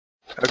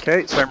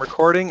Okay, so I'm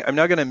recording. I'm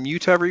now going to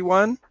mute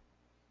everyone.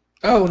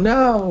 Oh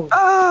no!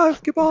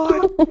 Goodbye.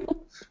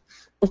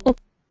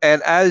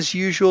 And as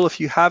usual, if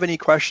you have any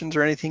questions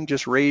or anything,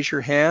 just raise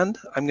your hand.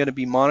 I'm going to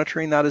be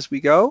monitoring that as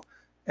we go.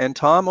 And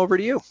Tom, over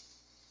to you.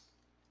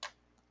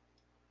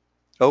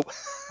 Oh,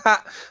 I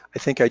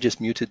think I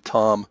just muted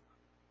Tom.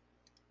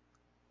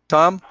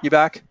 Tom, you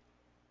back?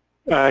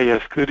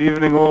 Yes, good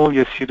evening all.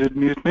 Yes, you did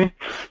mute me.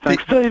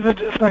 Thanks, David.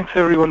 Thanks,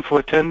 everyone, for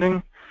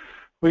attending.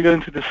 We're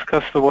going to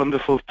discuss the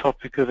wonderful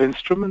topic of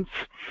instruments.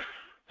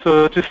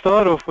 So to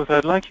start off with,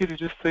 I'd like you to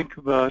just think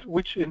about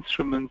which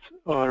instruments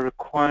are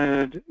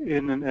required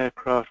in an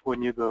aircraft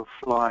when you go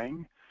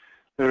flying.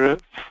 There are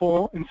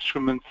 4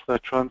 instruments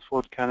that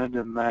Transport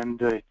Canada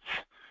mandates.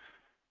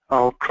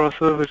 I'll cross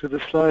over to the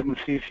slide and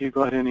see if you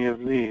got any of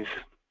these.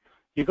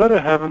 You've got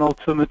to have an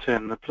altimeter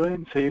in the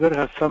plane, so you've got to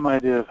have some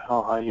idea of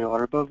how high you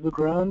are above the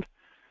ground.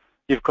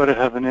 You've got to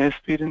have an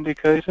airspeed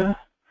indicator.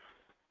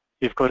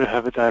 You've got to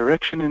have a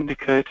direction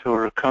indicator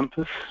or a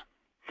compass.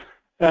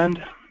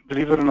 And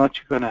believe it or not,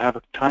 you're going to have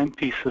a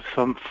timepiece of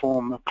some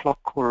form, a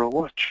clock or a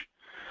watch.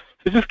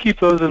 So just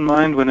keep those in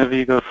mind whenever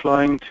you go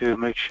flying, to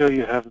make sure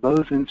you have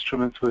those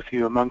instruments with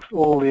you amongst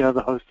all the other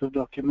host of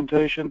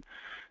documentation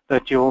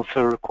that you're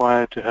also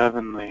required to have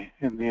in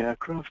the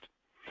aircraft.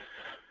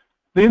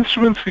 The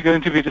instruments we're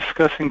going to be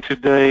discussing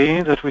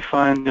today that we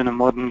find in a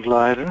modern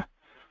glider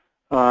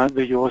are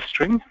the yaw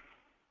string,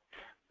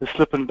 the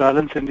slip and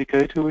balance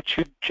indicator, which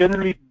you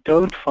generally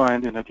don't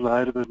find in a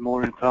glider but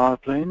more in power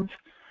planes,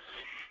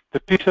 the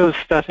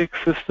pitot-static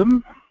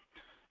system,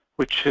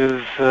 which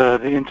is the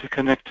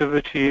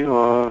interconnectivity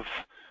of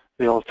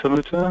the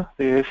altimeter,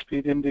 the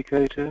airspeed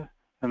indicator,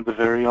 and the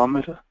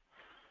variometer,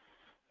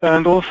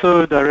 and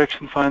also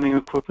direction finding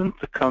equipment,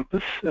 the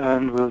compass,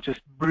 and we'll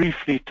just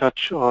briefly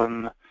touch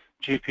on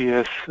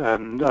GPS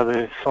and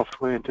other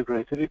software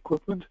integrated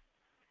equipment.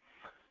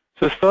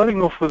 So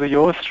starting off with the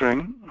yaw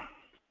string,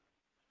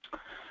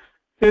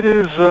 it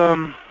is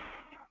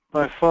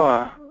by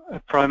far a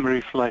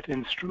primary flight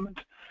instrument.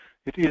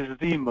 It is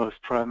the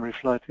most primary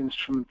flight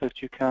instrument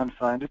that you can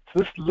find. It's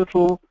this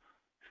little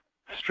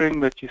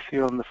string that you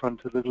see on the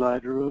front of the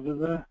glider over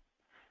there.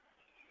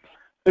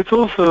 It's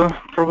also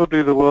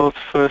probably the world's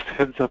first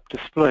heads-up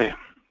display,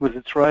 with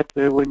it's right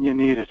there when you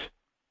need it.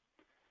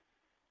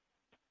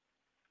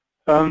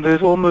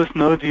 There's almost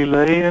no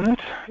delay in it.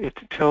 It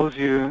tells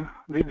you,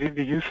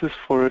 the uses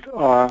for it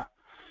are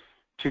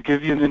to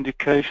give you an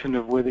indication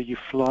of whether you're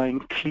flying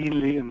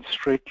cleanly and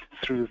straight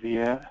through the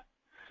air.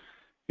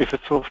 If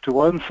it's off to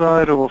one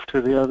side or off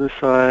to the other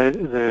side,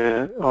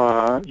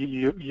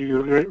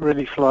 you're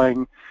really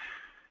flying,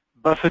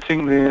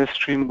 buffeting the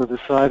airstream with the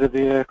side of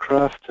the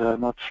aircraft,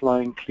 not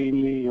flying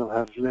cleanly, you'll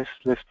have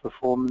less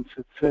performance,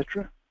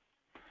 etc.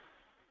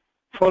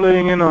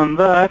 Following in on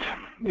that,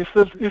 if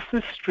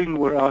this string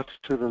were out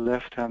to the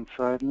left-hand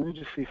side, let me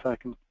just see if I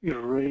can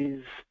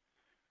erase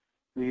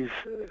these.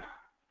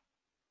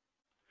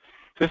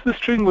 So if the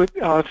string were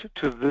out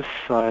to this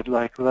side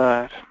like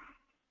that,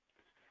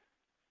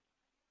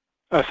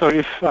 sorry,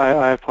 if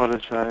I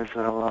apologize,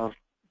 I'll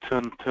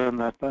turn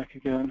that back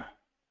again.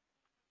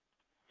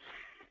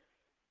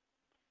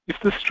 If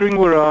the string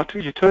were out,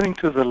 you're turning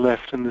to the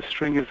left and the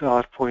string is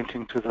out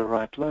pointing to the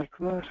right like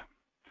that,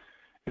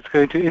 it's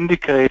going to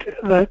indicate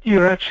that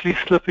you're actually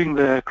slipping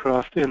the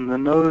aircraft in. The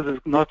nose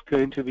is not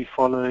going to be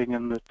following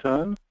in the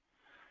turn.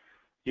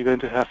 You're going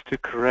to have to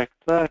correct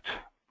that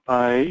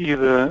by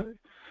either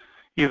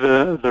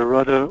the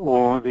rudder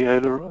or the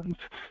ailerons.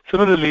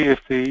 Similarly, if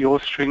the yaw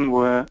string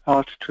were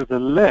out to the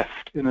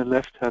left in a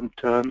left-hand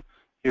turn,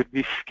 you'd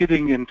be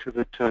skidding into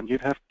the turn.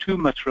 You'd have too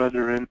much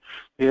rudder in.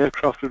 The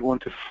aircraft would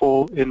want to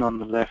fall in on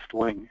the left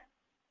wing.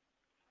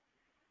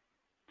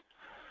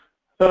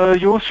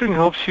 Yaw string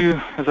helps you,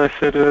 as I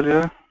said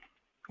earlier,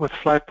 with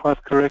flight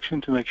path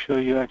correction to make sure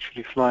you're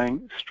actually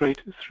flying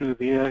straight through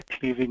the air,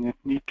 cleaving it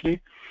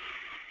neatly.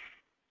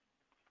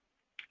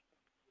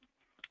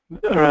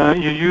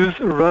 You use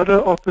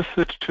rudder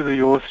opposite to the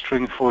yaw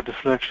string for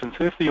deflection.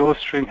 So if the yaw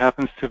string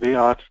happens to be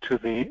out to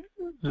the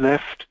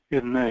left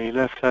in a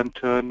left-hand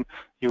turn,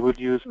 you would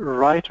use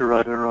right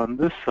rudder on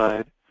this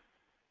side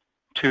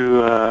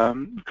to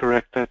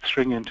correct that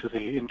string into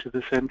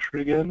the center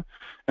again.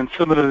 And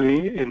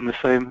similarly, in the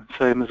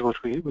same as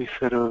what we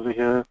said over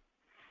here,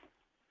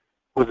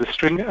 with the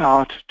string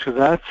out to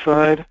that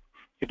side,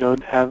 you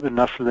don't have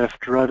enough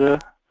left rudder.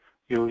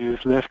 You'll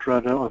use left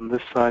rudder on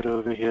this side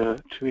over here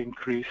to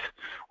increase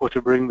or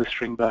to bring the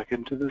string back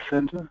into the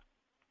center.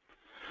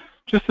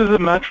 Just as a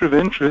matter of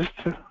interest,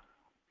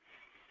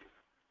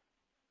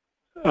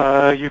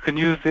 you can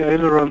use the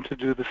aileron to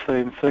do the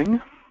same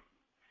thing,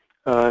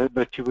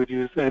 but you would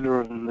use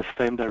aileron in the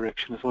same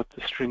direction as what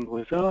the string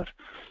was out.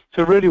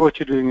 So really what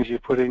you're doing is you're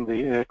putting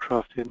the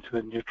aircraft into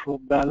a neutral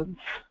balance.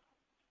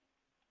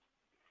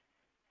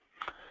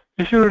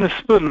 If you're in a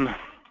spin,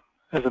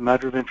 as a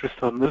matter of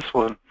interest on this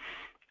one,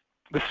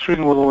 the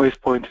string will always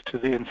point to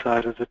the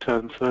inside of the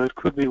turn, so it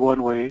could be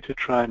one way to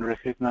try and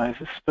recognize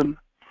a spin.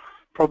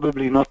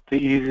 Probably not the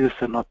easiest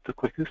and not the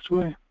quickest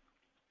way.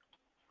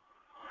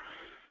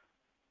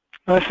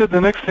 I said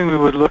the next thing we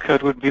would look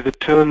at would be the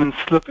turn and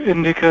slip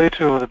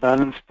indicator or the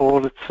balance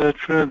ball,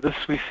 etc.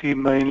 This we see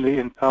mainly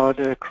in powered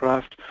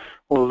aircraft,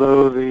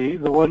 although the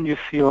one you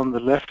see on the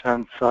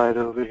left-hand side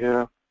over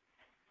here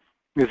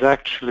is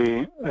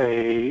actually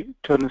a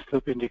turn and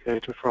slip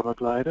indicator from a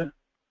glider.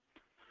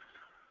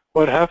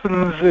 What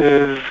happens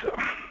is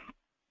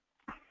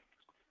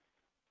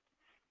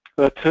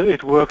that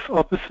it works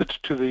opposite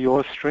to the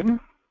yaw string.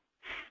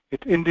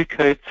 It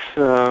indicates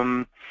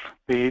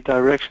the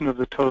direction of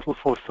the total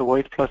force, the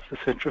weight plus the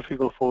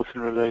centrifugal force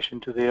in relation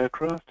to the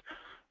aircraft.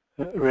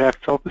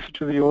 Reacts opposite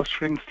to the yaw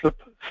string.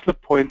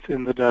 Slip points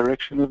in the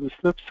direction of the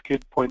slip.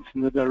 Skid points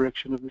in the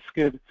direction of the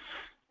skid.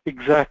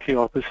 Exactly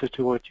opposite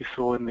to what you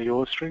saw in the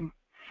yaw string.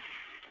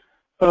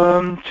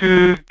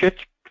 To get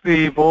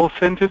the ball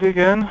centered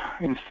again,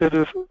 instead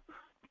of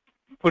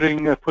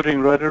putting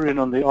rudder in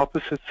on the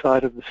opposite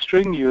side of the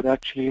string, you would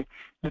actually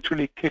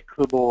literally kick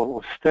the ball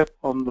or step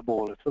on the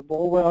ball. If the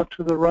ball were out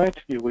to the right,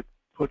 you would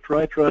put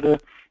right rudder,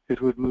 it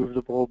would move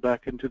the ball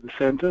back into the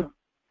center.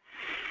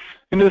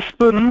 In a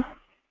spin,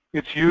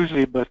 it's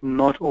usually but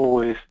not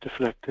always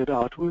deflected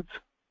outwards.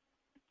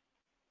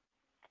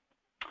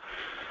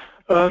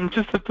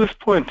 Just at this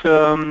point,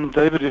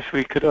 David, if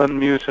we could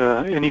unmute,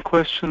 any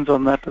questions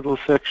on that little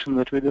section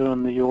that we did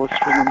on the yaw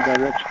string and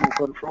directional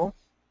control?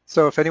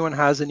 So if anyone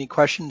has any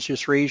questions,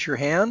 just raise your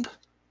hand.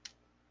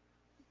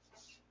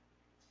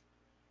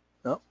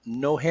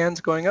 No hands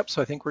going up,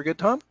 so I think we're good,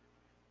 Tom.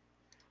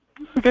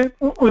 Okay,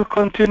 we'll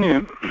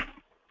continue.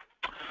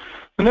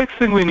 The next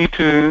thing we need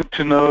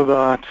to know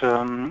about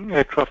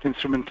aircraft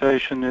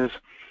instrumentation is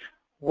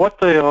what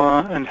they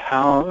are and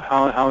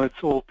how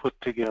it's all put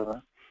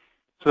together.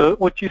 So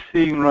what you're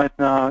seeing right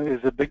now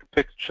is a big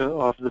picture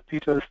of the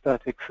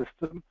pitot-static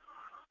system.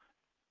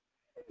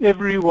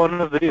 Every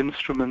one of the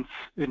instruments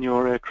in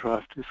your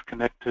aircraft is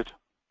connected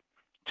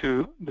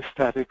to the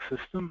static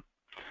system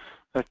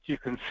that you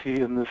can see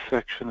in this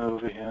section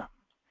over here.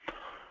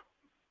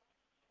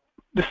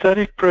 The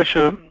static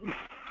pressure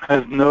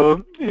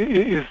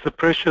is the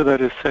pressure that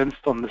is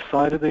sensed on the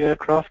side of the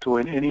aircraft or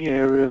in any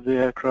area of the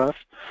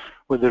aircraft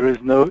where there is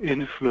no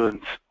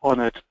influence on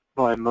it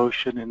by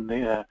motion in the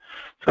air.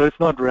 So it's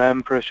not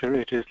ram pressure,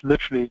 it is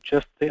literally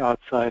just the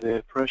outside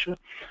air pressure.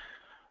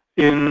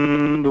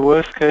 In the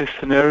worst case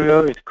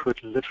scenario, it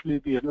could literally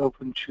be an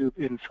open tube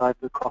inside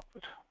the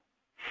cockpit.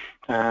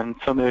 And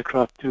some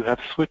aircraft do have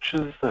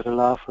switches that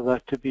allow for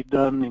that to be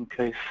done in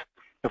case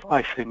of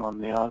icing on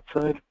the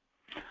outside.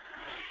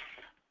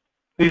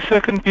 The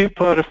second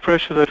part of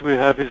pressure that we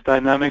have is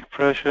dynamic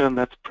pressure, and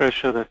that's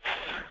pressure that's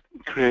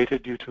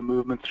created due to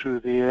movement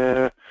through the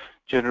air,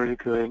 generally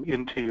going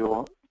into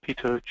your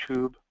pitot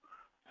tube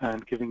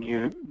and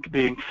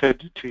being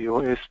fed to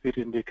your airspeed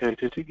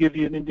indicator to give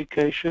you an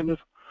indication of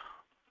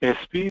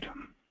airspeed.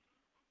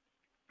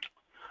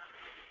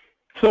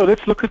 So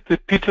let's look at the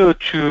pitot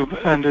tube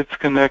and its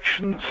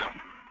connections.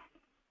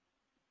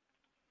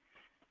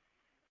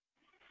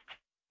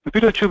 The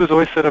pitot tube is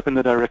always set up in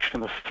the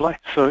direction of flight,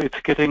 so it's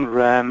getting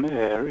ram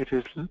air. It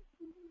is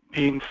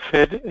being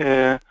fed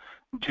air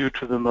due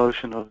to the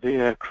motion of the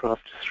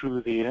aircraft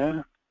through the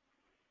air.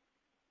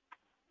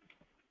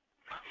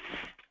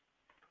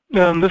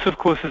 This, of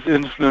course, is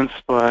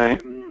influenced by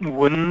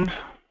wind.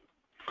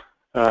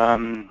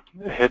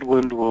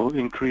 Headwind will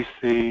increase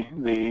the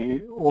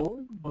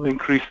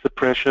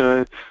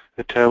pressure.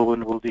 The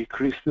tailwind will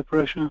decrease the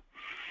pressure.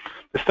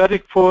 The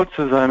static ports,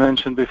 as I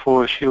mentioned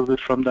before, are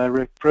shielded from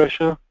direct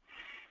pressure.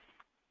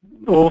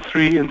 All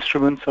three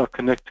instruments are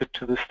connected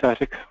to the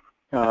static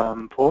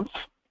ports.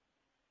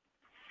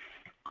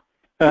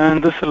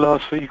 And this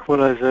allows for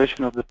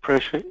equalization of the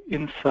pressure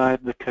inside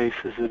the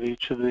cases of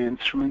each of the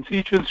instruments.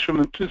 Each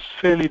instrument is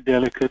fairly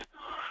delicate.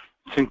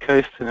 It's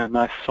encased in a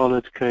nice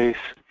solid case,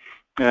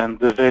 and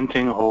the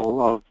venting hole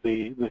of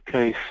the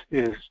case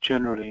is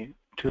generally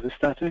to the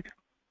static.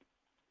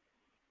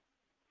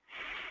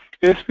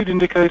 Airspeed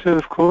indicator,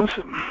 of course,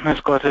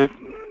 has got a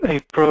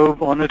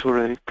probe on it or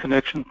a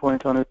connection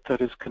point on it that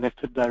is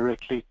connected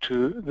directly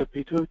to the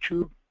pitot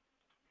tube.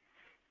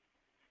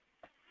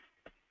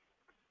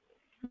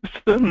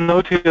 Just a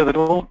note here that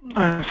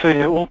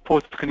all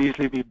ports can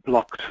easily be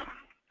blocked,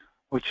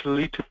 which will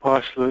lead to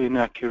partial or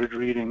inaccurate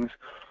readings.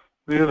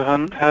 We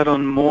have had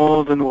on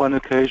more than one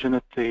occasion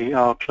at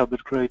our club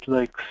at Great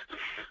Lakes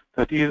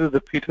that either the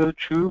pitot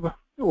tube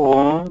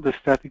or the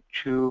static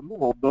tube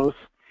or both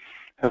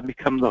have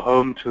become the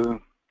home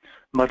to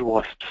mud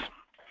wasps.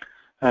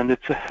 And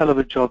it's a hell of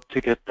a job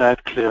to get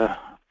that clear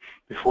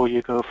before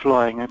you go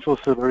flying. It's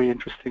also very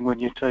interesting when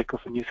you take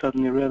off and you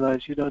suddenly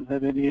realize you don't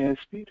have any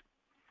airspeed.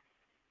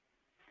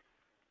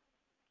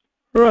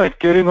 Right,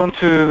 getting on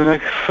to the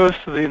first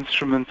of the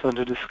instruments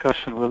under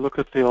discussion, we'll look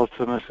at the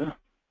altimeter.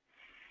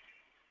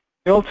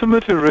 The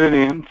altimeter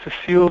really is a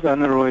sealed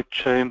aneroid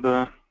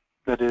chamber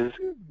that is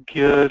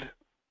geared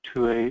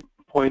to a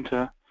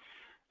pointer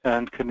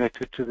and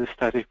connected to the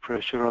static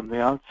pressure on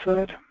the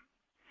outside.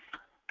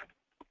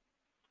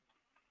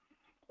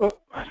 Oh,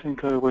 I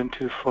think I went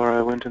too far.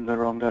 I went in the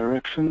wrong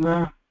direction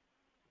there.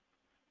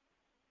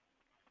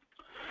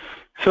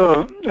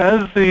 So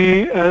as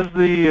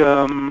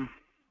the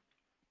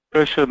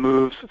pressure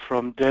moves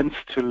from dense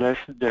to less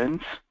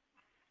dense,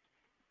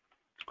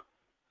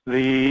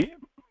 the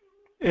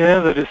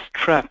air that is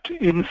trapped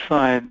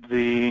inside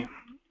the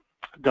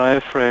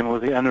diaphragm or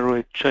the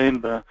aneroid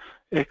chamber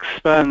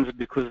expands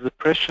because the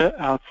pressure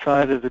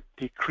outside of it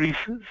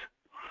decreases,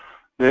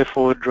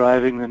 therefore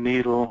driving the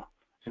needle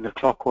in a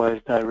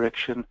clockwise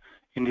direction,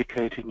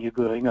 indicating you're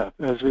going up.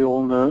 As we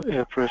all know,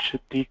 air pressure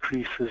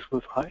decreases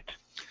with height.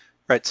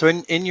 Right, so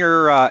in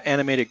your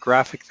animated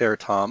graphic there,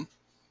 Tom,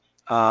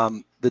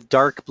 the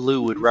dark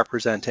blue would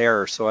represent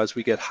air, so as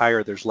we get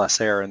higher, there's less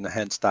air, and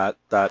hence that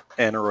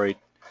aneroid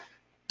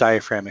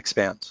diaphragm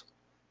expands.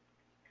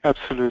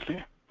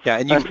 Absolutely. Yeah,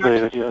 and Thanks,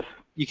 David, yes.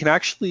 You can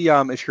actually,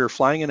 if you're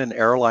flying in an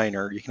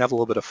airliner, you can have a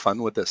little bit of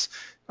fun with this.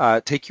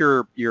 Take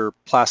your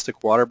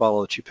plastic water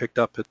bottle that you picked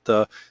up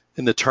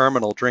in the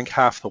terminal, drink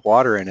half the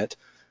water in it,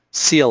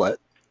 seal it,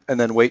 and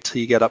then wait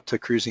till you get up to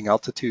cruising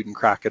altitude and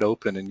crack it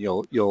open, and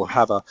you'll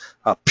have a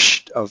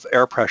psh of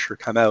air pressure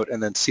come out,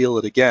 and then seal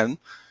it again,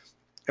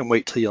 and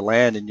wait till you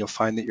land, and you'll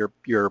find that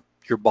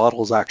your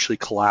bottle is actually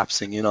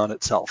collapsing in on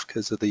itself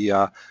because of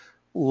the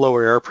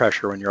lower air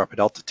pressure when you're up at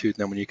altitude,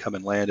 and then when you come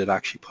and land, it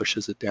actually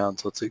pushes it down.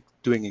 So it's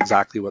doing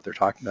exactly what they're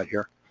talking about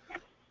here.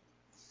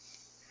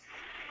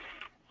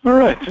 All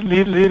right,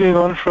 leading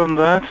on from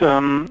that,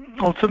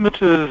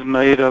 altimeter is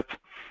made up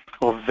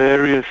of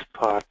various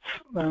parts,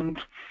 and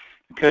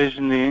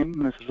occasionally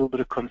there's a little bit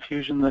of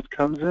confusion that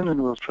comes in,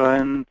 and we'll try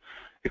and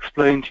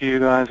explain to you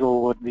guys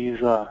all what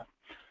these are.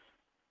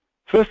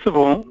 First of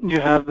all, you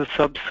have the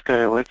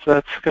subscale. It's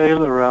that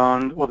scale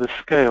around, or the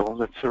scale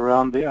that's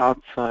around the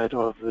outside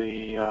of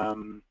the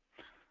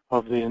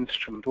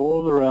instrument,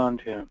 all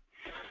around here.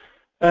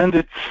 And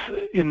it's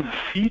in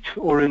feet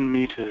or in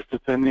meters,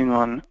 depending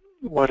on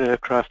what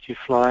aircraft you're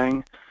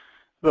flying.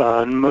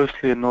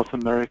 Mostly in North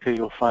America,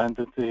 you'll find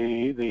that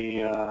it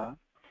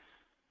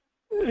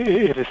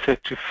is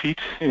set to feet.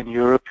 In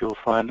Europe, you'll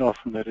find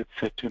often that it's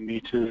set to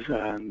meters,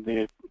 and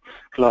the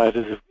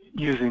gliders are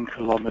using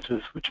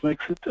kilometers, which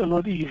makes it a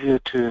lot easier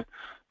to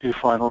do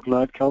final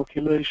glide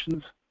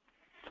calculations.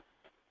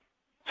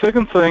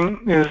 Second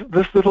thing is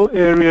this little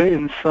area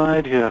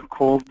inside here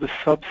called the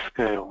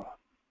subscale,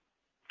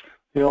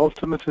 the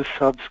altimeter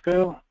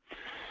subscale,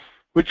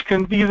 which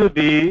can either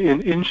be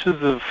in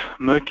inches of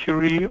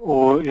mercury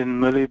or in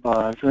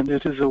millibars, and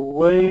it is a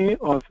way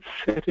of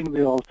setting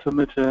the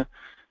altimeter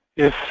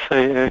if,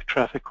 say, air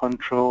traffic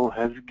control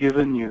has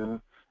given you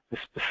a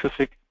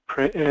specific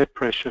air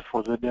pressure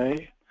for the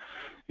day.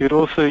 You'd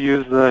also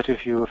use that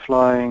if you were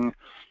flying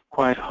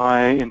quite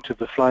high into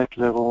the flight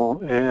level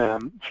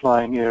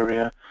flying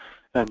area,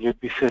 and you'd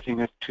be setting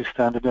it to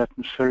standard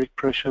atmospheric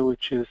pressure,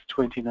 which is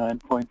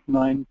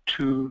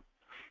 29.92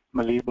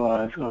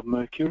 millibars of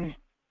mercury.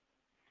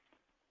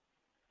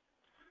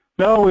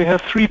 Now we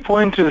have 3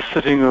 pointers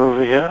sitting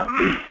over here.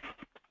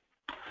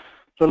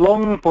 The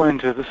long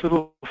pointer, this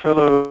little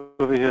fellow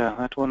over here,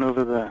 that one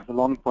over there, the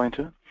long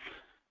pointer,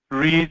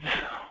 reads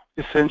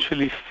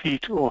essentially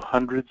feet or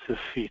hundreds of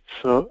feet.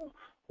 So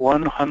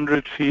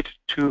 100 feet,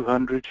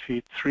 200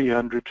 feet,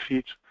 300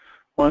 feet,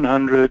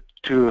 100,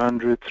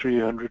 200,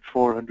 300,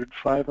 400,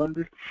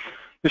 500.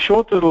 The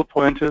short little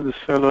pointer, this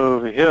fellow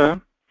over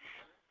here,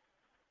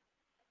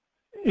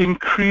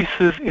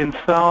 increases in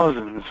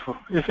thousands.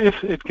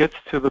 If it gets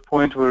to the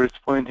point where it's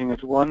pointing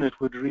at 1, it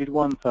would read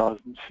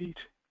 1,000 feet,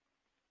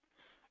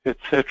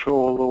 etc.,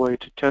 all the way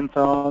to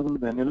 10,000,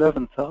 then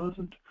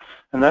 11,000.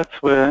 And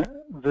that's where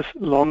this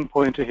long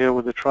pointer here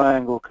with the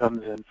triangle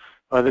comes in.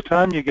 By the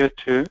time you get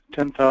to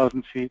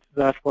 10,000 feet,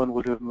 that one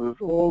would have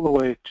moved all the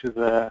way to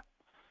there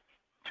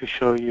to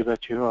show you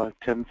that you are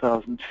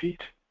 10,000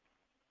 feet.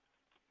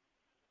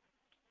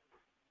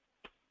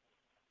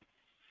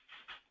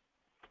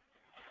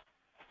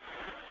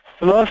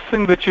 The last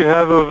thing that you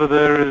have over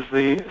there is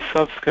the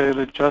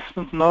subscale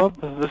adjustment knob.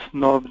 This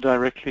knob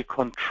directly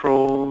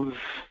controls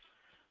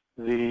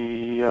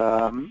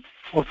the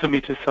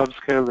altimeter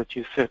subscale that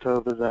you set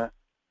over there.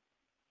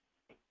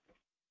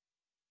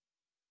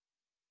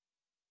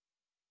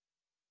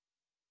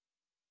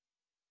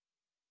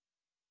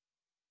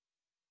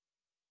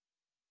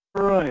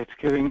 Right,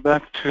 getting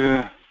back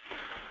to,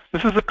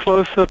 this is a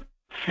close-up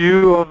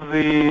view of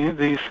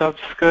the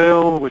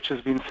subscale, which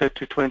has been set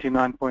to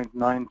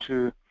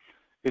 29.92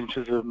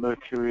 inches of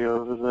mercury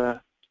over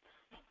there.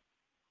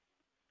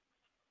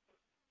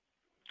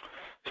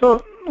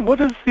 So what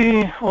does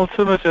the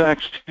altimeter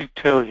actually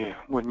tell you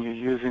when you're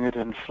using it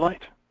in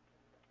flight?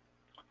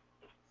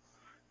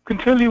 It can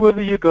tell you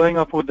whether you're going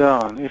up or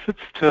down. If it's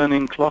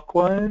turning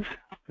clockwise,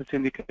 it's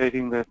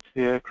indicating that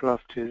the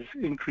aircraft is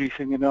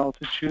increasing in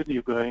altitude,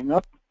 you're going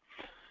up.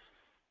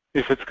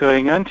 If it's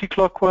going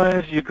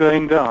anti-clockwise, you're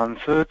going down.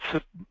 So it's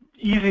an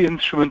easy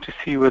instrument to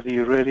see whether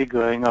you're really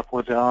going up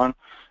or down.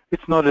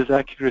 It's not as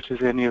accurate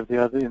as any of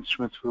the other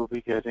instruments we'll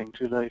be getting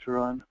to later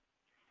on.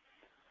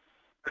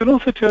 It can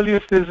also tell you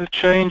if there's a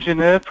change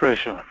in air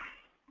pressure.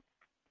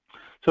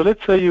 So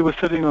let's say you were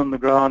sitting on the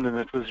ground and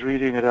it was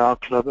reading at our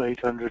club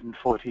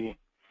 840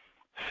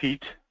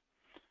 feet.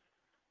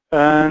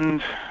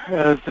 And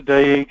as the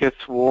day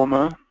gets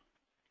warmer,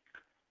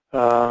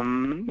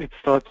 it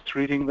starts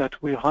reading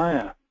that we're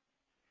higher.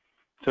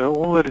 So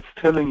all that it's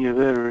telling you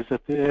there is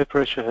that the air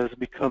pressure has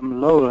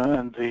become lower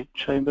and the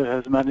chamber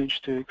has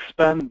managed to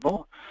expand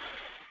more.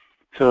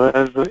 So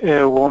as the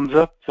air warms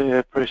up, the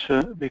air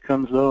pressure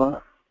becomes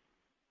lower.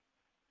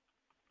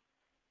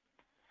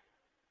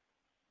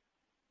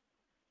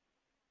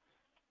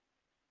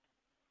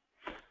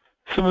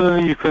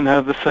 Similarly, you can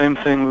have the same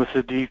thing with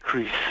a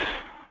decrease.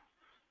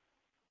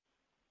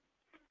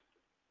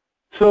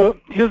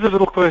 So here's a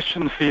little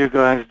question for you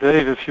guys.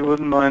 Dave, if you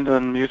wouldn't mind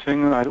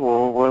unmuting,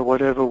 or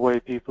whatever way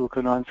people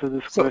can answer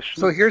this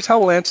question. So here's how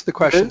we'll answer the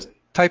question.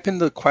 Type in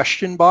the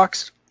question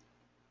box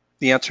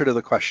the answer to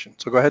the question.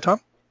 So go ahead,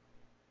 Tom.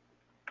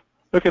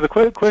 Okay, the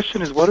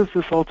question is, what is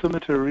this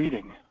altimeter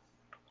reading?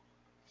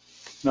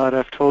 Now that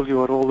I've told you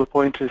what all the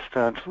pointers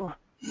stand for.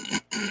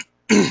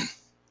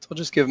 So I'll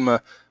just give them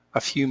a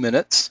few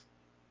minutes.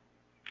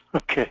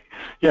 Okay.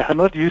 Yeah, I'm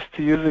not used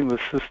to using the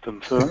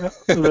system, so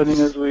learning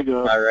as we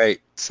go. All right.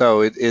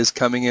 So it is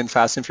coming in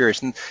fast and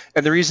furious. And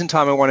the reason,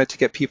 Tom, I wanted to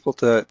get people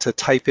to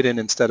type it in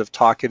instead of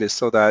talk it is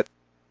so that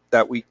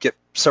we get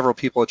several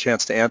people a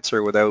chance to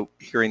answer without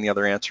hearing the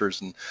other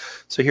answers. And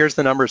so here's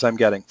the numbers I'm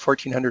getting.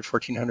 1400,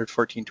 1400,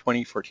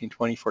 1420,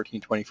 1420,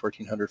 1420,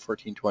 1400,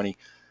 1420.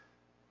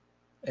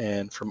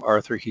 And from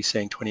Arthur, he's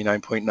saying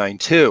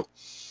 29.92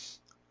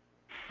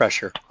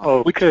 pressure.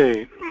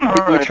 Okay.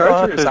 Which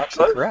Arthur is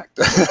absolutely correct.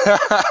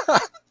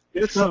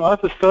 Yes, no,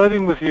 Arthur,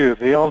 starting with you.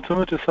 The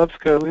altimeter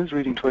subscale is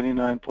reading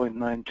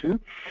 29.92,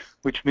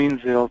 which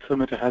means the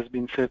altimeter has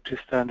been set to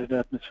standard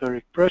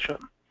atmospheric pressure.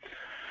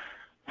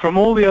 From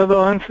all the other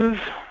answers,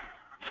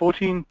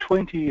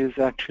 1420 is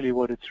actually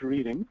what it's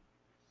reading.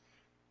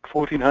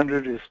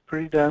 1400 is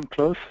pretty damn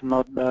close,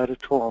 not bad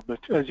at all.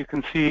 But as you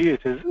can see,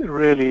 it is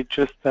really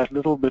just that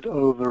little bit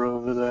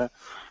over there,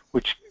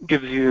 which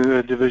gives you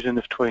a division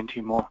of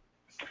 20 more.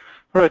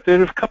 All right, there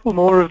are a couple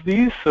more of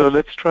these, so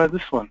let's try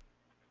this one.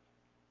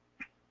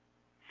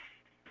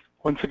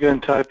 Once again,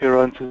 type your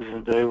answers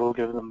and Dave will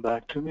give them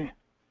back to me.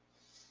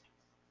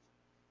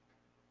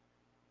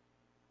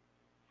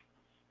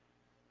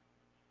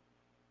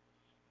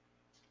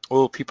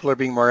 Oh, people are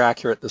being more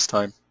accurate this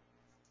time.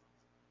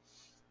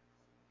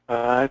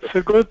 It's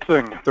a good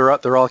thing.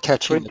 They're all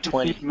catching the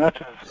 20. Feet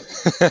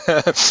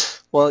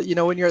matters. Well, you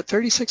know, when you're at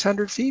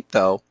 3,600 feet,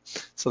 though,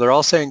 so they're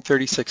all saying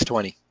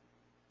 3620,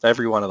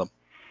 every one of them.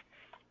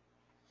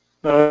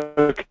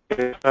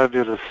 Okay,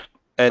 fabulous.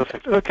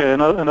 Perfect. Okay,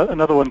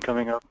 another one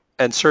coming up.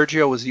 And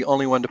Sergio was the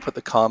only one to put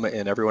the comma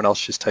in. Everyone else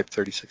just typed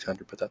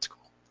 3,600, but that's cool.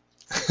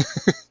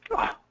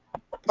 All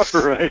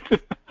right.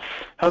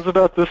 How's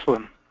about this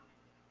one?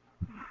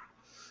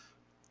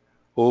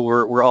 Well,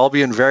 we're all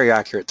being very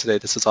accurate today.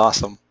 This is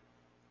awesome.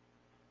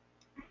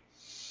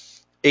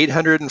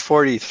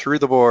 840 through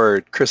the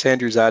board. Chris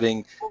Andrews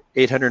adding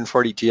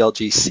 840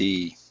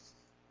 GLGC.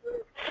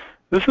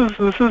 This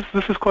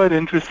is quite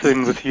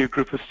interesting with you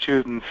group of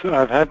students.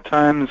 I've had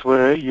times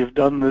where you've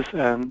done this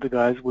and the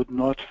guys would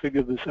not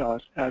figure this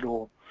out at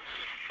all.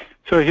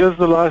 So here's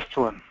the last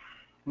one.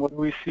 What do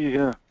we see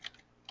here?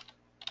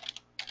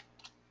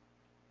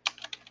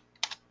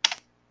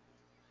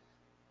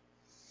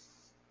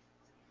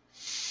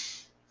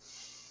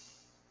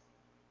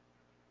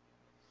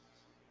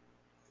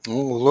 Ooh,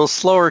 a little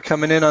slower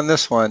coming in on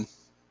this one.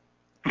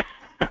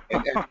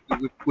 and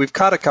we've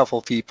caught a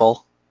couple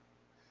people.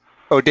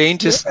 Oh, Dane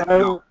just...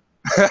 No.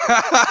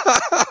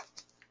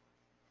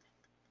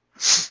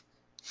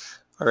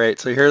 All right,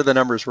 so here are the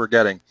numbers we're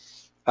getting.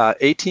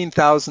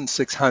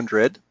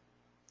 18,600,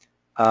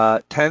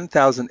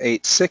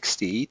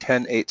 10,860,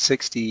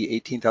 10,860,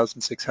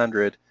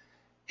 18,600,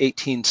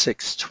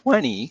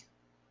 18,620,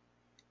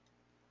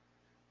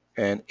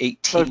 and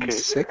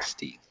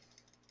 1860. Okay.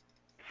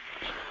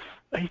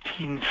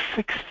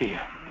 1860.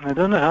 I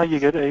don't know how you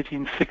get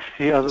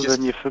 1860 other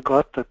than you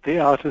forgot that the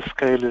outer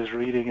scale is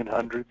reading in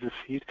hundreds of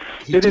feet.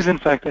 It is in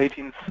fact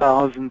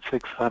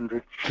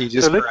 18,600.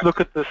 So let's look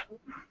at this.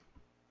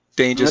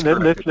 Dane just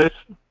corrected.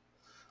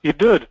 You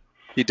did?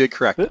 You did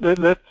correct.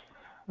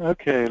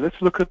 Okay, let's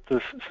look at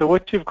this. So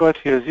what you've got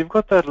here is you've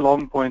got that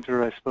long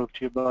pointer I spoke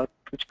to you about,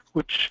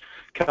 which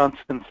counts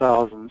in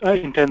thousands,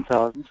 in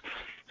 10,000.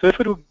 So if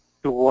it were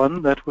to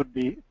 1, that would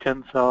be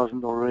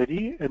 10,000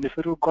 already, and if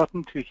it had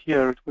gotten to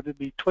here, it would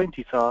be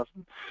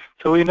 20,000.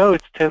 So we know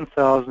it's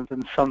 10,000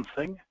 and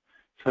something,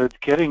 so it's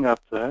getting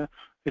up there.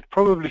 It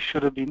probably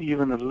should have been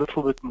even a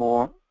little bit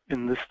more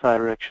in this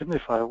direction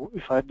if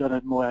I'd done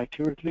it more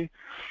accurately.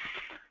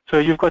 So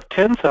you've got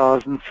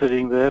 10,000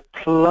 sitting there,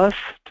 plus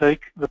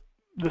take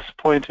this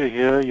pointer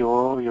here,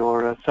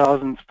 your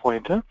thousands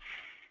pointer.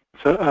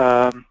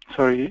 So,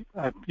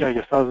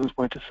 your thousands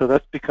pointer. So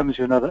that becomes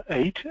you another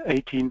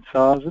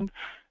 18,000.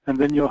 And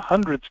then your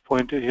hundreds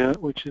pointer here,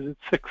 which is at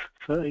 6,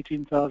 so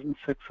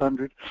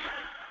 18,600.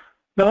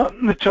 Now,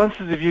 the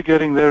chances of you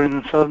getting there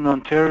in southern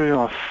Ontario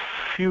are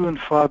few and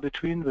far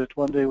between, but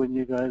one day when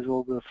you guys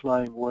all go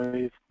flying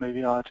wave,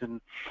 maybe out in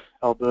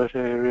Alberta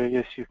area,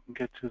 yes, you can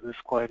get to this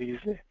quite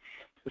easily.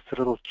 Just a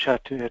little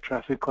chat to air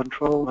traffic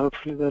control.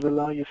 Hopefully they'll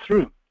allow you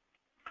through.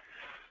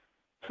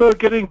 So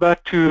getting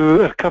back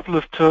to a couple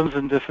of terms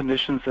and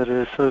definitions that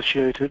are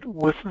associated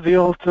with the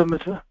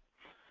altimeter.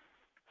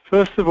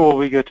 First of all,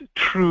 we get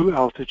true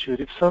altitude.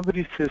 If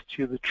somebody says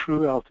to you the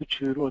true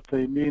altitude, what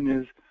they mean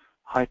is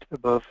height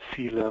above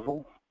sea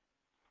level.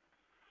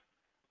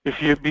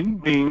 If you've been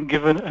being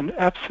given an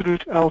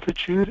absolute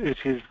altitude, it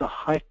is the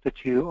height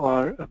that you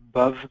are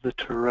above the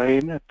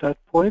terrain at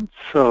that point.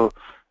 So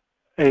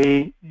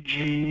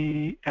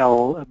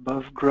AGL,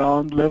 above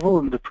ground level,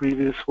 and the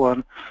previous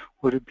one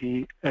would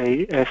be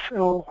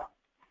ASL.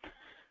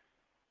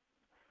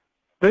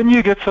 Then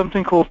you get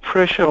something called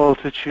pressure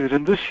altitude,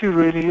 and this you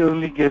really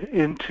only get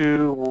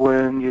into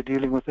when you're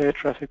dealing with air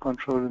traffic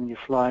control and you're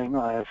flying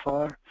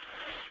IFR.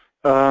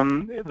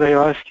 They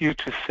ask you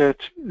to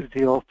set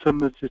the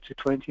altimeter to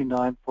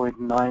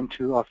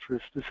 29.92 after a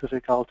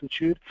specific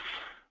altitude,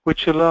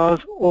 which allows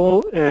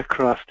all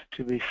aircraft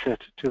to be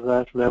set to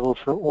that level.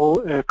 So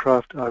all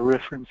aircraft are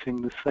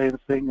referencing the same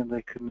thing and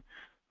they can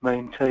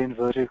maintain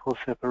vertical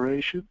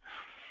separation.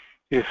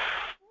 If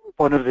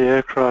one of the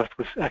aircraft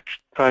was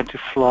actually trying to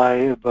fly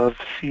above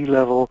sea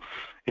level,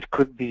 it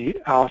could be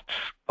out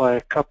by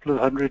a couple of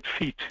 100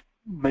 feet,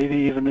 maybe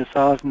even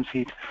 1,000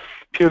 feet,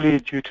 purely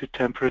due to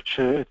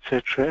temperature,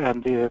 etc.,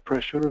 and the air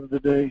pressure of the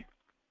day.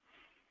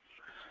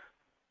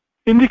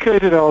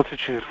 Indicated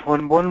altitude,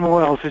 one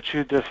more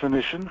altitude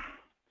definition.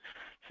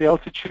 It's the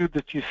altitude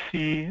that you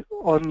see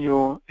on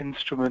your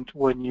instrument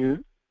when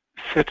you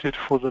set it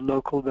for the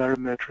local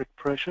barometric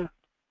pressure.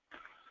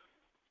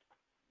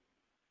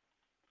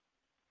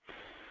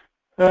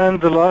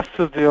 And the last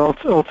of the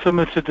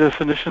altimeter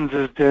definitions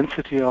is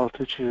density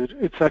altitude.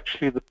 It's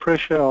actually the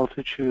pressure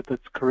altitude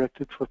that's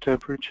corrected for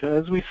temperature.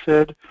 As we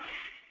said,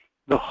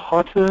 the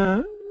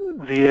hotter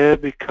the air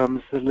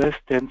becomes, the less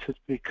dense it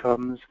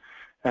becomes,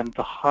 and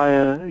the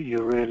higher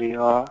you really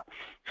are.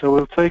 So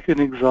we'll take an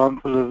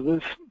example of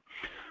this.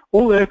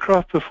 All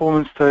aircraft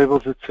performance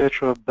tables,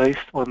 etc., are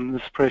based on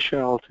this pressure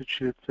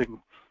altitude thing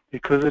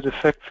because it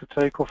affects the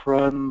takeoff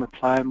run, the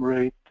climb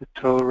rate, the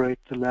tow rate,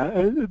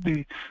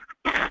 the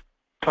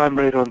climb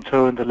rate on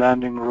tow and the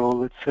landing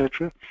roll,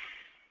 etc.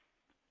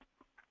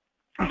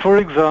 For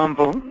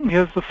example,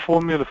 here's the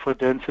formula for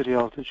density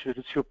altitude.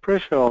 It's your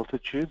pressure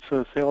altitude, so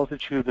it's the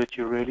altitude that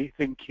you really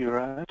think you're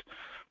at,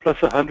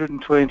 plus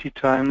 120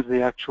 times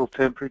the actual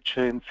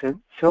temperature in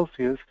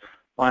Celsius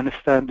minus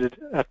standard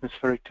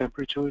atmospheric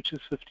temperature, which is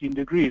 15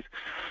 degrees.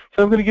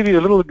 So I'm going to give you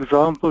a little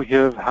example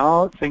here of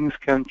how things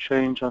can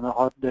change on a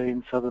hot day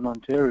in southern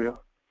Ontario.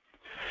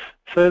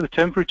 So the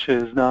temperature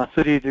is now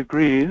 30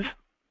 degrees,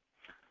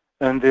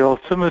 and the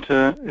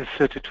altimeter is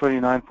set to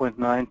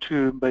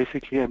 29.92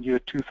 basically, and you're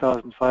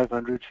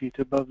 2,500 feet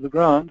above the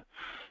ground.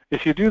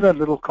 If you do that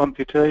little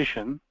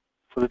computation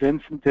for the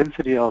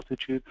density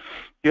altitude,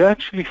 you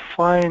actually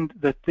find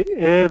that the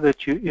air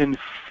that you're in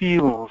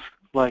feels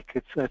like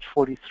it's at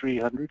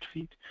 4,300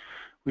 feet,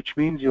 which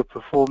means your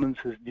performance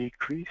has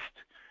decreased.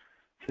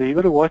 So you've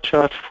got to watch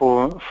out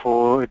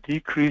for a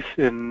decrease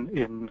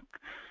in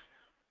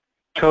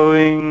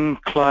towing,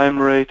 climb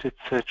rate,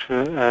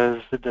 etc.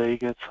 as the day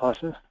gets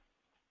hotter.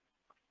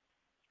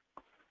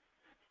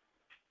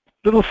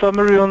 Little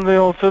summary on the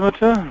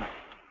altimeter.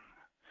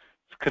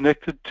 It's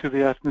connected to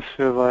the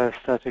atmosphere via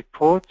static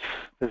ports.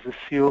 There's a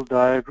sealed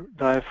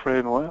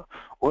diaphragm or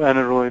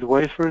aneroid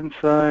wafer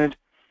inside.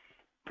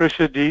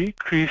 Pressure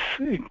decrease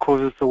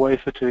causes the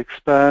wafer to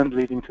expand,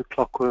 leading to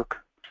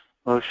clockwork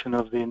motion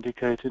of the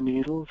indicator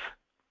needles.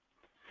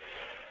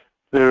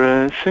 There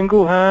are a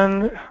single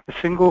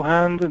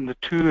hand and the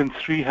 2- and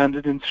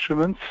 3-handed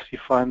instruments. You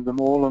find them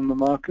all on the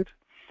market,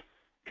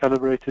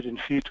 calibrated in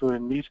feet or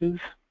in meters.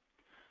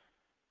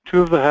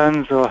 2 of the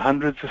hands are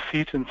hundreds of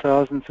feet and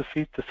thousands of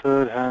feet. The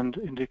third hand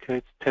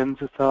indicates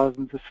tens of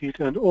thousands of feet.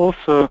 And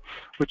also,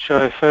 which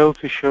I failed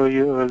to show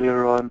you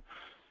earlier on,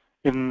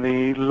 in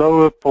the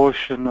lower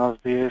portion of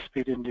the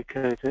airspeed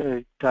indicator,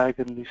 a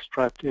diagonally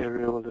striped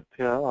area will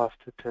appear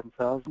after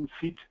 10,000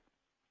 feet.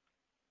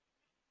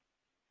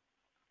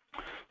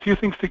 A few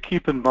things to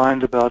keep in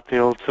mind about the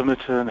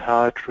altimeter and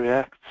how it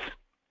reacts.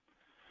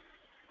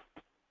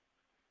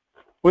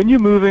 When you're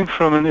moving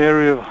from an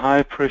area of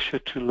high pressure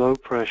to low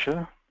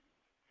pressure,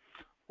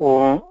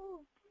 or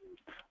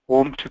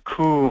warm to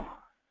cool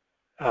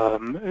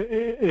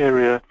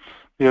area,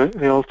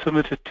 the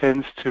altimeter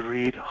tends to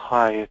read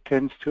high. It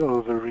tends to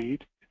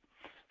overread.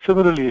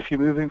 Similarly, if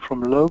you're moving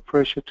from low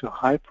pressure to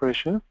high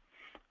pressure,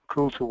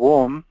 cool to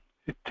warm,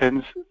 it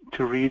tends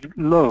to read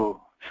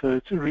low. So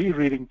it's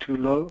reading too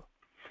low.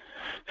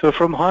 So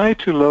from high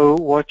to low,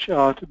 watch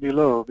out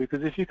below,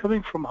 because if you're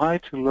coming from high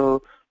to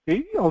low,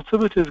 the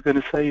altimeter is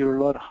going to say you're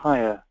a lot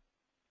higher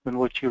than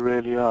what you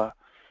really are.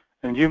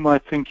 And you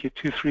might think you're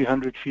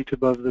 200-300 feet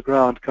above the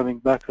ground coming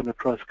back on a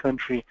cross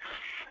country,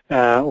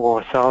 or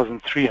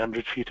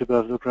 1,300 feet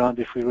above the ground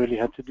if we really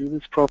had to do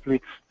this properly,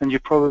 and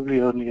you're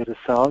probably only at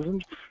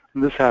 1,000.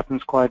 And this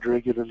happens quite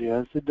regularly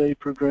as the day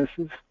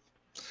progresses.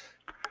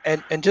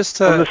 And just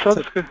to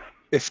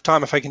if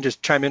Tom, if I can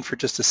just chime in for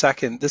just a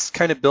second, this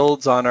kind of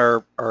builds on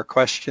our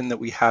question that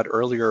we had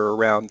earlier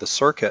around the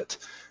circuit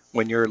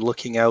when you're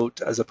looking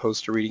out as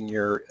opposed to reading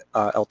your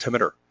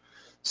altimeter.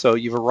 So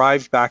you've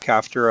arrived back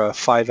after a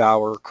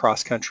 5-hour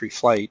cross-country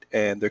flight,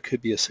 and there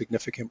could be a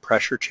significant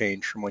pressure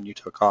change from when you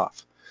took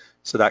off.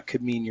 So that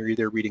could mean you're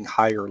either reading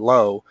high or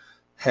low.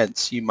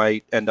 Hence, you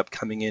might end up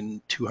coming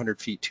in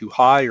 200 feet too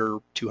high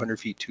or 200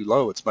 feet too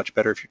low. It's much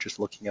better if you're just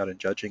looking out and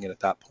judging it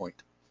at that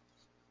point.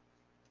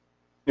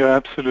 Yeah,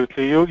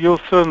 absolutely. You'll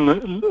soon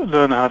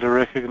learn how to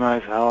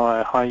recognize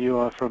how high you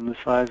are from the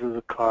size of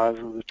the cars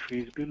or the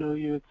trees below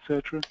you,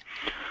 etc.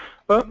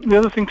 The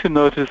other thing to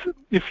note is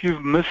if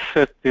you've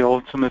misset the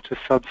altimeter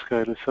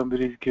subscale, if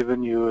somebody's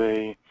given you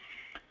a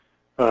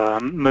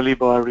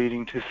millibar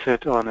reading to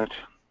set on it,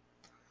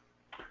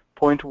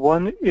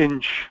 0.1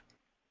 inch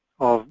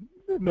of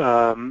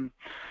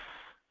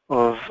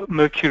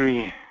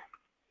mercury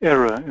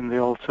error in the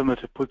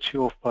altimeter puts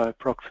you off by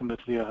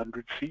approximately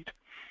 100 feet.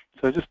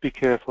 So just be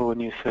careful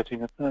when you're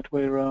setting it that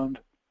way around.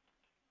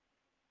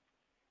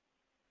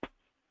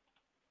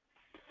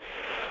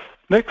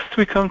 Next,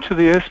 we come to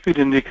the airspeed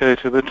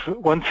indicator,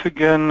 but once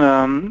again,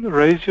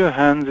 raise your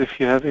hands if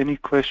you have any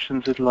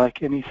questions that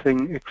like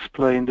anything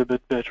explained a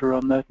bit better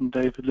on that, and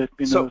David, let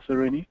me know if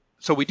there are any.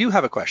 So we do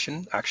have a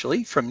question,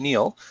 actually, from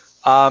Neil.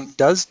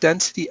 Does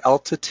density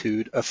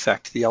altitude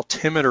affect the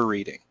altimeter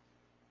reading?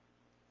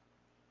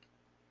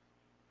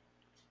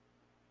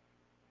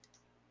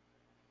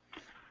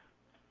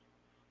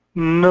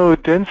 No,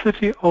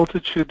 density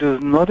altitude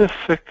does not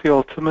affect the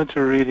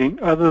altimeter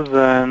reading other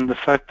than the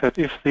fact that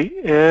if the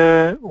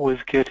air was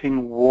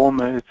getting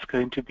warmer, it's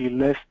going to be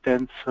less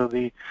dense, so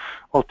the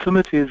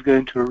altimeter is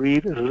going to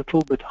read a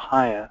little bit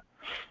higher,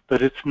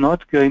 but it's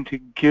not going to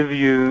give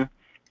you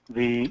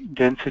the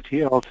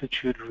density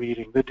altitude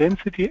reading. The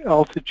density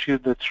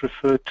altitude that's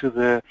referred to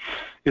there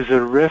is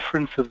a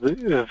reference of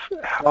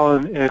how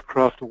an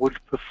aircraft would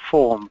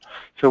perform.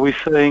 So we're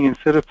saying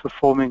instead of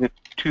performing at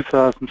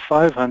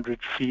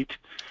 2,500 feet,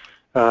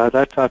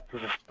 that type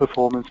of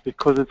performance,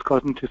 because it's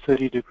gotten to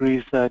 30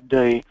 degrees that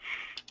day,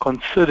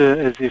 consider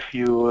as if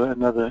you were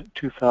another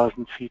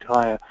 2,000 feet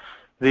higher.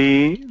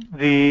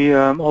 The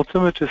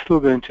altimeter is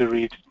still going to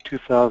read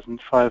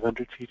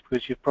 2,500 feet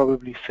because you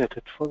probably set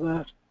it for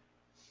that.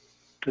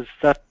 Does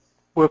that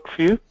work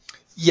for you?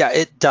 Yeah,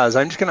 it does.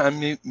 I'm just going to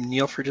unmute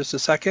Neil for just a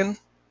second.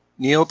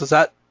 Neil, does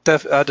that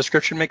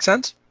description make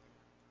sense?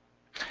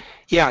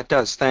 Yeah, it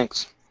does.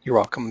 Thanks. You're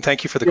welcome.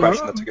 Thank you for the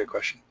question. That's a good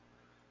question.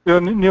 Yeah,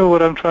 Neil,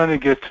 what I'm trying to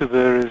get to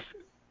there is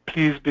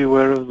please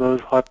beware of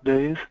those hot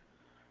days.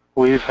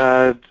 We've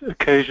had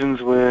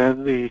occasions where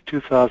the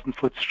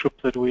 2,000-foot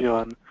strip that we're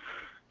on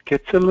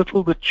gets a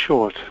little bit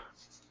short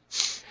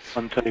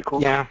on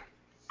takeoff. Yeah,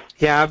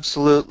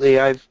 absolutely.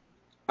 I've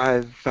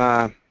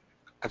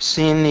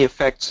seen the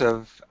effects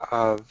of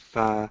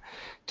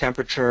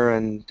temperature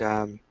and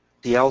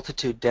the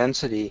altitude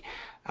density,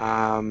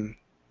 and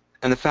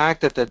the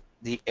fact that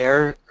the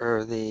air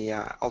or the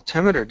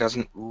altimeter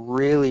doesn't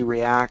really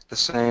react the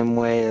same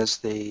way as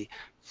the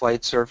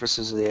flight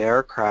surfaces of the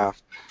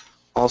aircraft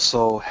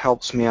also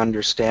helps me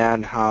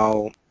understand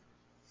how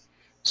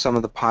some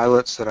of the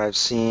pilots that I've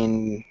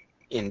seen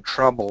in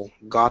trouble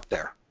got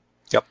there.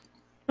 Yep.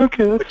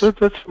 Okay,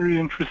 that's very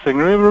interesting.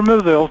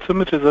 Remember, the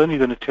altimeter is only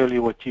going to tell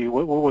you what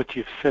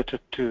you've set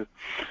it to.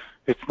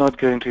 It's not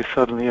going to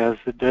suddenly, as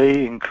the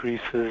day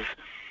increases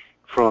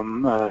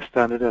from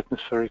standard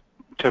atmospheric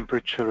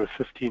temperature of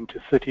 15 to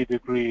 30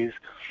 degrees,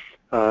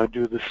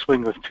 do the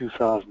swing of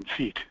 2,000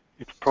 feet.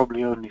 It's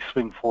probably only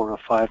swing 400 or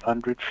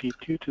 500 feet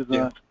due to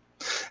that.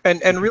 Yeah.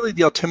 And really,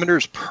 the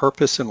altimeter's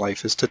purpose in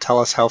life is to tell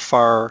us how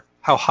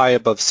high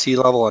above sea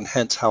level and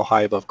hence how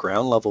high above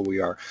ground level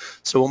we are.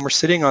 So when we're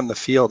sitting on the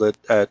field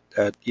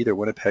at either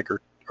Winnipeg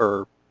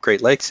or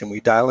Great Lakes and we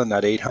dial in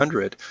that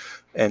 800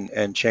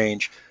 and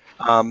change,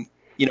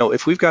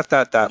 if we've got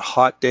that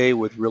hot day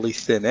with really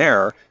thin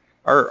air,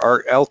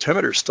 our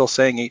altimeter is still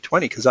saying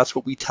 820 because that's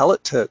what we tell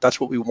it to. That's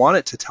what we want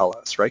it to tell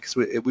us, right? Because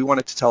we want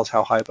it to tell us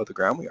how high above the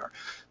ground we are.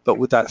 But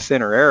with that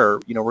thinner air,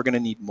 we're going to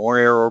need more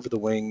air over the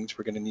wings.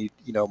 We're going to need,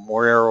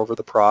 more air over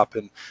the prop,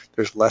 and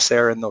there's less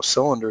air in those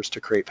cylinders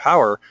to create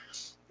power.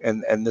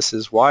 And this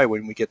is why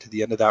when we get to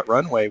the end of that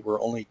runway,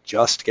 we're only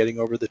just getting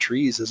over the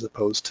trees as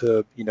opposed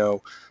to,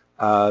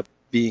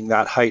 being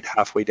that height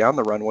halfway down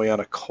the runway on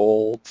a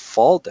cold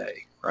fall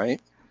day,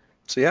 right?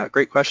 So yeah,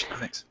 great question.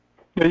 Thanks.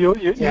 Yeah,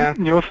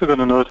 you're also going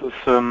to notice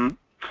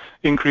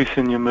increase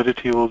in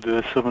humidity will do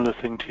a similar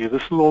thing to you.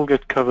 This will all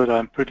get covered,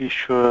 I'm pretty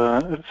sure,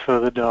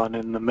 further down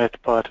in the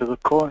MET part of the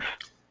course.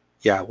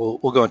 Yeah, we'll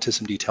go into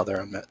some detail there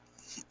on MET.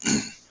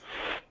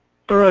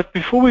 All right,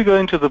 before we go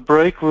into the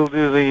break, we'll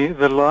do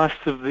the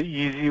last of the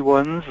easy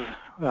ones,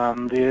 the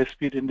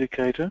airspeed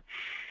indicator,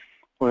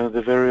 where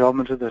the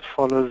variometer that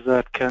follows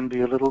that can be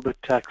a little bit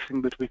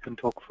taxing, but we can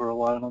talk for a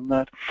while on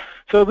that.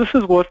 So this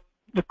is what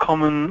the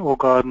common or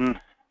garden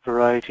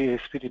variety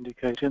airspeed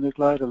indicator in the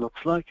glider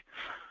looks like.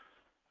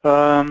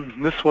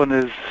 This one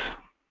is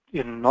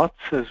in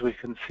knots, as we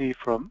can see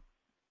from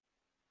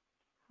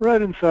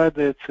Right inside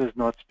there it says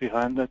knots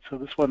behind that. So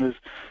this one is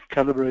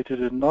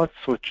calibrated in knots,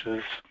 which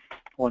is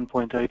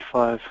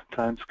 1.85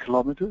 times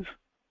kilometers.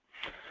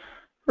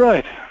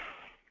 Right.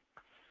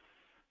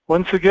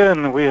 Once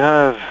again, we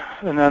have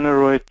an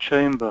aneroid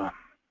chamber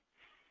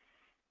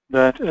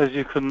that, as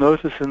you can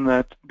notice in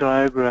that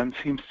diagram,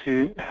 seems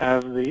to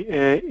have the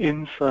air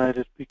inside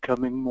it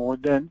becoming more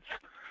dense.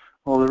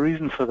 Well, the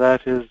reason for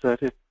that is that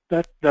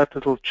that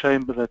little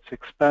chamber that's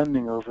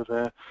expanding over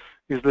there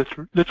is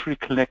literally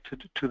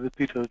connected to the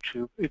pitot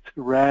tube. It's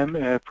ram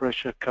air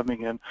pressure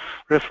coming in.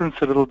 Reference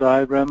a little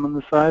diagram on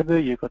the side there.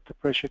 You've got the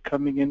pressure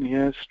coming in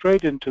here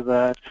straight into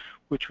that,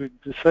 which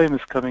would be the same as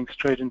coming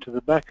straight into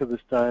the back of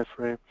this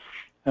diaphragm.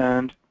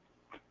 And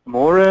the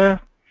more air,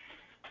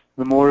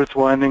 the more it's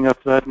winding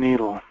up that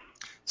needle.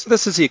 So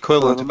this is the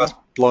equivalent of us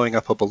blowing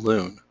up a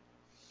balloon.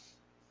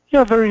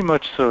 Yeah, very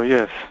much so,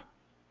 yes.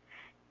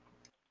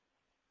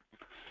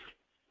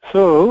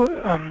 So,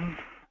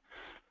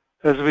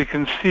 as we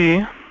can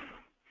see,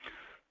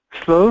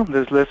 slow,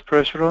 there's less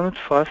pressure on it.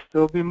 Fast,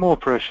 there'll be more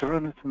pressure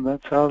on it, and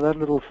that's how that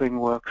little thing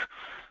works.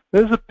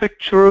 There's a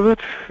picture of it,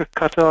 a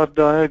cutout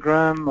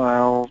diagram.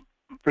 I'll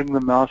bring the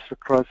mouse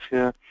across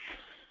here.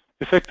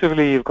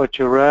 Effectively, you've got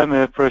your ram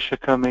air pressure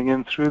coming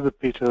in through the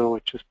pitot,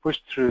 which is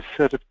pushed through a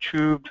set of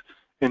tubes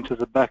into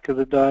the back of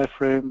the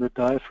diaphragm. The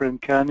diaphragm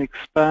can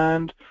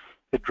expand.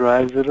 It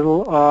drives a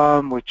little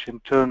arm, which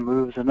in turn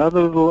moves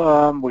another little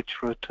arm,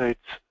 which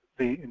rotates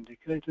the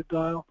indicator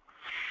dial.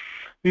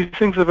 These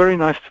things are very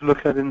nice to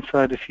look at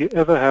inside. If you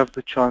ever have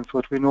the chance,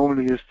 what we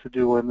normally used to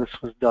do when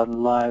this was done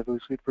live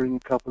was we'd bring a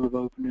couple of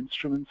open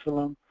instruments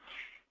along.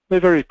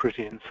 They're very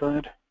pretty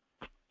inside.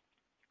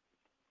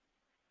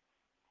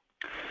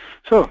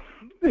 So,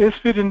 the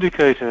airspeed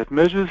indicator, it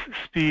measures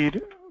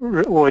speed,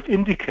 or it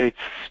indicates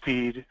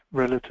speed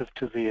relative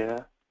to the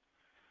air.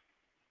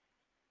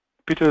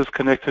 Pitot is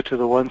connected to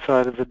the one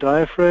side of the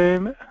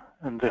diaphragm,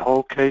 and the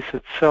whole case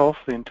itself,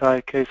 the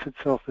entire case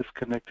itself, is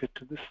connected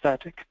to the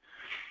static.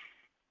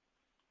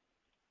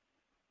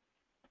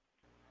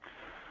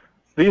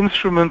 The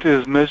instrument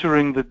is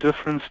measuring the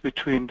difference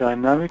between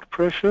dynamic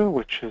pressure,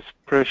 which is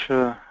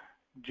pressure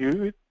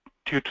due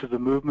to the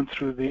movement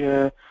through the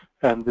air,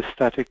 and the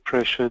static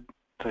pressure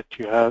that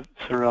you have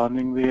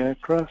surrounding the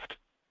aircraft.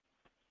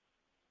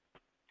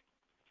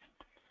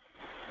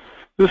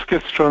 This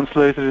gets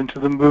translated into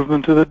the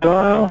movement of the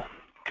dial,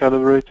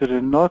 calibrated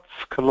in knots,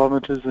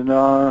 kilometers an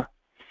hour,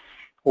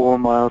 or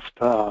miles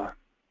per hour.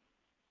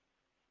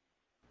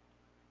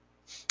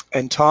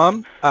 And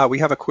Tom, we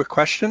have a quick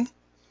question.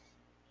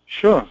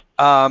 Sure.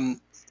 The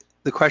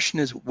question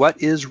is,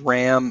 what is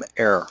ram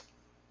air?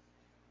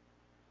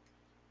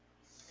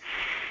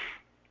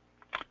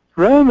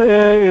 Ram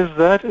air is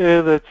that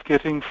air that's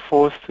getting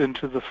forced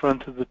into the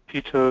front of the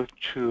pitot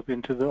tube,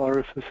 into the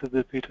orifice of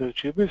the pitot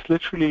tube. It's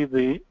literally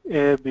the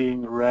air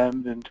being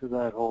rammed into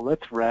that hole.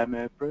 That's ram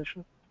air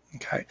pressure.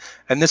 Okay.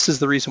 And this is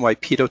the reason why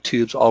pitot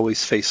tubes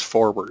always face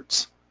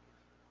forwards.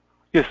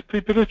 Yes,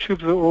 pitot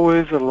tubes are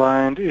always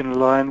aligned in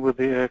line with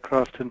the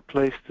aircraft and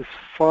placed as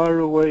far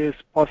away as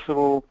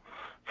possible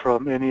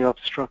from any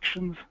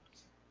obstructions.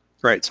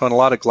 Right. So on a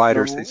lot of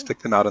gliders, they stick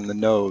them out on the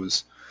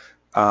nose.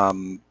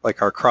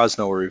 Like our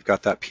Krosno, where we've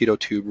got that pitot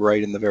tube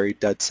right in the very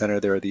dead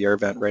center there, the air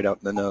vent right out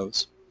in the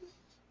nose.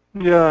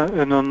 Yeah,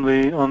 and on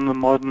the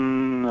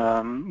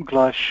modern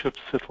glass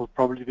ships, it'll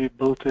probably be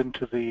built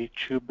into the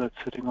tube that's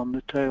sitting on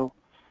the tail,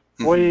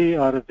 way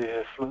out of the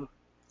airflow.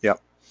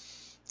 Yep.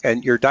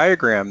 And your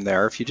diagram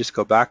there, if you just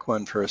go back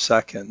one for a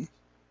second.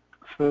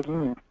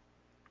 Certainly.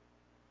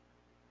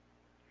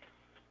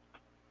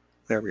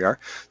 There we are.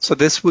 So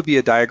this would be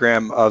a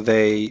diagram of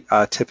a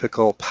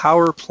typical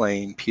power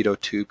plane pitot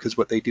tube, because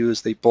what they do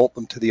is they bolt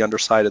them to the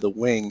underside of the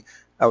wing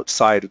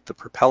outside of the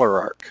propeller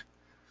arc,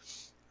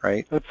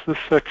 right? That's the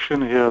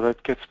section here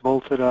that gets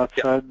bolted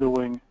outside the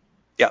wing.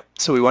 Yeah,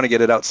 so we want to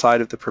get it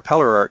outside of the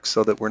propeller arc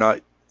so that we're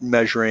not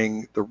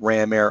measuring the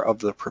ram air of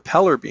the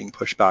propeller being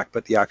pushed back,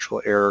 but the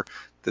actual air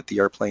that the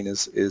airplane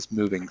is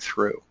moving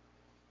through.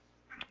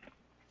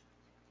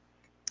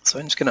 So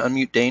I'm just going to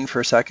unmute Dane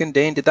for a second.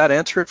 Dane, did that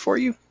answer it for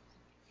you?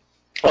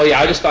 Oh yeah,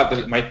 I just thought that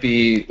it might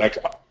be like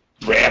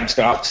RAM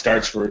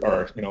starts for,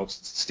 or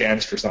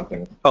stands for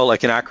something. Oh,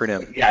 like an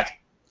acronym. Yeah.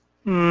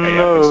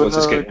 No, so it's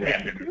just getting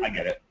RAM. I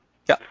get it.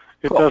 Yeah.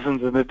 It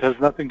doesn't, and it has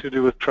nothing to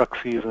do with trucks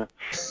either.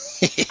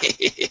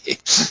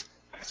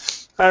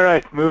 All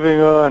right,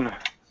 moving on.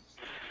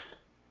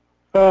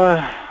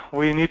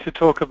 We need to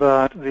talk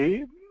about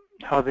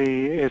how the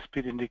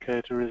airspeed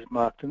indicator is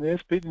marked. And the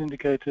airspeed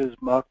indicator is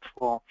marked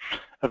for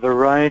a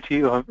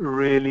variety of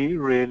really,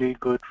 really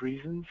good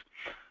reasons.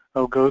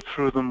 I'll go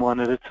through them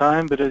one at a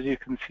time, but as you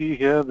can see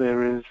here,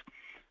 there is,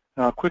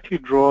 I'll quickly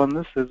draw on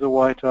this, there's a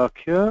white arc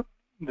here,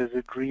 there's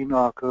a green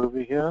arc over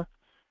here,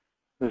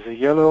 there's a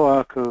yellow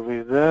arc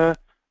over there,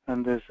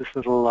 and there's this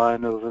little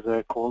line over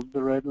there called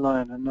the red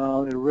line. And now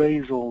I'll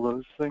erase all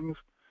those things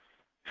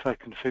if I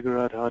can figure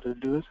out how to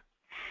do it.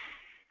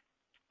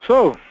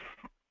 So,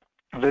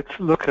 let's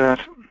look at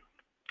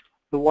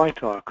the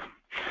white arc.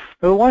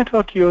 Now, the white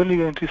arc you're only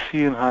going to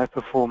see in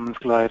high-performance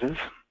gliders.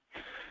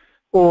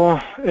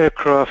 or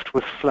aircraft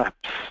with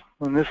flaps.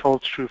 And this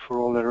holds true for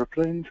all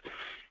aeroplanes.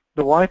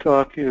 The white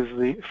arc is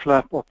the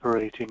flap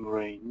operating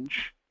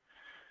range,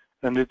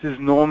 and it is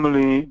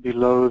normally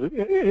below,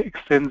 it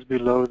extends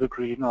below the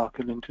green arc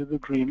and into the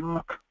green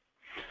arc.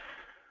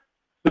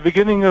 The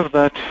beginning of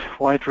that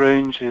white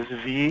range is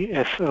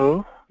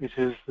VSO. It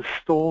is the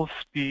stall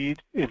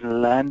speed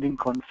in landing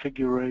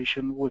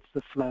configuration with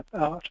the flap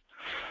out.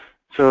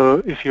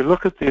 So if you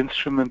look at the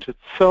instrument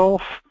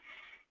itself,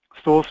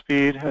 stall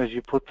speed as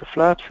you put the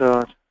flaps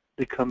out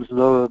becomes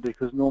lower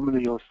because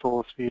normally your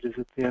stall speed is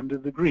at the end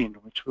of the green,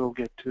 which we'll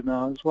get to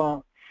now as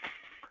well.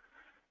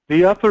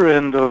 The upper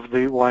end of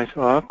the white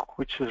arc,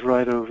 which is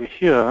right over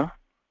here,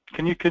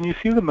 can you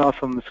see the mouse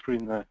on the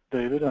screen there,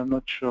 David? I'm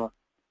not sure.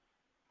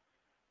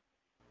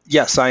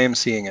 Yes, I am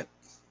seeing it.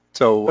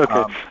 So,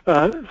 okay.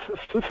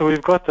 So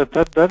we've got that.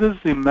 That is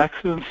the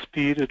maximum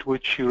speed at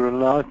which you're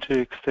allowed to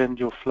extend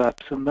your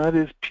flaps, and that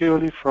is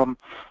purely from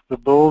the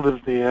build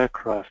of the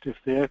aircraft.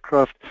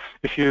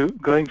 If you're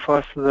going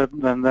faster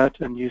than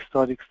that and you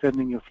start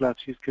extending your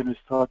flaps, you're going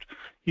to start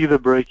either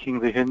breaking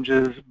the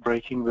hinges,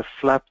 breaking the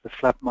flap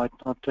might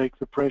not take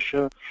the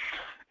pressure,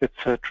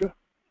 etc.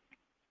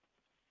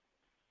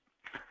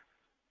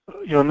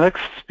 Your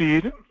next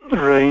speed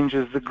range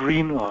is the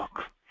green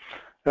arc.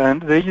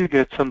 And there you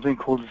get something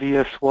called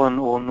VS1,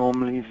 or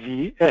normally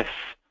VS,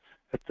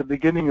 at the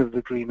beginning of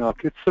the green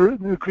arc.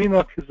 The green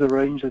arc is the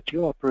range that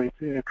you operate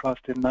the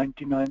aircraft in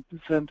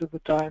 99% of the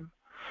time.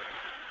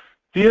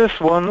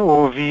 VS1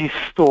 or V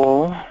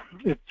stall,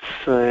 it's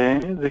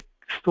the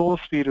stall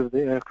speed of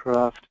the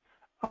aircraft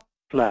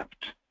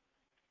flapped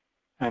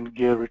and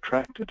gear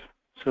retracted.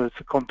 So it's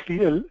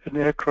an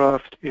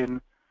aircraft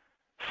in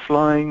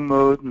flying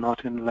mode,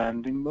 not in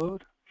landing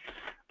mode.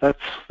 That's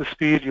the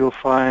speed you'll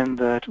find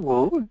that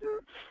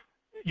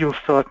you'll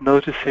start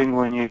noticing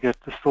when you get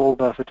the stall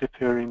buffet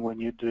appearing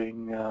when you're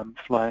doing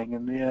flying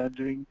in the air,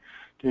 doing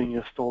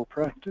your stall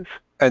practice.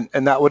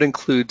 And that would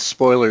include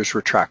spoilers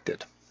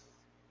retracted.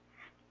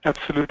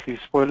 Absolutely,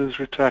 spoilers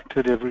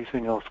retracted,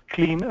 everything else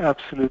clean,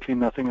 absolutely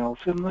nothing else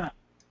in there.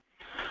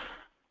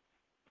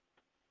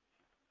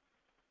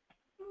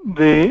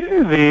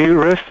 The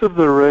rest of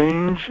the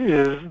range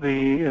is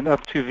and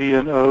up to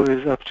V&O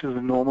is up to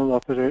the normal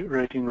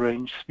operating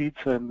range speed.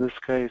 So in this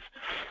case,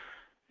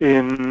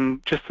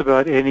 in just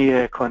about any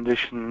air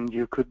condition,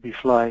 you could be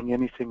flying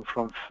anything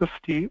from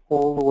 50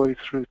 all the way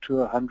through to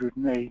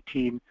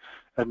 118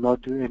 and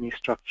not do any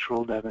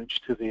structural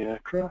damage to the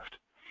aircraft.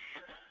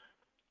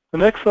 The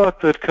next arc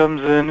that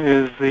comes in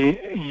is the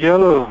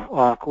yellow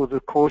arc, or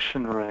the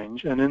caution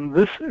range. And in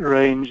this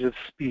range of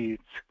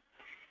speeds,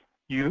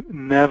 you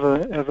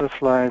never ever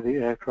fly the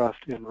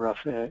aircraft in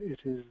rough air.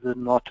 It is the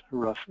not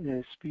rough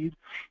air speed.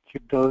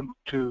 You don't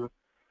do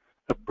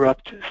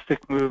abrupt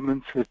stick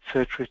movements,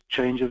 etc.,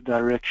 change of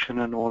direction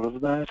and all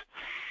of that.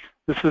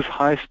 This is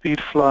high speed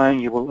flying.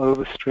 You will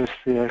overstress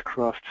the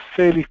aircraft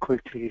fairly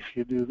quickly if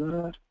you do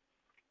that.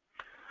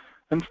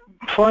 And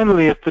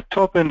finally, at the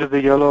top end of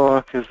the yellow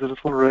arc is a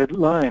little red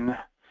line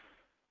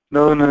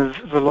known as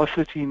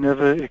velocity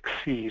never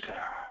exceed.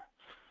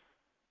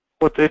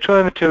 What they're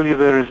trying to tell you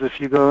there is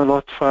if you go a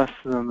lot faster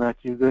than that,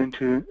 you're going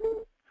to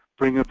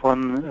bring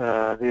upon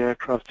the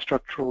aircraft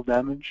structural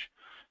damage.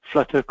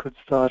 Flutter could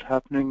start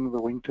happening,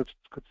 the wingtips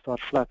could start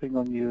flapping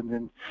on you, and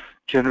then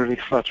generally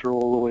flutter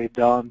all the way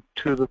down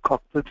to the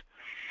cockpit.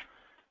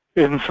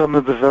 In some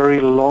of the very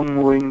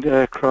long-winged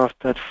aircraft,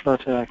 that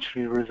flutter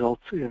actually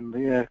results in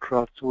the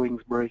aircraft's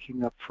wings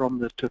breaking up from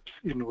the tips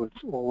inwards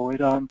all the way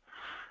down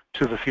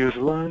to the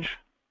fuselage.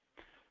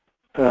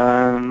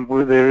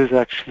 There is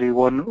actually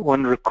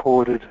one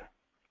recorded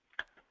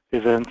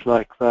event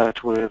like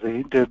that where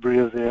the debris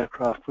of the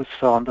aircraft was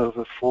found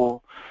over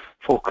 4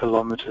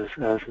 kilometers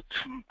as it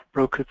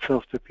broke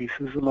itself to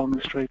pieces along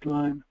a straight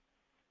line.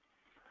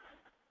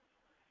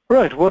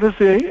 Right, what does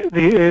the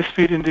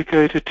airspeed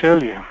indicator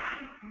tell you?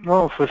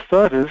 Well, for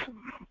starters,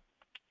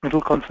 it'll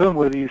confirm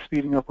whether you're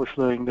speeding up or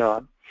slowing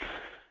down.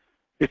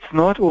 It's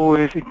not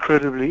always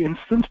incredibly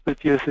instant,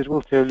 but yes, it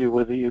will tell you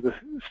whether you're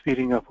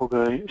speeding up or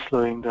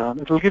slowing down.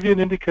 It'll give you an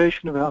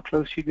indication of how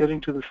close you're getting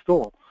to the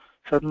stall.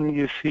 Suddenly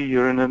you see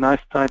you're in a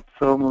nice tight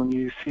thermal, and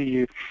you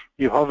see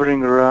you're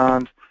hovering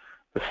around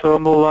the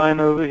thermal line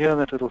over here.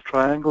 That little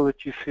triangle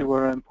that you see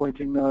where I'm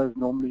pointing now is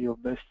normally your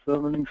best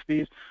thermaling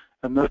speed.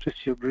 And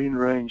notice your green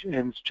range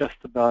ends just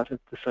about at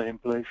the same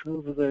place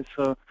over there,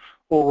 so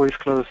always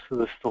close to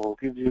the stall.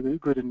 Gives you a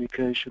good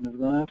indication of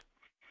that.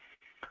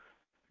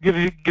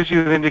 Gives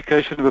you an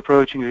indication of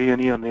approaching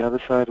V&E on the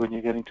other side when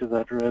you're getting to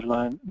that red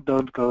line.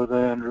 Don't go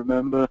there, and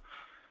remember,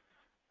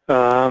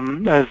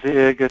 as the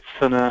air gets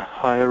thinner,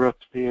 higher up,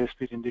 the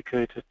airspeed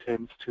indicator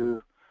tends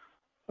to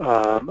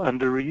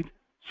underread.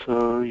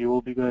 So you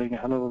will be going a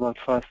hell of a lot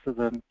faster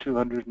than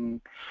 200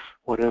 and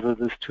whatever,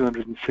 this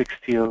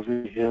 260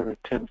 over here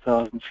at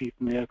 10,000 feet,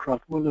 and the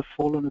aircraft will have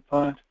fallen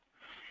apart.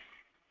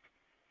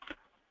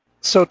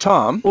 So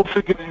Tom,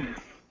 Also,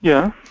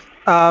 yeah.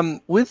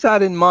 With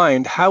that in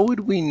mind, how would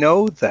we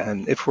know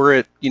then if we're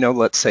at,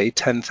 let's say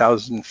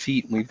 10,000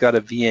 feet and we've got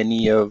a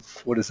VNE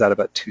of, what is that,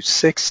 about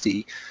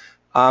 260?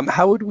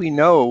 How would we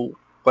know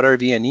what our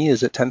VNE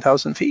is at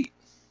 10,000 feet?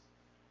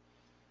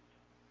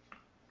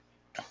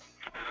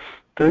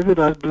 David,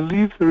 I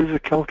believe there is a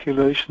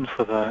calculation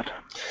for that.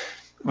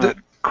 I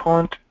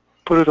can't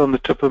put it on the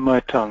tip of my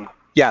tongue.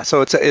 Yeah,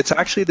 so it's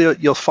actually,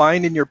 you'll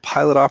find in your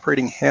pilot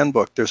operating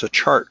handbook, there's a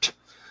chart,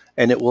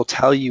 and it will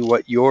tell you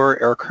what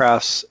your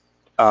aircraft's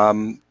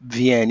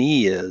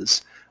VNE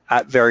is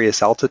at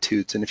various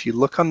altitudes. And if you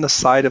look on the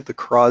side of the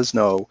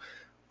Krosno,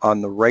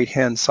 on the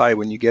right-hand side,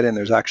 when you get in,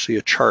 there's actually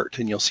a chart,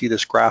 and you'll see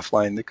this graph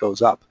line that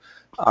goes up,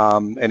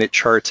 and it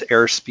charts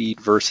airspeed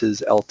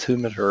versus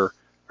altimeter,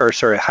 or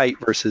sorry, height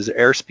versus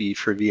airspeed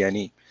for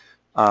VNE.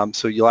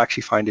 So you'll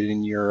actually find it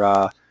in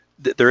your,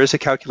 there is a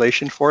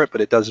calculation for it,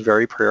 but it does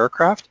vary per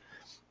aircraft.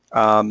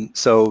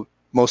 So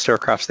most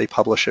aircrafts, they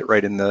publish it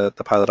right in the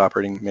pilot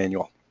operating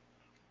manual.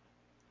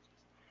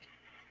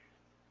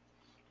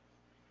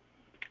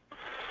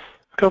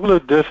 A couple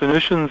of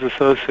definitions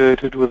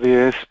associated with the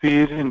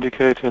airspeed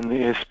indicator and the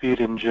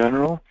airspeed in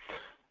general.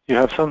 You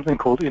have something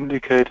called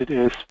indicated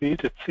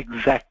airspeed. It's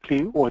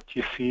exactly what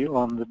you see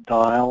on the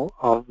dial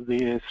of the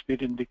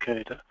airspeed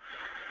indicator.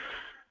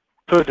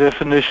 Per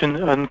definition,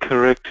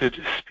 uncorrected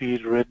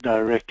speed read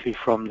directly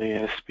from the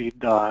airspeed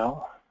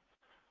dial.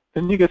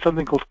 Then you get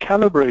something called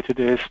calibrated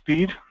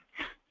airspeed.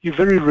 You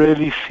very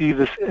rarely see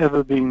this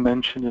ever being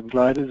mentioned in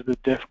gliders,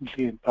 but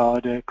definitely in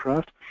powered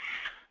aircraft.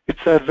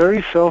 It's that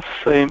very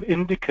self-same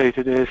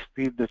indicated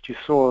airspeed that you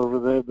saw over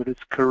there, but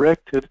it's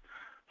corrected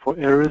for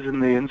errors in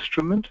the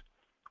instrument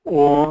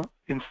or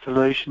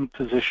installation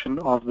position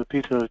of the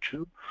pitot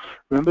tube.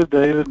 Remember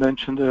David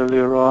mentioned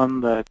earlier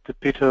on that the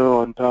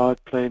pitot on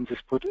powered planes is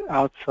put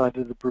outside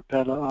of the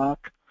propeller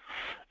arc.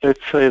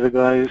 Let's say the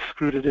guy who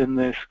screwed it in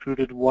there screwed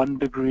it 1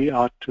 degree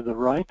out to the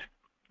right.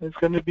 There's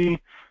going to be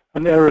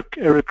an error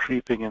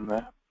creeping in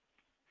there.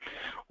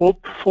 All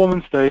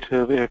performance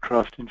data of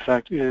aircraft, in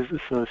fact, is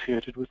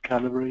associated with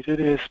calibrated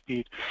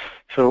airspeed.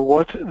 So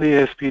what the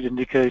airspeed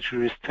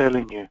indicator is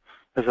telling you,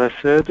 as I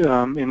said,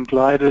 in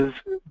gliders,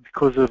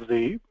 because of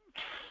the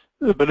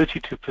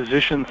ability to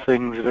position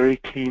things very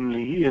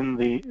cleanly in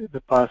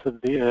the path of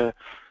the air,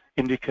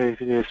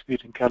 indicated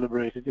airspeed and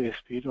calibrated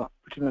airspeed are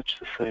pretty much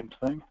the same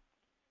thing.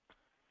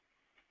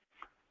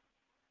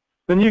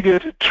 Then you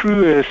get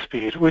true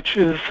airspeed, which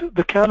is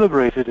the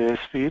calibrated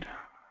airspeed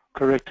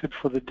corrected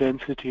for the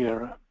density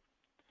error.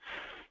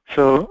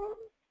 So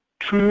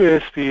true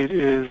airspeed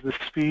is the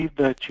speed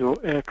that your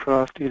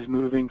aircraft is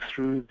moving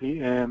through the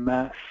air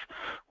mass.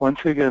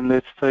 Once again,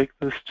 let's take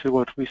this to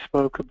what we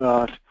spoke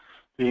about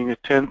being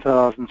at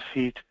 10,000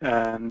 feet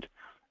and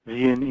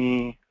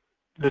VNE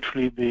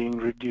literally being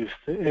reduced.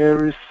 The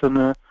air is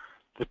thinner.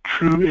 The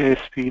true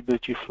airspeed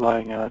that you're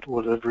flying at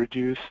will have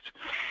reduced.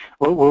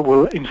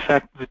 Well, in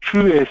fact, the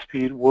true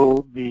airspeed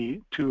will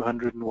be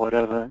 200 and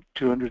whatever,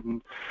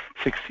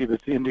 260,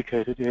 but the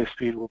indicated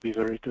airspeed will be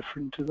very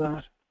different to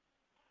that.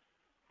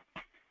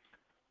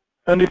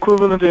 And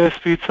equivalent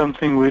airspeed,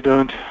 something we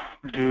don't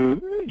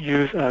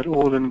use at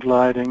all in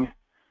gliding,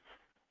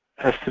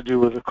 has to do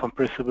with the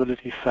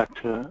compressibility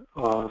factor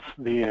of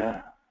the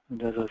air.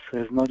 And as I say,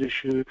 it's not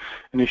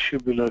an issue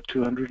below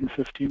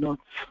 250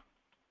 knots.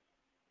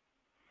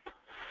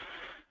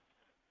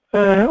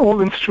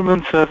 All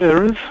instruments have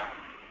errors.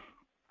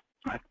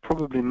 I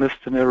probably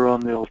missed an error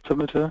on the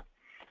altimeter.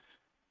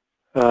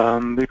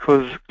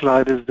 Because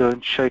gliders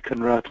don't shake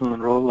and rattle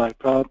and roll like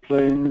power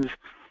planes,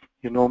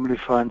 you normally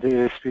find the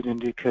airspeed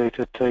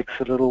indicator takes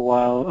a little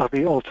while,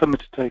 the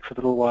altimeter takes a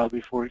little while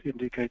before it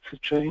indicates a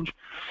change.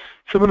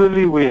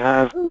 Similarly, we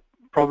have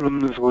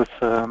problems with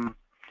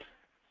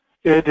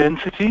air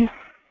density.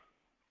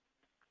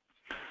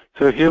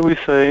 So here we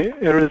say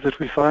errors that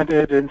we find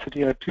air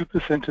density are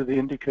 2% of the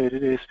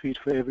indicated airspeed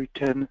for every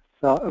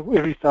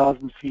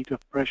 1,000 feet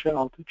of pressure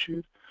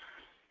altitude.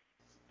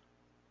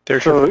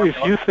 So if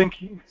you think,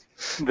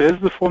 there's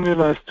the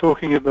formula I was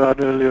talking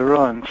about earlier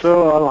on.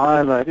 So I'll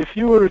highlight, if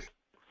you were at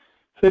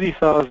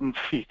 30,000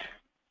 feet,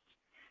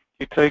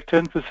 you take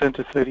 10%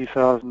 of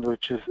 30,000,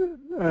 which is,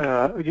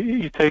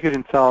 you take it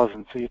in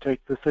thousands, so you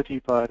take the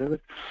 30 part of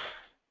it.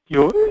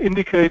 Your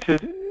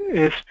indicated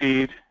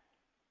airspeed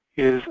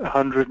is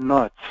 100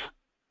 knots.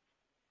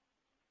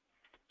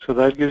 So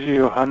that gives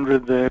you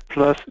 100 there,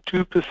 plus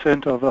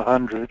 2% of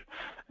 100.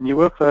 And you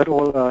work that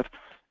all out.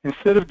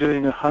 Instead of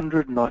doing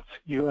 100 knots,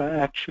 you are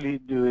actually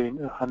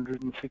doing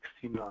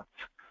 160 knots.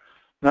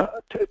 Now,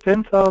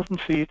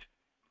 10,000 feet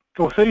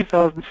or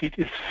 30,000 feet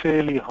is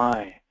fairly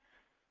high.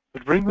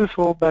 But bring this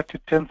all back to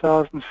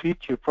 10,000 feet,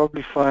 you'll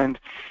probably find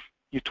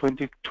you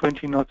 20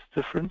 knots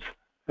difference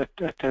at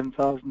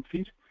 10,000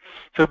 feet.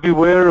 So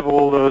beware of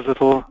all those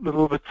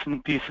little bits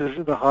and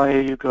pieces. The higher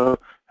you go,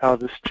 how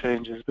this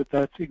changes. But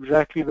that's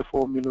exactly the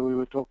formula we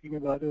were talking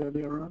about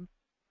earlier on.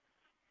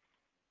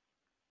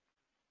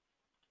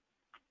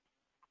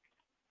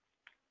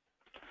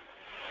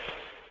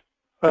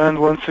 And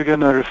once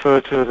again, I refer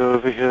to it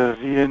over here.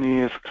 V&E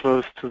is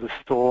close to the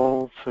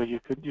stall, so you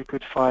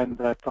could find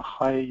that the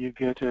higher you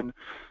get in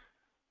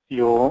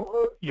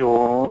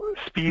your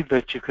speed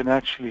that you can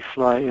actually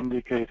fly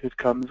indicated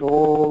comes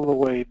all the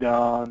way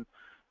down,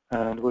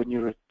 and when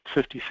you're at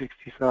 50,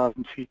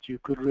 60,000 feet, you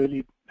could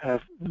really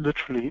have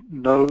literally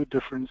no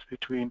difference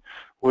between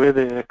where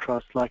the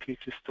aircraft's likely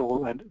to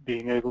stall and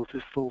being able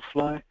to still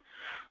fly.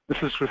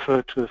 This is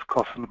referred to as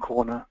coffin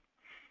corner.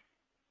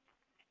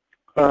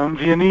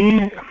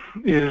 V&E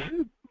is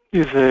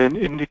an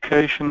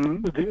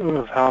indication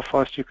of how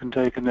fast you can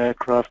take an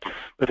aircraft,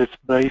 but it's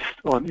based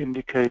on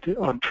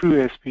true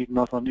airspeed,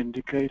 not on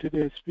indicated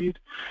airspeed.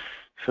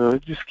 So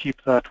just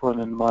keep that one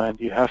in mind.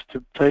 You have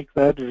to take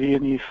that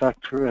V&E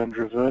factor and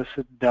reverse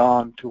it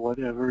down to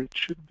whatever it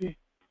should be.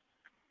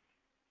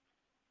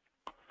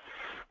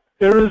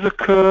 Errors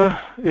occur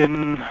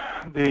in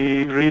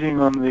the reading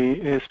on the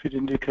airspeed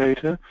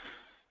indicator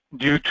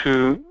due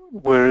to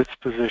where it's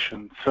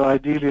positioned. So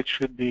ideally it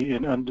should be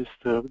in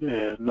undisturbed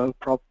air, no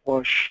prop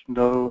wash,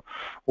 no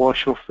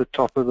wash off the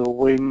top of the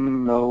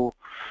wing, no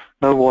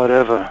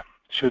whatever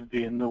should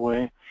be in the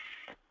way.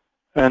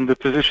 And the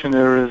position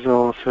errors are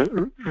also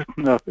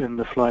written up in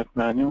the flight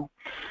manual.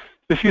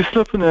 If you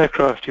slip an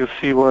aircraft, you'll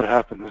see what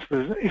happens.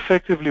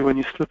 Effectively, when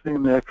you're slipping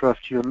an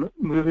aircraft, you're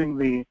moving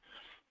the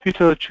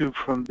pitot tube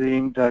from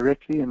being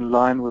directly in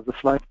line with the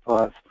flight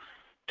path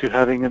to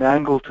having an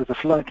angle to the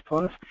flight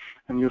path,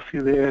 and you'll see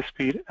the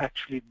airspeed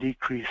actually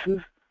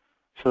decreases.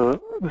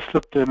 So the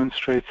slip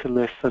demonstrates a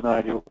less than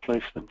ideal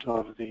placement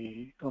of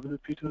the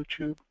pitot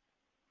tube.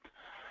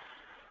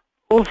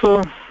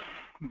 Also,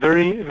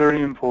 very,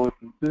 very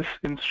important, this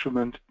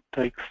instrument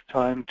takes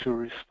time to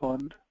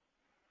respond.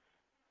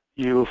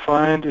 You will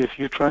find if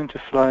you're trying to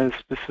fly a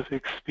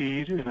specific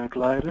speed in a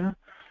glider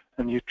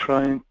and you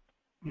try and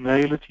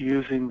nail it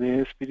using the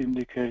airspeed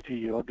indicator,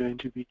 you are going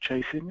to be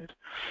chasing it,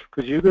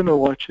 because you're going to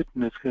watch it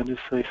and it's going to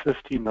say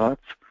 50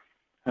 knots,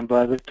 and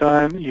by the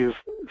time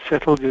you've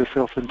settled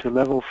yourself into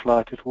level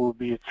flight, it will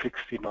be at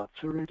 60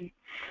 knots already.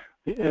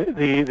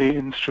 The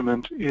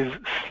instrument is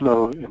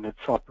slow in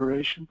its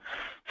operation,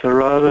 so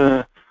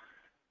rather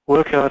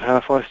work out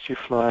how fast you're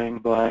flying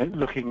by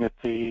looking at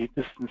the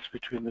distance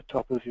between the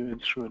top of your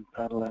instrument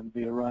panel and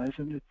the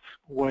horizon. It's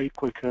way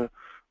quicker,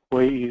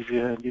 way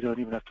easier, and you don't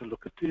even have to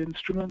look at the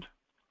instrument.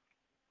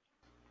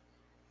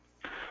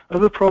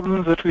 Other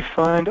problems that we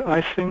find: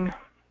 icing,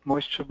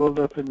 moisture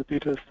buildup in the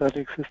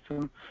pitot-static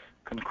system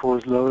can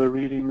cause lower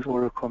readings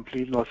or a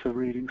complete loss of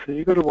reading. So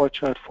you've got to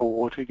watch out for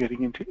water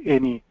getting into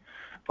any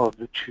of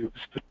the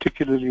tubes,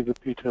 particularly the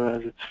pitot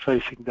as it's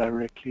facing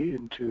directly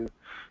into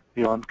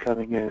the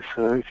oncoming air.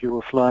 So if you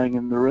were flying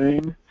in the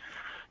rain,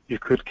 you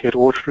could get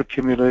water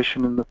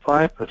accumulation in the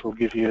pipe. It will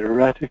give you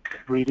erratic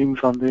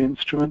readings on the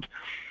instrument.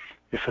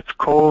 If it's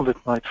cold, it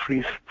might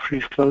freeze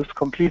closed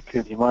completely,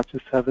 and you might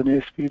just have an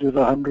airspeed of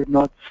 100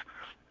 knots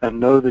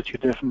and know that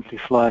you're definitely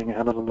flying a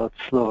hell of a lot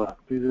slower,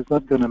 because it's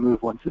not going to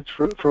move once it's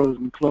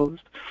frozen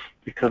closed.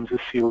 It becomes a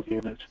sealed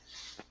unit.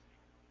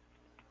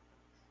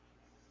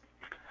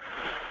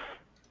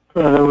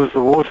 That was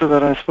the water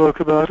that I spoke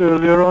about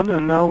earlier on,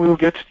 and now we'll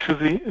get to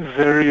the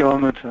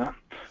variometer.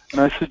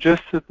 And I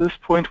suggest at this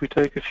point we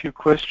take a few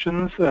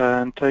questions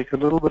and take a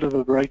little bit of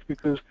a break,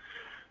 because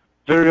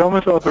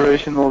variometer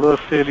operation, although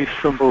fairly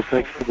simple,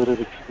 takes a bit of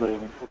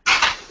explaining.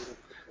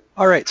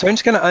 All right, so I'm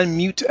just going to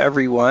unmute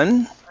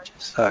everyone.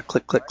 Just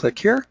click, click, click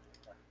here.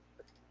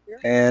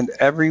 And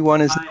everyone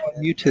is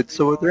muted.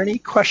 So are there any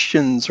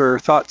questions or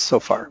thoughts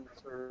so far?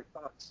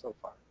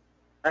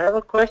 I have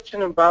a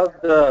question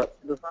about the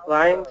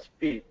flying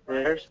speed, the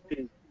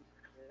airspeed.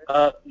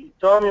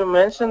 Tom, you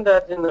mentioned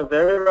that in the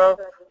very rough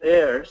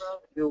airs,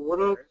 you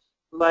wouldn't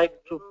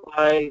like to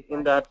fly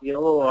in that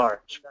yellow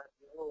arch.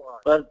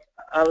 But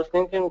I was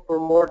thinking for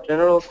more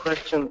general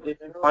question, if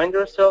you find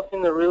yourself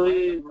in a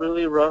really,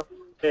 really rough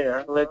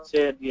air, let's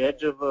say at the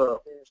edge of a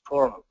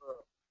storm,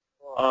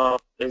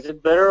 is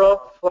it better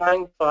off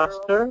flying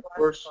faster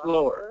or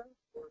slower?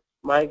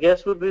 My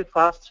guess would be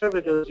faster,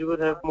 because you would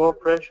have more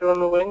pressure on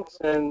the wings.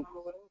 And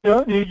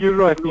yeah, you're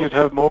right. You'd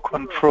have more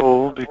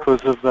control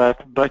because of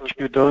that, but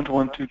you don't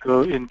want to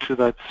go into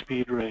that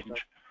speed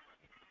range.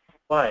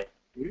 Why?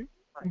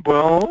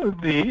 Well,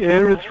 the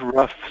air is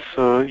rough,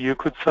 so you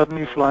could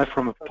suddenly fly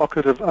from a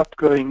pocket of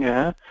upgoing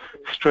air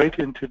straight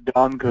into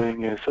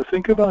downgoing air. So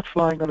think about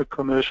flying on a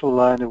commercial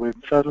liner where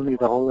suddenly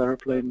the whole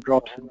airplane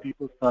drops and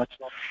people start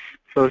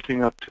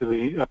floating up to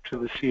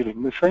the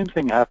ceiling. The same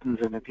thing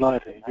happens in a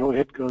glider. Your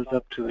head goes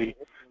up to the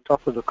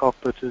top of the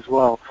cockpit as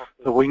well.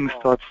 The wings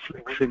start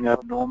flexing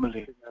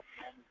abnormally.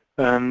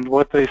 And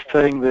what they're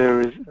saying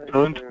there is,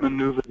 don't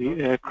maneuver the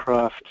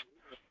aircraft,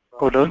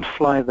 or don't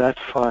fly that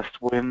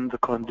fast when the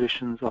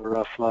conditions are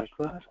rough like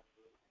that,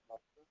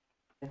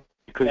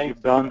 because you're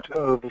bound to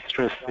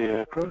overstress the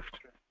aircraft.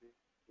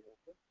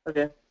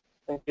 Okay,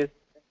 thank you.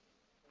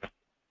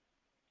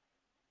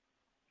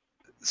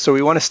 So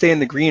we want to stay in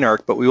the green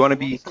arc, but we want to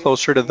be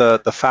closer to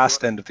the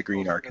fast end of the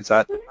green arc. Is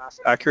that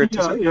accurate?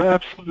 Yeah,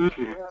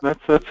 absolutely.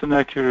 That's an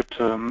accurate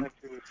term.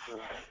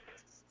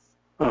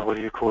 what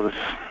do you call it?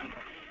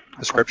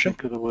 Description? I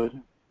can't think of the word.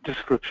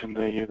 Description,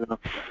 there you go.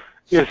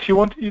 Yes, you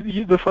want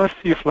the faster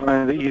you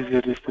fly, the easier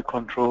it is to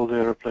control the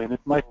aeroplane.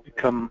 It might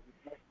become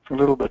a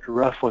little bit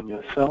rough on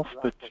yourself,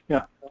 but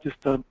yeah, just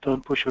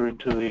don't push her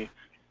into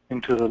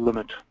the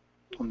limit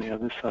on the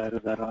other side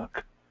of that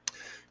arc.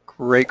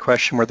 Great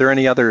question. Were there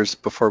any others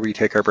before we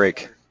take our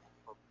break?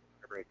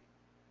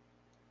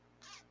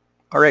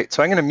 All right,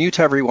 so I'm going to mute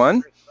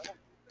everyone.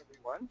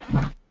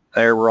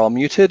 There, we're all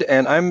muted.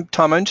 And I'm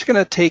just going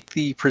to take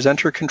the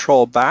presenter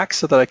control back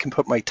so that I can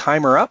put my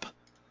timer up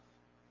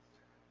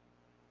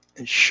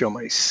and show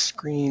my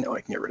screen. Oh,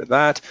 I can get rid of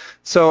that.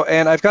 So,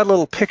 and I've got a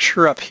little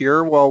picture up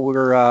here while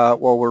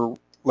we're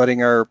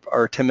letting our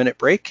 10-minute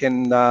break.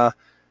 And I'll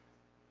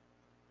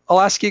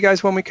ask you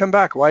guys when we come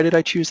back, why did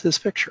I choose this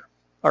picture?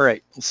 All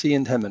right, we'll see you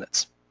in 10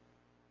 minutes.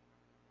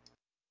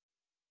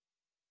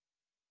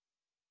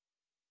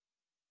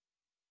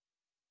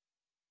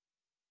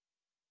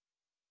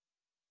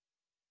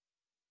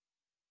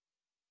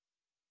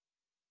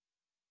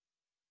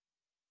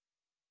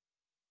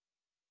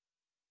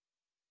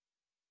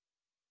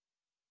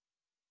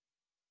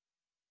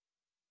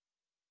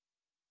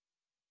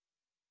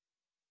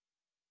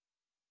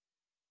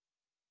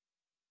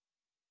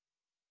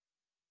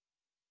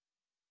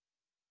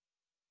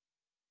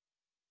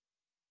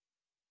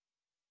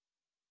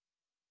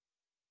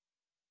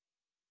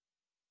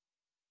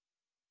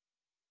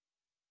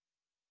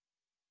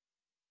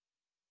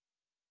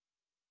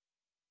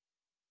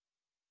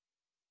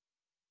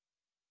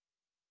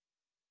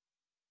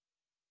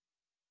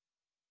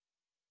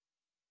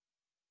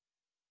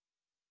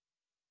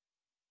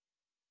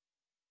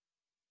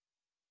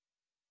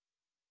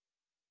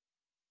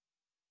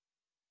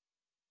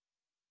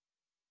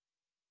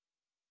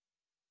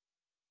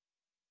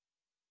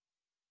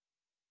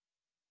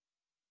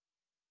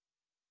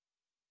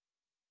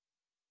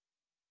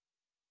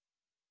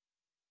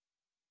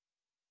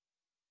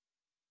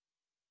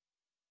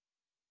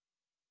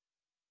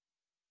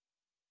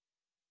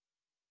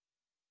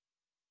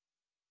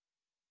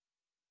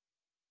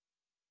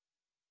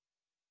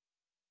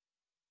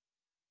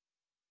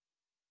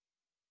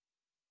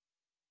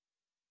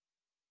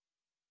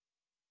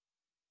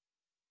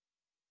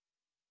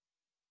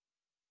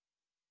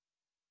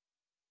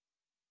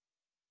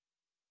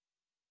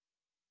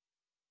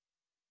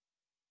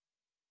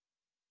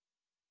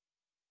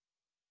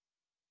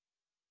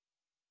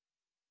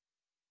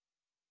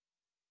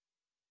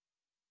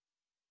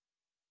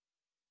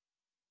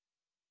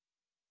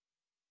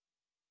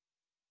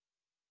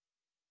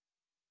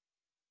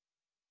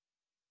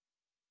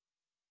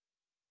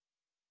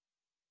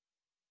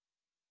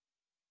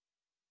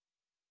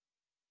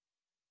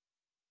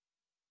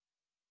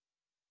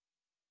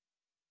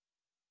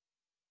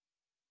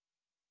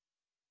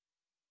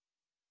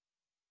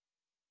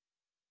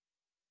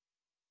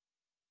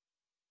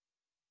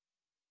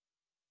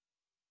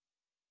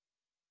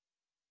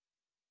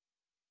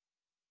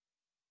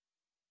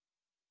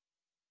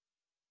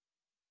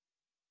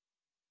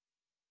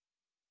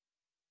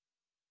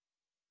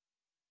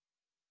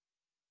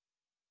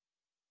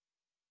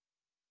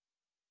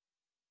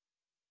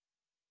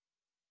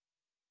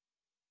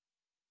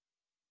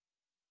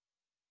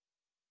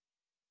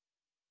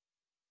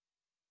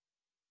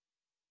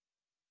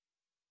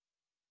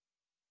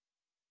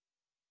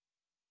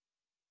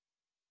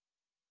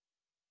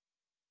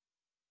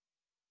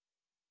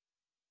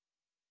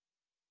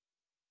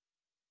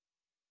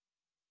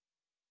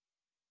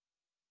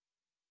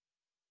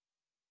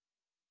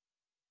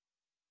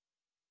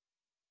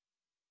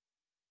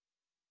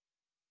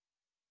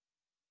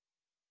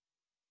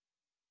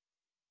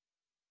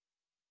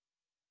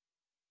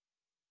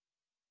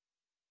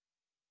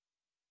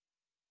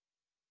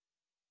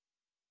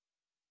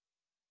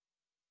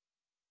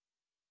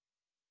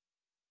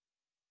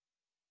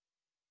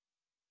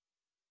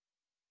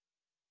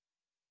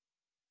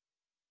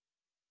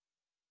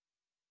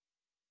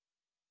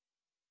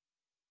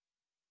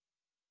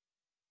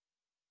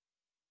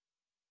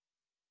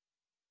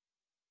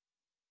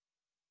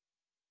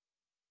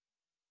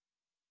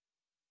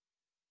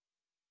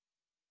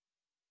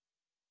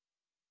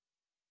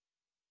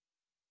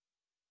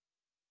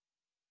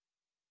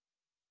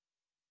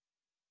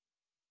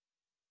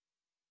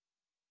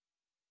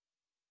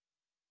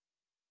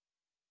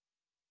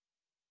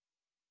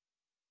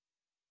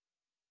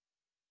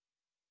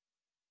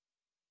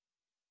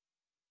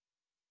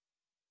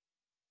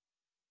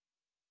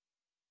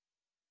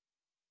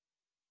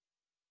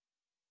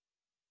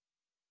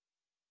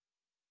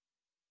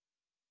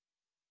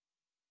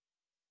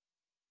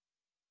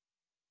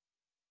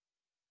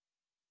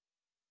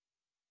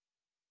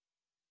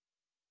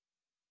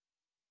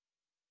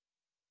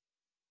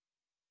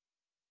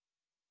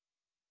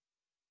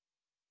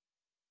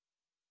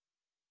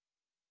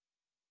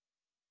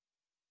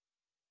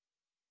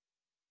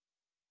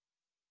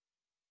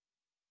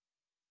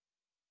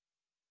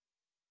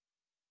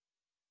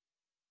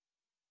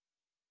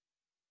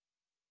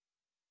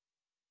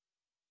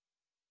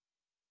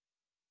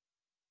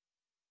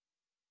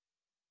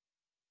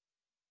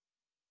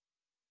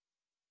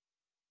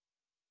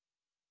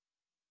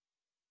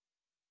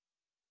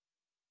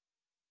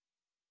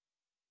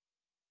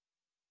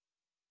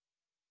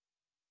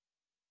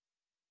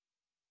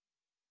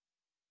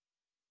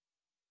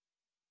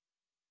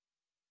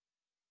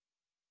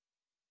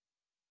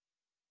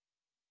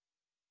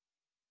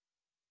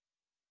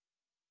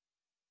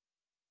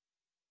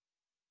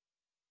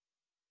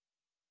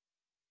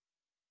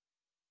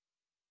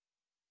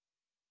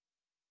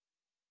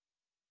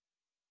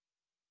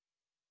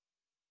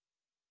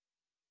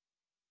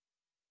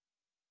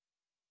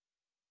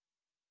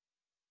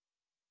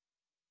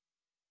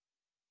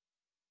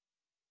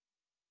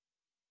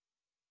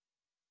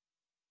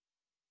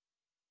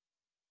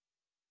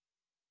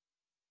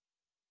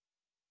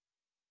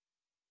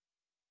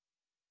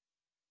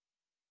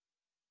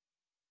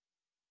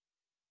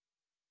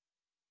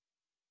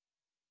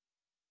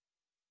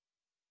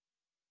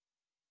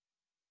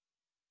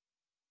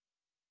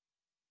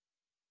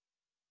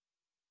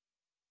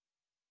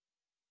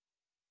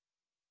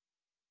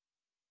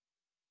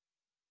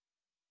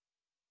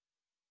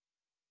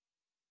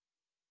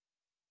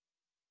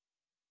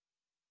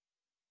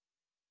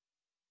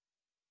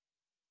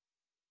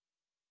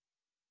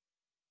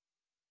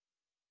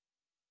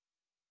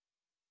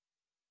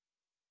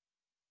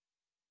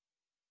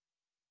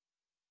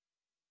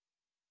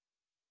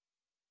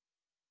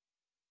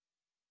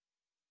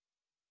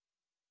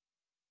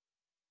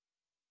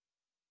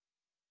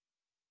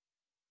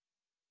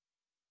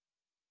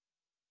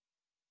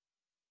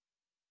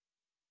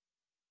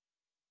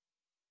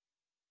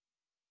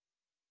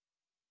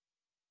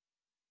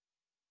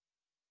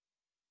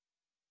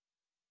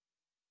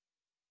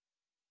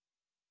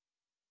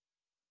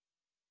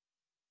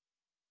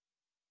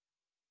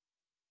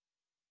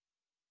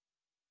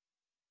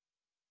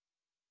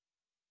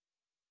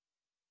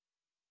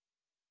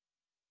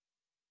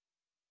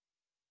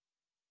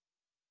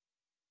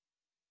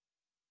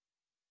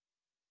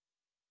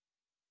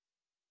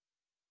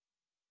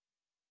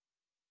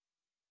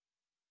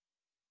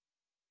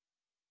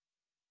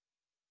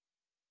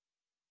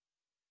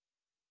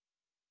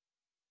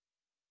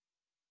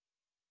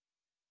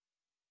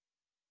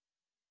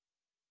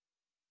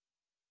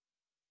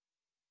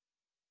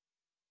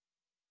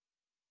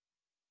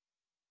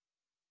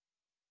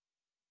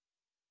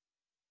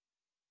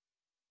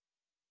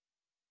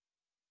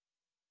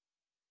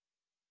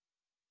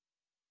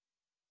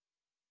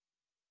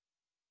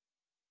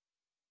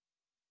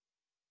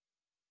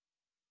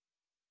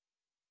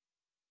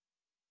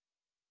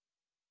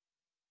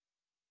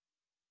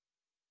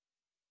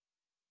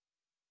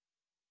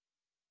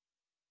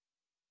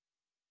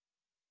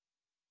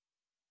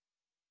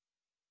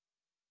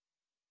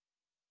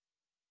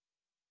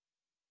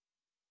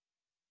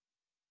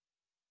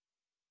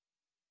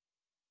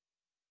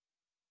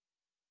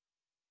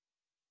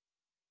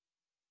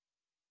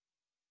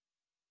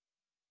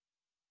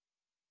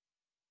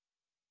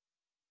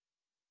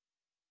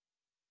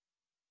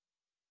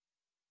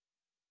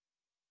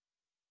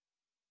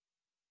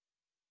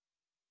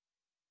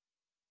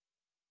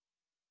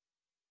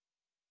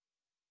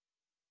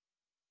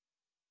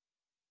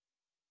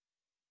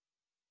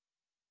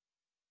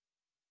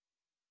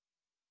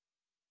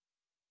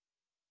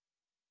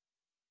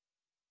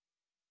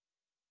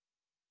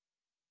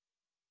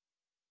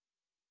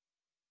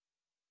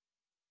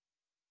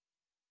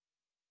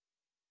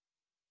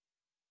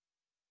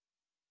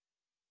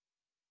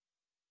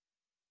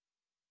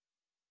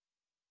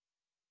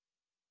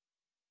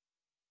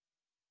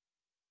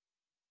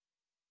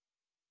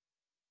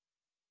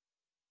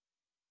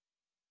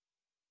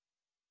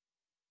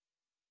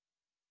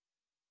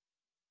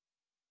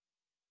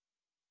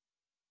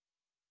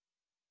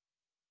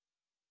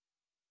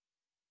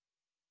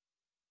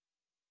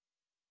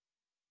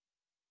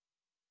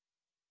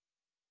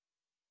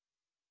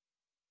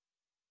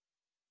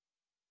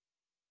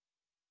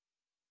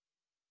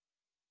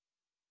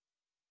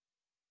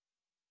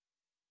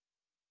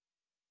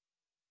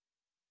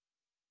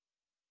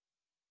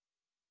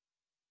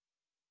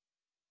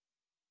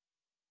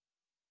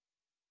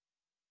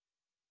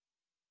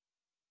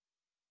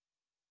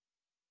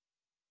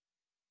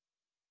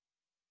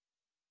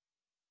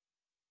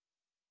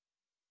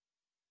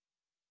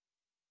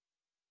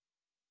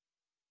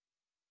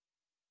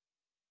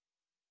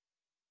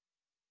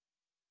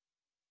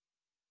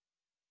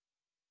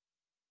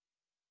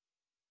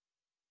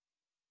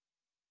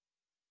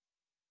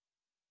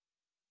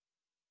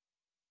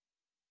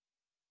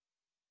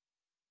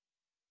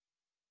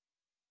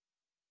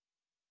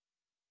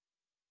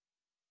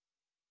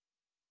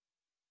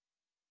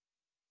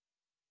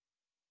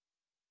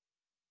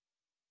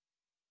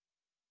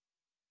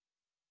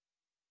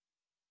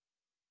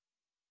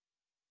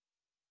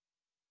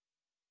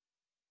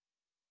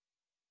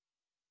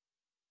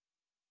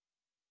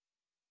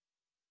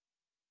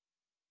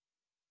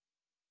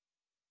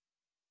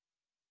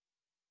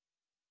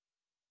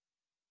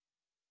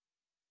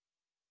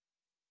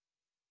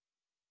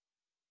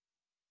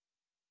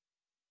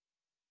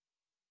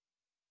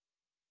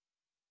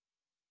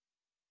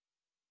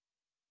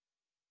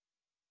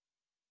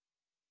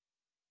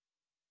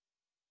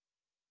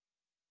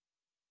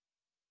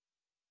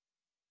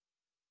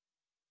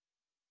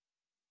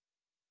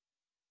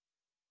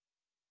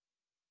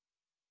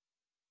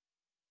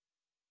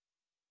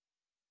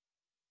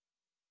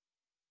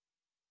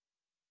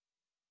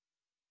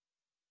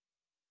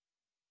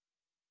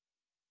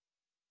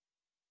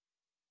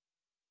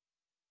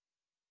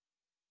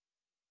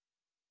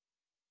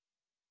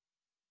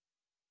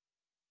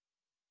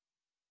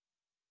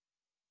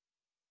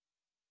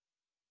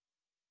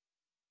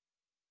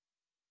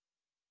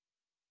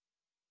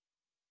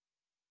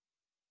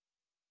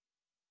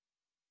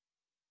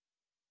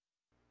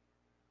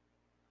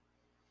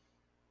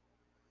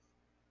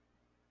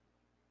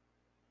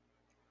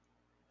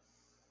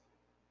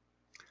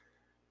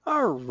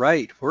 All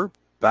right, we're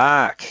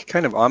back.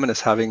 Kind of ominous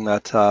having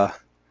that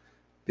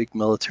big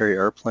military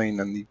airplane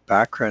in the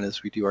background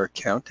as we do our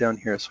countdown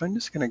here. So I'm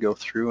just going to go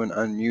through and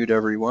unmute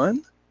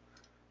everyone.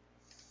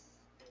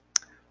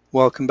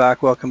 Welcome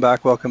back, welcome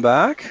back, welcome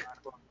back.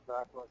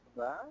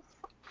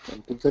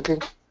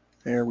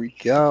 There we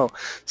go.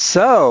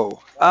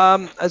 So,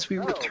 as we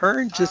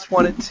return, just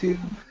wanted to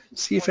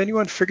see if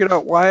anyone figured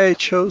out why I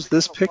chose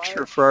this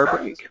picture for our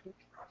break.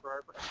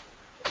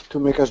 To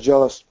make us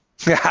jealous.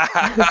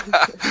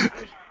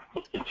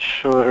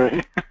 Sure.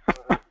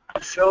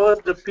 Show us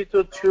the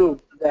pitot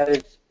tube that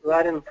is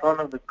right in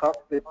front of the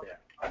cockpit there.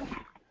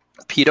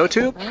 Pitot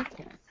tube?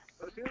 Okay.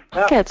 Yeah.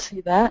 I can't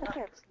see that.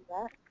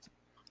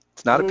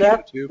 It's not a Isn't pitot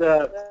that tube.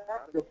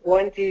 the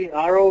pointy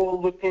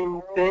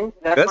arrow-looking thing?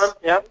 That This? one?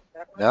 Yep.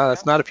 No,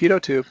 that's not a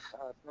pitot tube.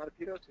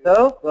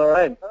 No? All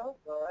right.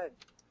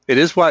 It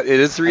is what?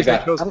 It is the reason I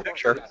got- chose the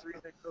picture.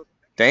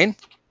 Dane?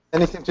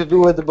 Anything to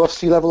do with above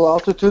sea level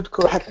altitude,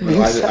 correct? No,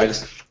 I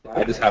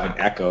just have an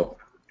echo.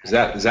 Is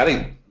that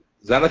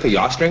like a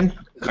yaw string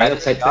kind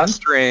of type thing?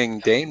 String.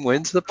 Dane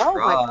wins the Oh my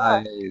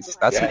God. prize.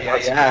 That's a yaw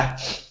string.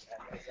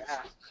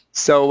 yeah.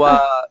 So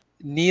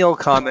Neil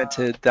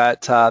commented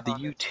that the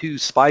U-2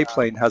 spy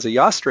plane has a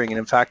yaw string, and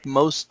in fact,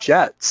 most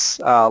jets,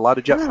 a lot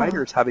of jet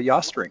fighters have a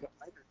yaw string.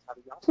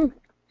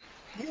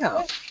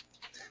 Yeah.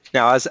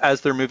 Now,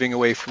 as they're moving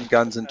away from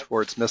guns and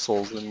towards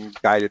missiles and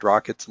guided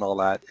rockets and all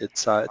that,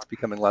 it's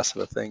becoming less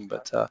of a thing.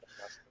 But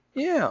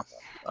yeah.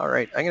 All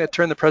right. I'm going to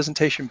turn the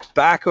presentation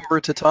back over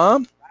to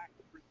Tom.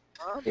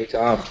 Hey,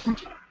 Tom.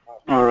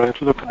 All right,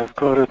 look, I've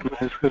got it. Now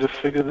I've got to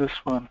figure this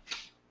one.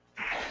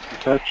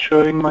 Is that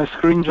showing my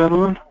screen,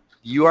 gentlemen?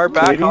 You are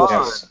back Ladies? on.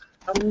 Yes.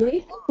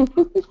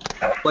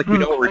 Like we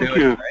know what we're Thank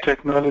doing. you. Right?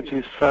 Technology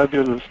is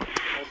fabulous.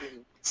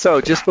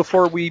 So just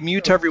before we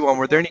mute everyone,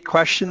 were there any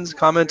questions,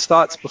 comments,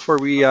 thoughts before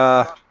we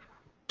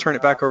turn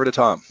it back over to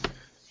Tom?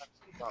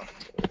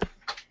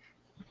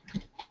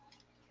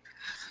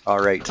 All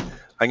right.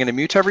 I'm going to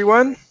mute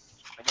everyone.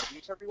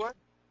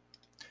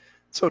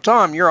 So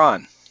Tom, you're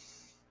on.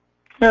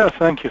 Yeah,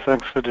 thank you.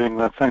 Thanks for doing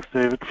that. Thanks,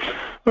 David.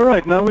 All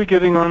right, now we're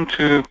getting on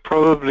to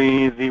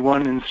probably the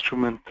one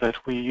instrument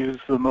that we use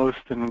the most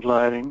in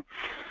gliding.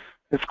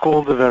 It's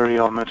called the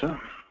variometer.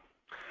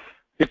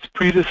 Its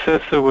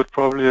predecessor would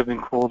probably have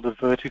been called the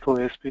vertical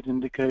airspeed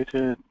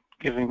indicator,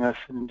 giving us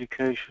an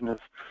indication of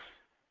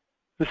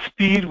the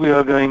speed we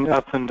are going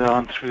up and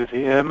down through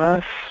the air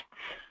mass.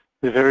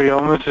 The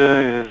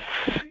variometer is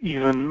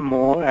even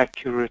more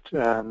accurate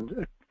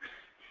and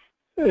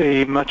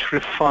a much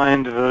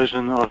refined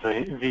version of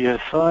a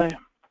VSI.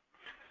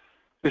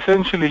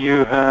 Essentially,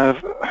 you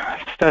have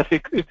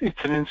static,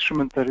 it's an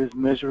instrument that is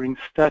measuring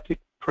static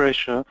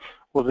pressure,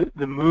 or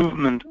the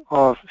movement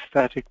of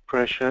static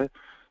pressure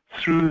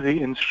through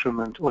the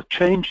instrument, or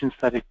change in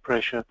static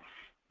pressure.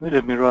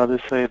 Let me rather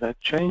say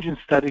that change in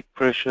static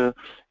pressure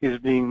is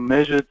being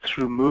measured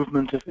through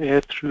movement of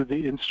air through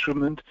the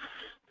instrument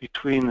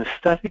between the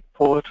static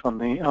port on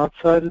the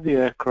outside of the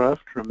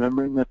aircraft,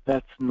 remembering that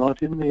that's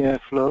not in the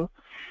airflow,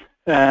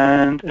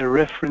 and a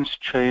reference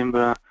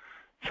chamber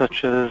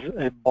such as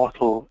a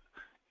bottle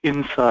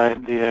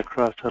inside the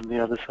aircraft on the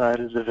other side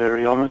of the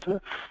variometer.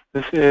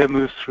 This air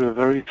moves through a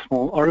very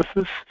small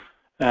orifice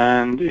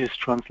and is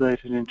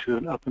translated into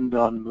an up and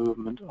down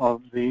movement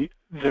of the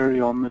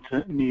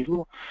variometer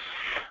needle.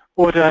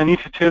 What I need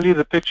to tell you,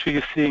 the picture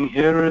you're seeing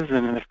here is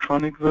an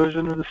electronic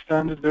version of the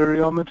standard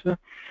variometer.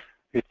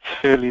 It's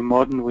fairly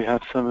modern. We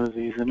have some of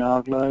these in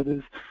our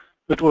gliders.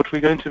 But what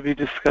we're going to be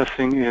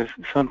discussing is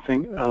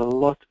something a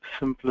lot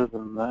simpler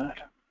than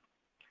that.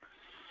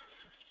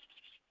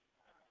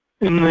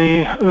 In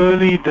the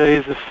early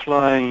days of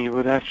flying, you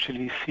would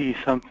actually see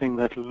something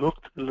that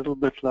looked a little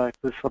bit like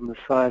this on the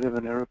side of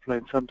an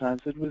airplane.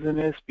 Sometimes it was an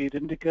airspeed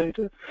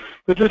indicator,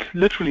 but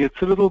literally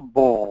it's a little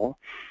ball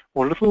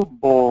or little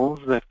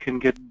balls that can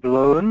get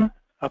blown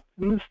up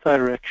in this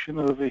direction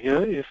over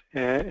here if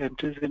air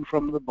enters in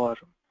from the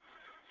bottom,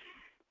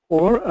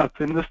 or up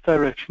in this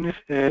direction if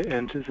air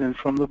enters in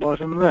from the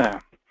bottom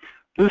there.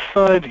 This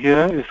side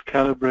here is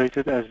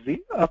calibrated as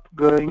the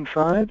upgoing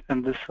side,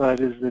 and this side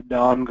is the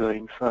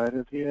downgoing side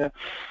of the air.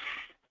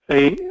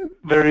 A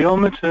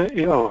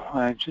variometer, oh,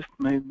 I just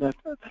made that,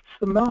 that's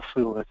the mouse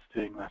wheel that's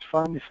doing that,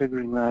 finally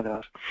figuring that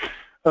out.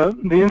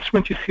 The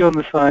instrument you see on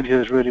the side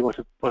here is really what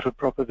a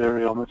proper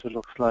variometer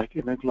looks like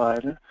in a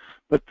glider,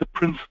 but the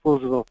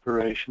principles of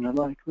operation are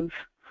like this.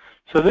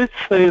 So let's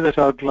say that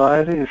our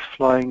glider is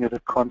flying at a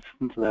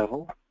constant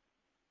level.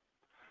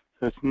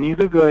 So it's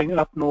neither going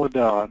up nor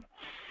down.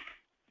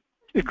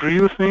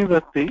 Agree with me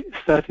that the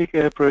static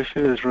air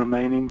pressure is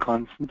remaining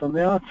constant on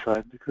the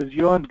outside because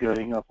you aren't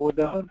going up or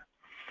down.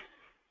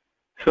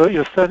 So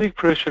your static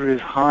pressure is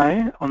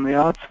high on the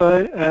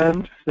outside,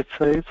 and let's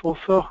say it's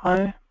also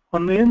high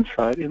on the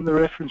inside in the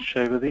reference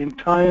chamber. The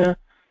entire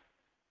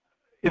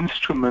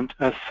instrument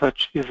as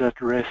such is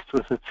at rest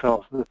with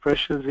itself. The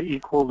pressures are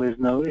equal, there's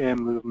no air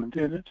movement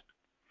in it.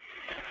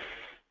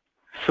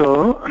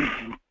 So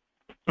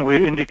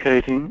we're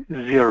indicating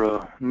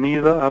zero,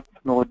 neither up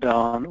nor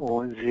down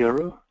or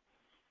zero.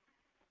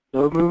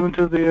 No movement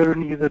of the air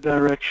in either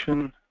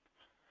direction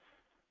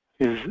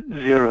is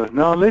 0.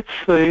 Now let's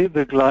say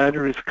the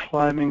glider is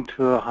climbing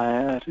to a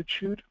higher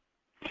altitude.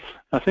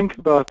 Now think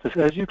about this.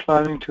 As you're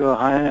climbing to a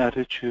higher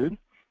altitude,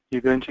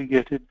 you're going to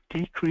get a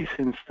decrease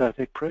in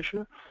static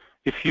pressure.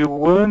 If you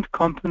weren't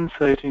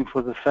compensating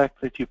for the fact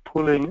that you're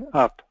pulling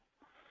up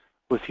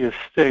with your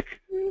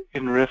stick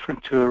in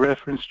reference to a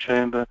reference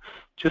chamber,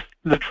 just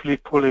literally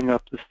pulling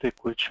up the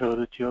stick would show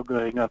that you're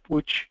going up,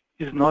 which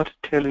is not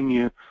telling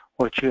you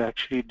what you're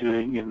actually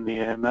doing in the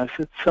air mass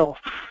itself.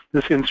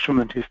 This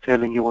instrument is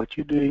telling you what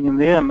you're doing in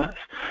the air mass.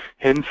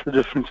 Hence the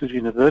difference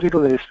between a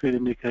vertical airspeed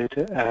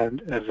indicator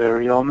and a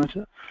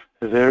variometer.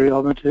 A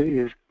variometer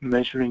is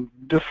measuring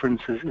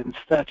differences in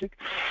static.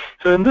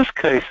 So in this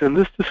case, in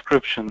this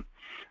description,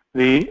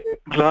 the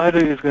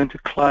glider is going to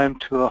climb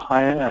to a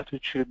higher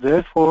altitude.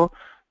 Therefore,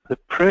 the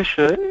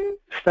pressure,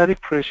 static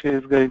pressure,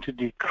 is going to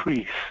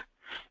decrease.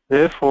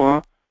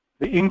 Therefore,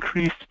 the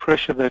increased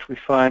pressure that we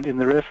find in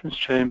the reference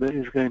chamber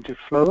is going to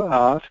flow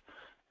out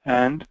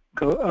and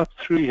go up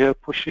through here,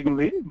 pushing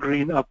the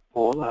green up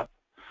ball up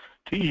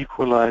to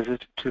equalize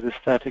it to the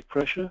static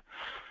pressure.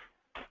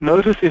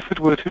 Notice if it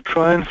were to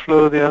try and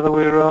flow the other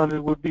way around,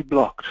 it would be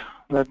blocked.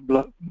 That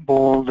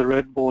ball, the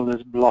red ball,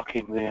 is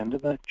blocking the end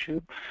of that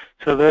tube.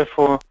 So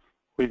therefore,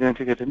 we're going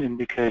to get an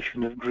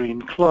indication of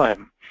green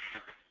climb.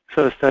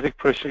 So static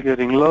pressure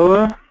getting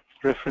lower,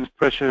 reference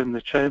pressure in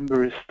the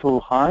chamber is still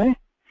high,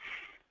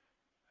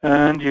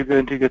 and you're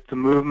going to get the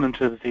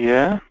movement of the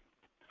air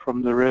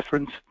from the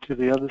reference to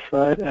the other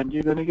side, and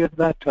you're going to get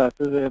that type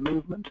of air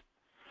movement.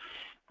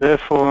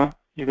 Therefore,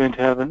 you're going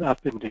to have an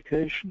up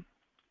indication.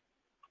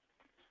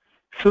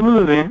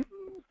 Similarly,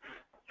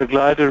 the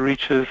glider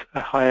reaches a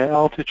higher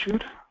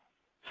altitude.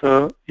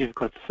 So you've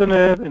got thin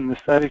air in the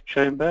static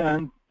chamber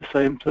and the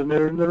same thin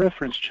air in the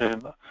reference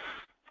chamber.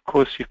 Of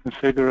course, you can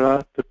figure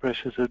out the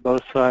pressures at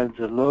both sides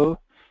are low.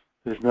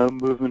 There's no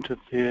movement of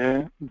the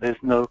air.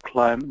 There's no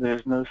climb.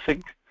 There's no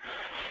sink.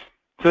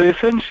 So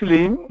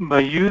essentially,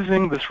 by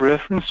using this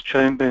reference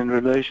chamber in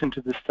relation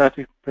to the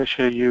static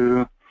pressure,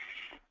 you're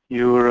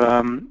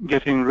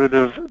getting rid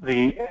of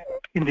the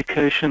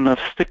indication of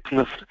stick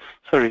lift.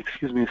 Sorry,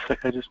 excuse me a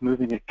sec, I'm just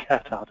moving a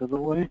cat out of the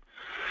way.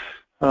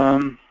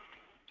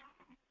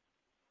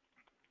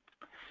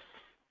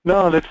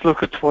 Now let's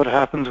look at what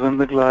happens when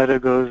the glider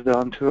goes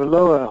down to a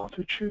lower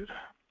altitude.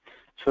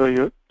 So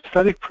your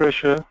static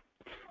pressure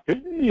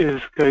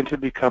is going to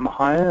become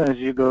higher as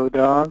you go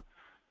down,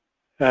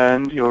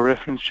 and your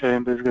reference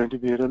chamber is going to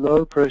be at a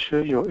low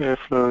pressure. Your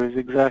airflow is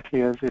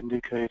exactly as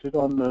indicated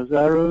on those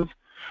arrows.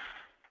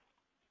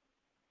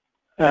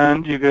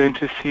 And you're going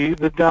to see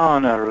the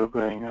down arrow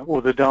going up,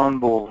 or the down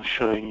ball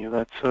showing you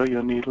that, so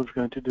your needle is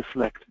going to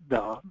deflect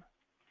down.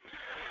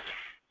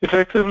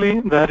 Effectively,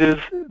 that is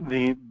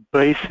the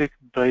basic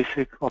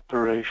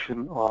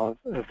operation of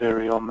a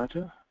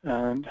variometer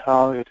and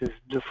how it is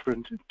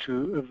different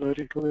to a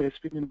vertical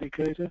airspeed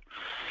indicator.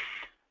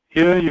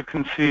 Here you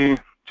can see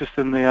just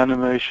in the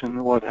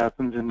animation what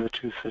happens in the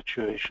two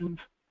situations.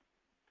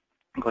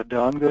 You've got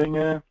down going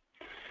air,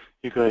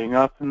 you're going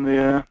up in the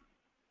air,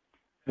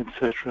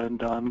 etc., and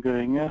down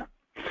going air.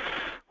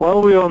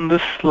 While we're on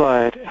this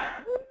slide,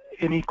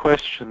 any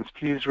questions?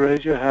 Please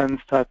raise your hands,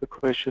 type a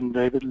question.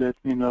 David, let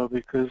me know,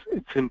 because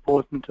it's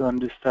important to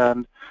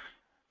understand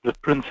the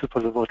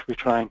principle of what we're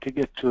trying to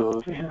get to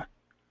over here.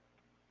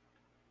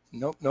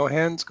 Nope, no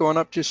hands going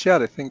up just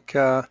yet. I think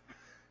give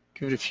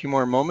it a few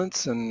more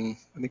moments and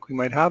I think we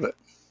might have it.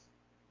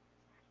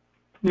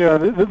 Yeah,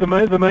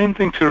 the main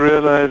thing to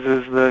realize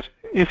is that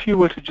if you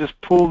were to just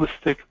pull the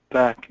stick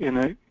back in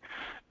a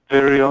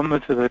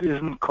variometer that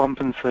isn't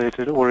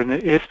compensated, or in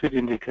an airspeed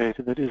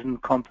indicator that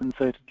isn't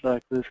compensated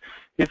like this,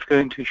 it's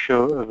going to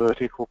show a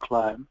vertical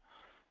climb.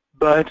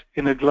 But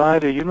in a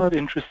glider, you're not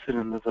interested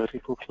in the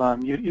vertical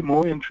climb. You're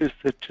more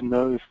interested to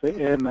know if the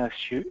air mass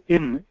you're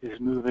in is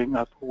moving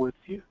up with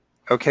you.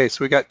 Okay,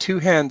 so we got two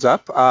hands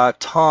up.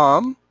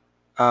 Tom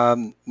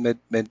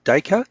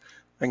Medika,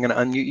 I'm going to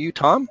unmute you,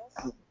 Tom.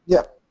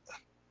 Yeah.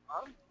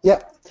 Yeah.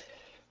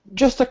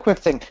 Just a quick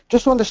thing.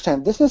 Just to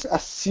understand, this is a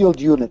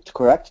sealed unit,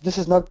 correct? This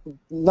is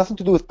nothing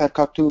to do with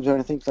petcock tubes or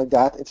anything like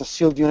that. It's a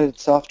sealed unit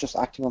itself, just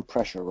acting on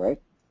pressure, right?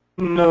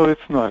 No,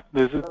 it's not.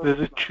 There's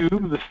a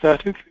tube, the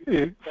static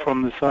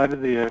from the side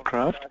of the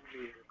aircraft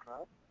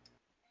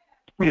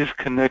is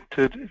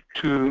connected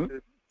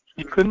to.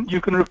 You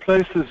can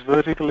replace this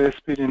vertical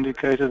airspeed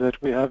indicator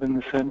that we have in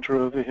the center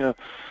over here.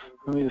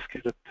 Let me just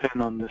get a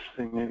pen on this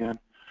thing again.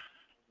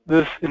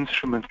 This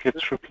instrument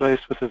gets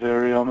replaced with a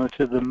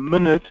variometer the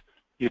minute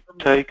you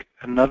take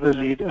another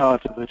lead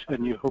out of it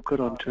and you hook it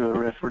onto a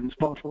reference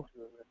bottle.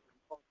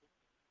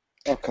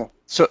 Okay.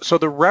 So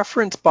the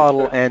reference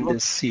bottle end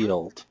is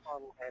sealed,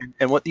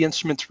 and what the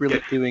instrument's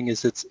really doing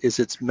is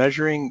it's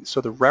measuring.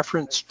 So the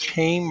reference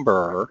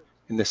chamber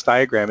in this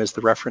diagram is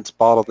the reference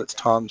bottle that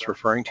Tom's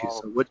referring to.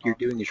 So what you're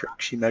doing is you're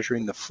actually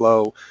measuring the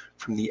flow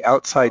from the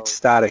outside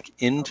static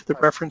into the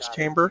reference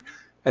chamber,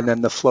 and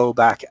then the flow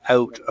back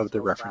out of the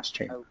reference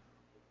chamber.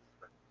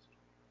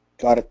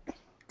 Got it.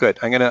 Good.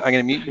 I'm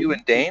gonna mute you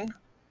and Dane.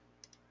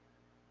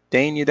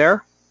 Dane, you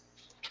there?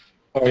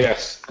 Oh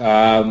yes.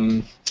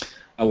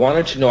 I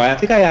wanted to know. I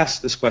think I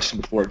asked this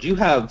question before. Do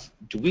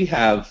we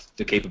have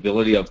the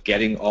capability of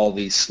getting all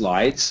these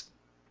slides?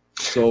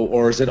 So,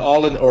 or is it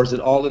all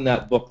in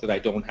that book that I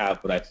don't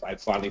have, but I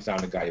finally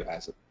found a guy who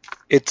has it?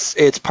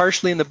 It's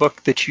partially in the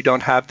book that you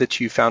don't have that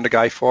you found a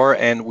guy for,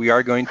 and we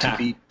are going to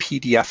be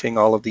PDFing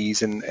all of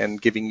these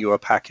and giving you a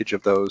package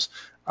of those.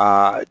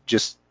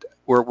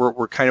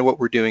 We're kind of what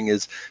we're doing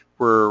is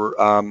we're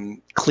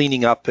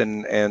cleaning up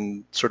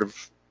and sort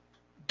of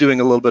doing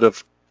a little bit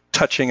of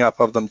touching up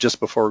of them just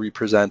before we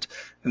present,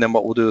 and then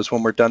what we'll do is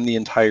when we're done the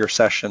entire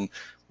session,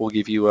 we'll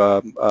give you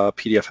a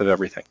PDF of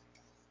everything.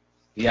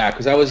 Yeah,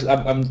 because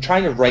I'm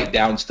trying to write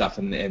down stuff,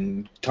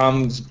 and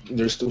Tom's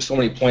there's so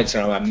many points,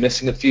 and I'm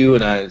missing a few,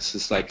 and it's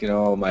just like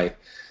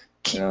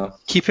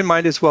Keep in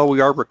mind as well,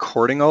 we are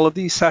recording all of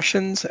these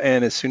sessions,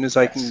 and as soon as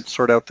I can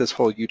sort out this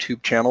whole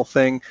YouTube channel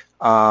thing,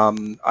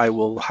 I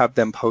will have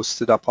them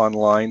posted up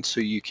online, so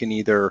you can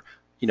either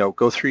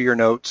go through your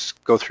notes,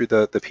 go through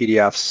the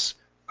PDFs,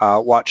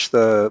 watch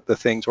the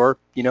things, or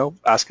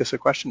ask us a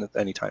question at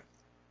any time.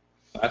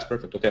 That's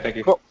perfect. Okay, thank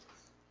you. Cool.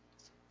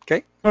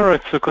 Okay. All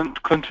right. So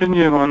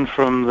continuing on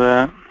from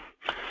the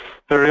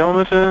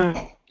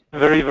variometer,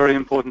 very, very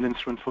important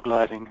instrument for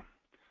gliding.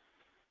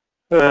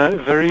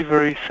 Very,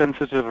 very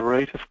sensitive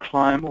rate of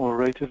climb or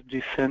rate of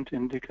descent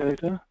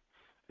indicator.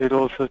 It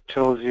also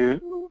tells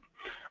you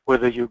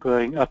whether you're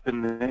going up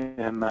in the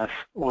air mass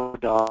or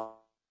down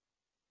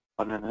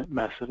in a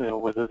mass of air,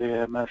 or whether the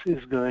air mass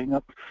is going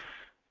up.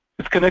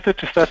 It's connected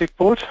to static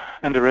port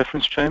and a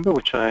reference chamber,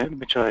 which I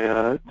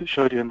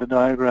showed you in the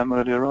diagram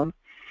earlier on.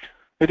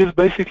 It is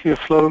basically a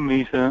flow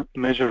meter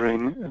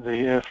measuring the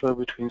airflow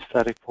between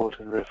static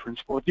port and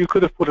reference port. You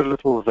could have put a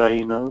little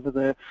vane over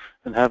there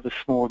and have a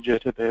small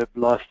jet of air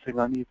blasting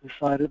on either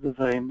side of the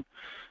vane,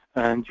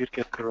 and you'd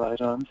get the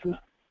right answer.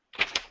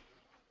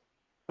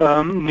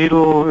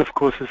 Needle, of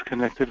course, is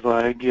connected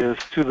via gears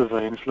to the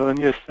vane flow, and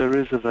yes, there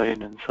is a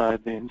vane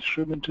inside the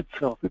instrument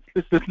itself.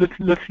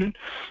 It's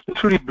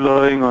literally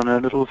blowing on a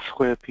little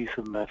square piece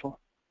of metal.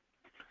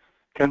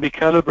 Can be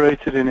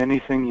calibrated in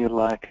anything you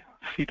like.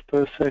 Feet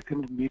per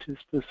second, meters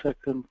per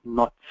second,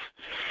 knots.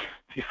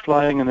 If you're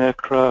flying an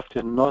aircraft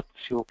in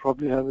knots, you'll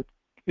probably have it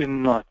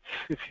in knots.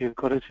 If you've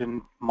got it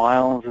in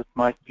miles, it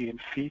might be in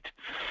feet.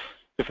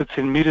 If it's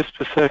in meters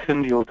per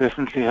second, you'll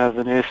definitely have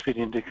an airspeed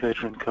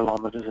indicator in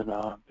kilometers an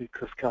hour,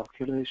 because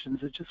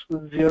calculations are just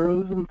with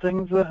zeros and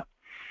things there.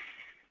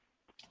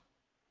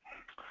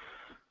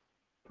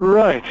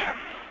 Right.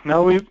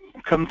 Now we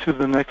come to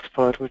the next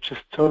part, which is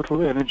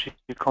total energy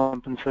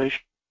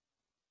compensation.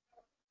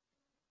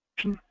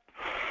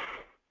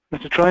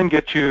 To try and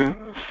get you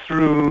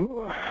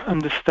through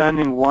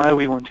understanding why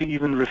we want to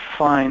even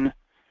refine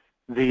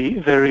the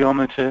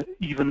variometer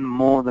even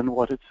more than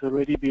what it's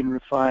already been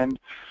refined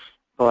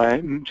by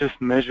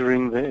just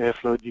measuring the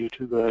airflow due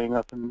to going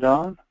up and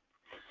down.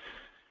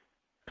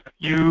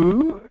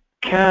 You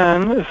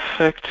can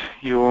affect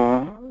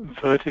your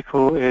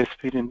vertical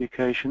airspeed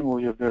indication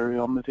or your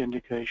variometer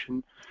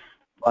indication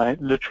by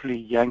literally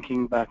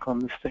yanking back on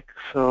the stick.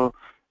 So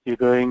you're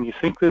going, you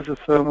think there's a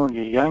thermal,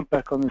 you yank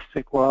back on the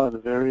stick while the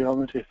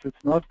variometer, if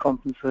it's not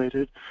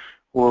compensated,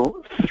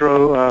 will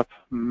throw up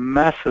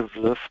massive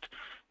lift,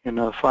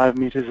 5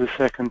 meters a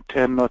second,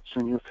 10 knots,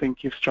 and you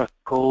think you've struck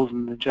gold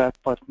and the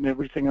jackpot and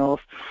everything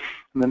else.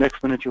 And the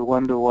next minute you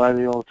wonder why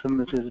the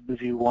altimeter is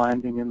busy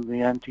winding in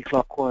the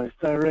anti-clockwise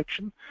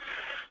direction.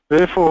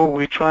 Therefore,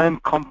 we try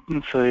and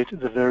compensate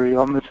the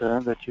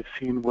variometer that you've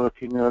seen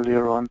working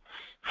earlier on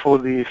for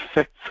the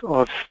effects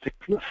of stick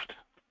lift.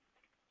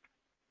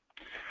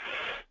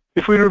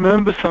 If we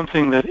remember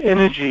something, that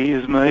energy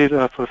is made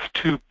up of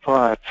two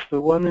parts. The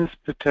one is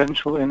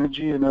potential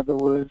energy, in other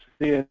words,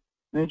 the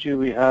energy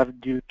we have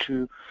due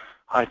to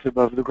height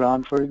above the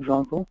ground, for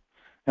example,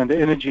 and the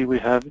energy we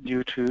have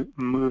due to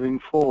moving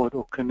forward,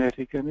 or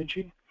kinetic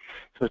energy.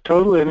 So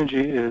total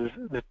energy is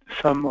the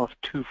sum of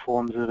two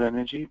forms of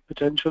energy: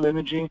 potential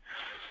energy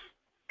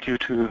due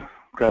to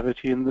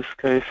gravity in this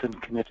case,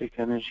 and kinetic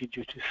energy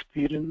due to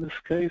speed in this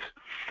case.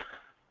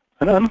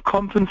 An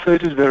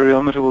uncompensated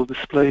variometer will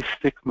display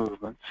stick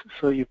movements.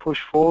 So you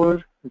push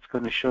forward, it's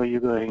going to show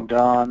you going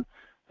down,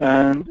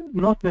 and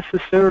not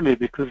necessarily,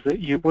 because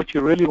what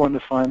you really want to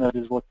find out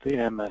is what the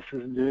air mass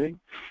is doing.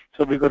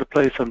 So we've got to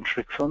play some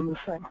tricks on this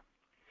thing.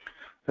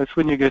 That's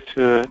when you get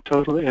to a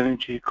total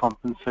energy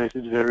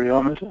compensated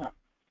variometer.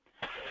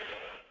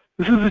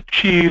 This is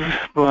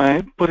achieved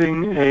by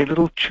putting a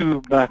little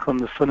tube back on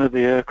the fin of the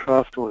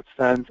aircraft, or it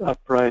stands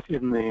upright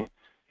in the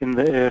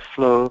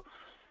airflow.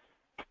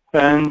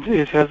 And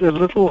it has a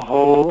little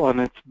hole on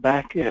its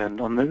back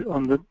end, on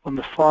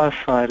the far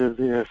side of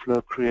the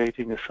airflow,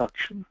 creating a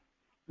suction.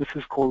 This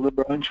is called the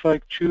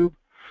Braunschweig tube,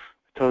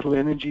 a total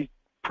energy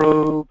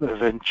probe, a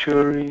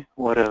venturi,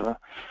 whatever.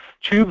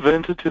 Tube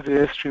vented to the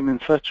airstream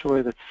in such a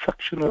way that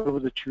suction over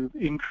the tube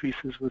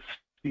increases with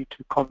speed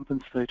to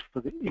compensate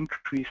for the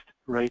increased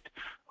rate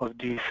of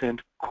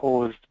descent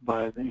caused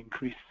by the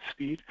increased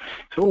speed.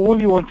 So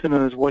all you want to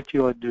know is what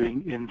you are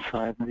doing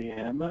inside the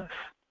air mass.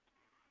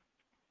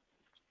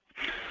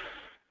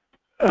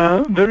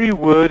 Very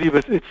wordy,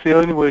 but it's the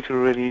only way to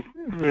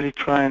really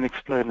try and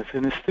explain this.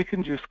 In a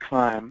stick-induced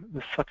climb,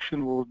 the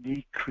suction will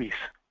decrease.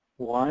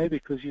 Why?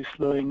 Because you're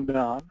slowing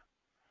down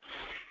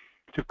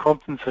to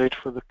compensate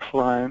for the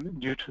climb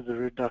due to the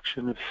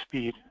reduction of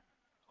speed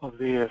of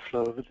the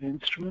airflow over the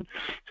instrument.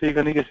 So you're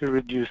going to get a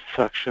reduced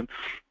suction.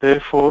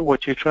 Therefore,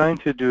 what you're trying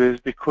to do is,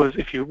 because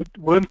if you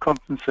weren't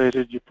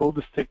compensated, you pull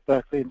the stick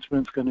back, the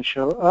instrument's going to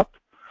show up.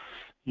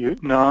 You're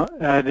now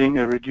adding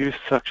a reduced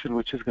suction,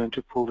 which is going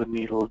to pull the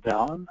needle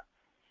down,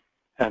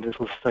 and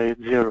it'll stay at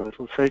zero.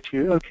 It'll say to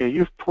you, okay,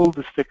 you've pulled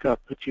the stick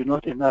up, but you're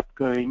not in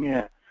upgoing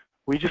air.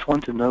 We just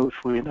want to know if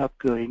we're in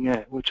upgoing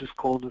air, which is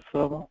called a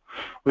thermal.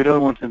 We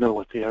don't want to know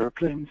what the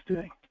aeroplane is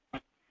doing.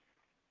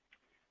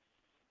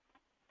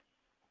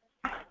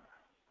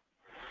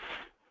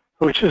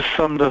 Which is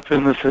summed up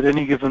in this: at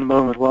any given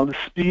moment, while the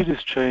speed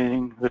is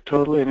changing, the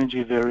total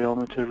energy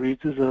variometer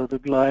reads as though the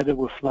glider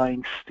were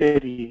flying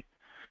steady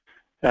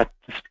at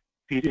the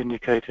speed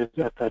indicated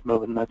at that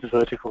moment, that's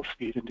vertical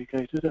speed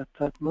indicated at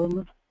that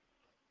moment.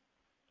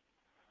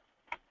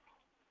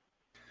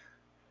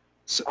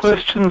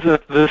 Questions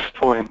at this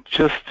point,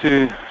 just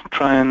to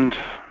try and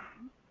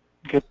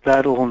get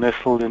that all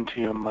nestled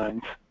into your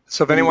minds.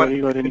 So if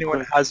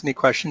anyone has any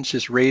questions,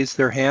 just raise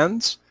their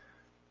hands.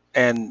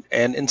 And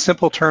in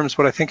simple terms,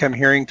 what I think I'm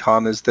hearing,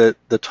 Tom, is that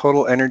the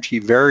total energy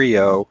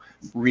vario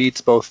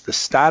reads both the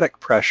static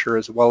pressure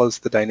as well as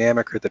the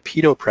dynamic or the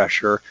pitot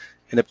pressure,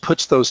 and it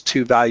puts those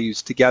two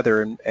values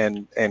together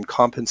and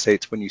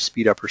compensates when you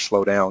speed up or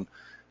slow down,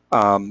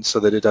 so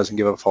that it doesn't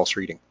give a false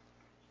reading.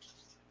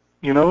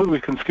 You know what? We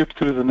can skip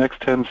through the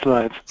next 10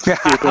 slides.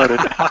 You got it.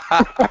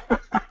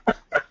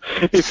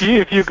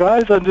 If you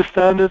guys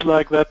understand it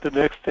like that, the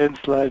next 10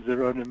 slides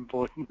are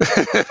unimportant.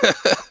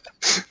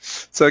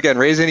 So again,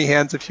 raise any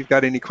hands if you've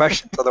got any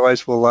questions.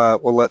 Otherwise,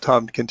 we'll let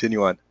Tom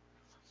continue on.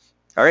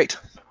 All right.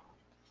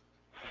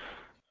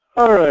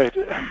 All right.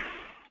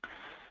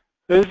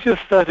 There's your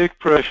static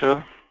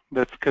pressure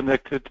that's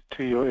connected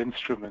to your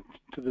instrument,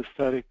 to the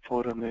static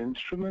port on the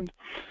instrument.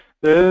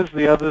 There's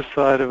the other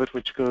side of it,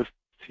 which goes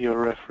to your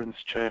reference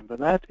chamber.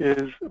 That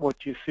is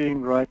what you're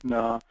seeing right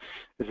now,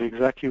 is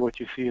exactly what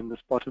you see in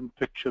this bottom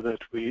picture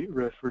that we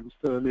referenced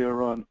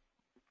earlier on.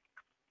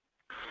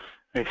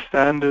 A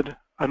standard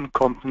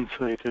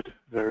uncompensated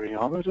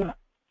variometer.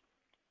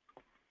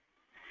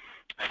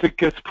 Stick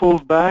gets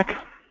pulled back,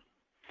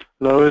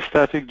 lower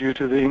static due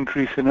to the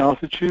increase in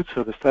altitude,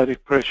 so the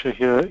static pressure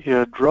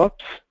here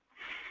drops.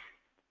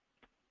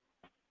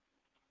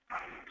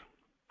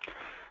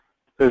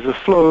 There's a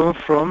flow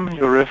from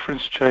your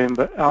reference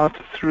chamber out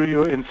through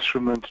your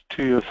instrument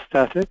to your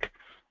static,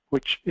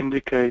 which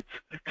indicates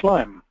a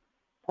climb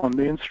on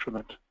the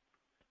instrument.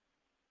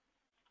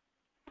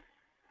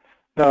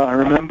 Now,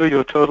 remember,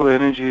 your total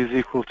energy is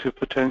equal to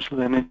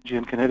potential energy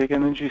and kinetic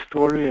energy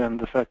story, and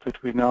the fact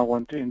that we now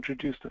want to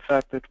introduce the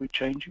fact that we're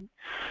changing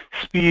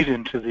speed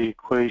into the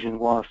equation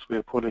whilst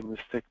we're pulling the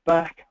stick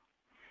back.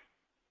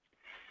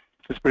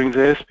 This brings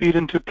airspeed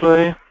into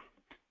play.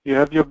 You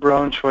have your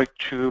Braunschweig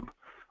tube,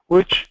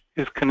 which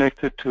is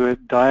connected to a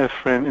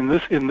diaphragm. In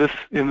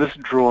this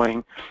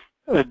drawing,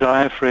 a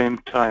diaphragm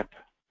type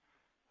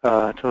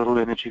total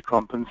energy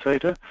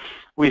compensator.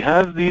 We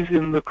have these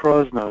in the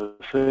Krosno.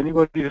 So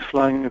anybody who's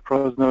flying a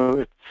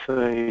Krosno, it's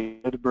a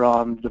red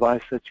brown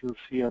device that you'll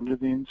see under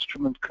the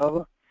instrument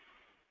cover.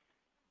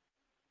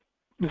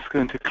 I'm just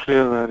going to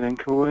clear that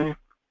ink away.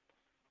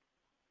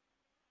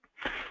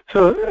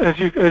 So as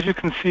you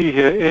can see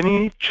here,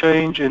 any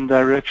change in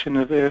direction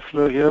of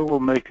airflow here will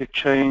make a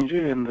change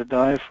in the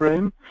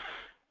diaphragm,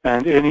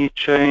 and any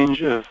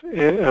change of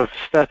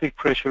static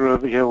pressure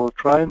over here will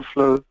try and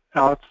flow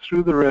out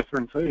through the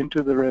reference or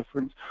into the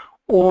reference,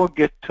 or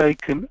get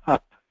taken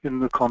up in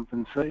the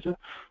compensator.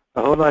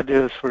 The whole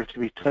idea is for it to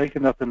be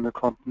taken up in the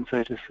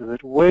compensator so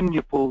that when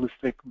you pull the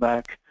stick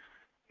back,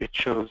 it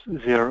shows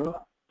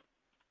zero.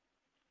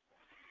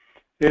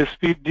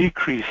 Airspeed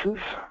decreases.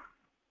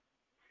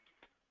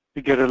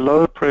 You get a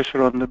lower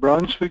pressure on the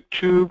Braunschweig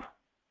tube.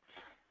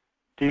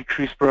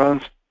 Decreased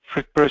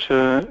Braunschweig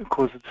pressure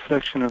causes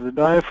deflection of the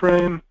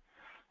diaphragm.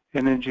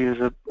 Energy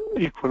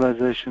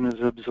equalization is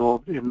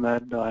absorbed in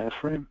that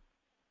diaphragm.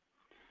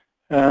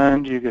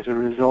 And you get a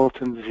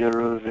resultant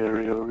zero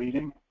vario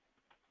reading.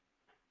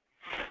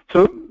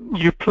 So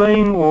you're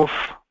playing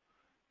off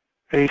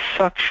a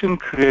suction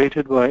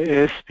created by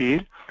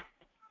airspeed,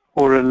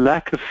 or a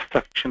lack of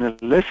suction, a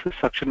lesser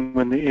suction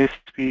when the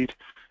airspeed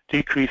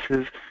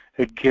decreases,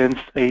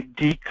 against a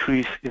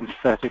decrease in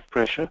static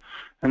pressure,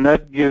 and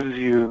that gives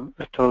you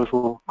a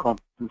total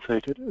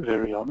compensated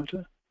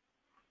variometer.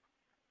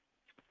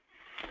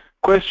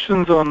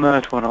 Questions on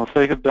that one? I'll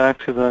take it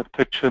back to that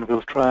picture and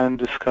we'll try and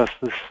discuss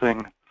this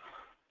thing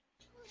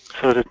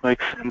so that it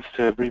makes sense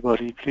to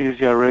everybody. Please,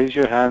 yeah, raise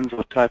your hands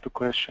or type a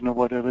question or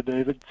whatever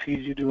David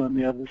sees you do on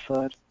the other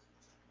side.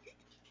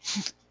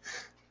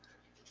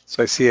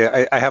 So I see,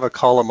 I have a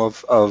column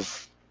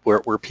of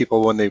where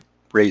people, when they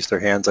raise their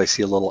hands, I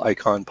see a little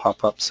icon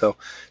pop up. So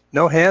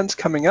no hands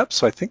coming up,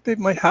 so I think they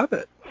might have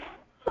it.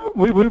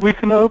 We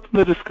can open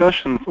the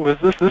discussion. With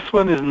this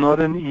one is not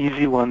an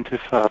easy one to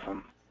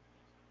fathom.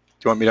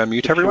 Do you want me to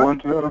unmute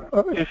everyone?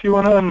 If you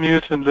want to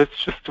unmute, and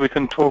we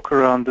can talk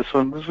around this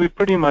one, because we're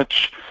pretty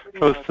much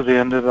close to the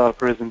end of our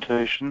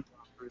presentation.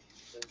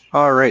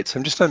 All right, so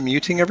I'm just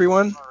unmuting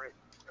everyone.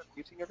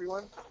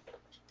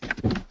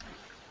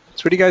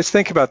 So what do you guys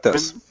think about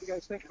this?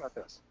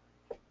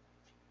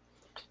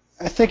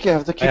 I think you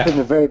have to keep it in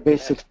the very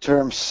basic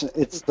terms.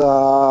 It's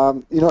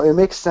the, it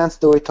makes sense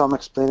the way Tom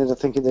explained it. I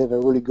think he did a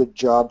really good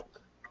job.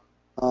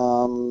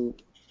 Names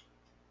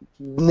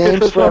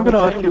for I'm going to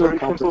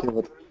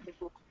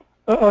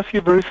ask you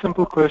a very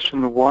simple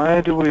question. Why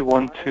do we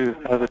want to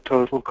have a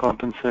total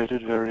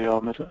compensated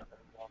variometer?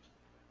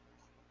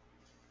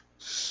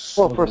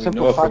 Well, for a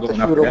simple fact that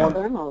you don't want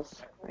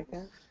thermals, I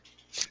guess.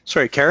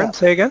 Sorry, Karen,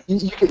 say again.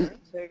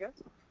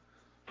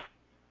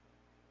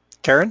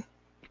 Karen?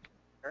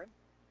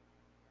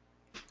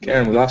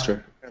 Karen, we lost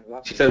her.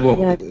 She said, well,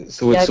 Yeah.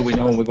 so we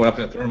know when we're going up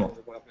in a thermal.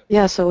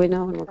 Yeah, so we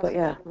know when we'll go.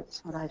 Yeah,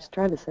 that's what I was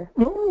trying to say.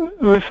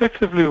 Well,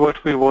 effectively,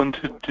 what we want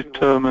to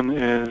determine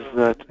is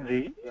that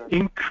the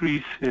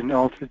increase in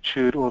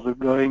altitude or the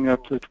going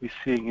up that we're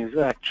seeing is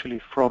actually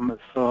from a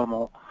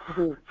thermal,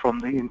 from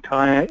the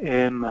entire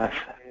air mass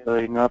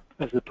going up,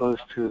 as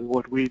opposed to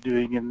what we're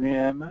doing in the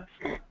air mass.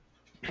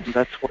 And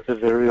that's what a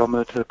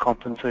variometer,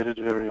 compensated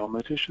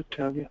variometer, should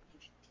tell you.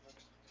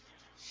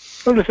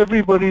 Well, if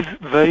everybody's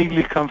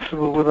vaguely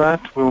comfortable with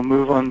that, we'll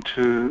move on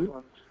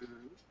to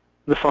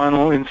the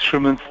final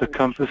instruments, the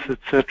compass,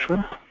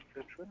 etc.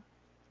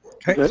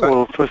 Okay,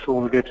 Well, first of all,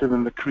 we'll get to the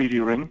McCready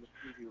ring,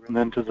 and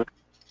then to the...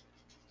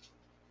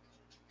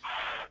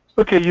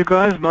 Okay, you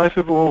guys might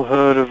have all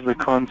heard of the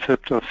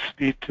concept of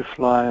speed to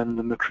fly and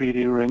the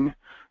McCready ring.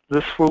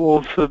 This will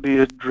also be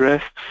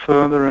addressed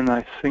further in,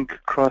 I think,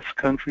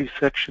 cross-country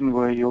section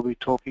where you'll be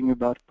talking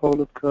about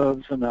polar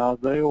curves and how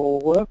they all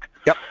work.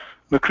 Yep.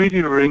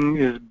 McCready ring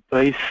is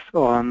based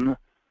on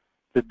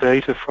the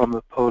data from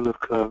a polar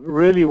curve.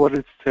 Really what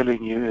it's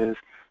telling you is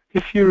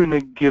if you're in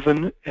a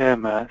given air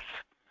mass,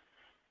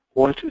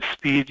 what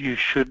speed you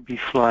should be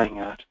flying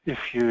at.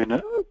 If you're in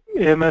an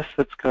air mass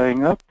that's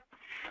going up,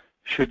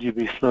 should you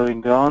be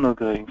slowing down or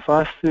going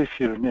faster? If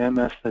you're in air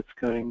mass that's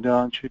going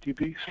down, should you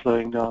be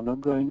slowing down or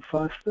going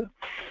faster?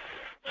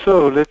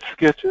 So let's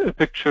get a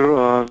picture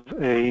of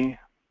a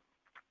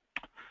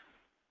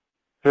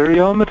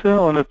variometer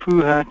on a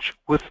poo hatch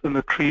with the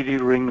McCready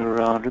ring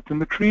around it. The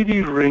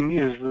McCready ring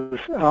is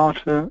this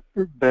outer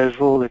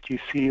bezel that you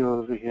see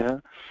over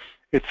here.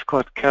 It's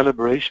got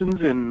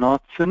calibrations in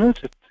knots in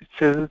it. It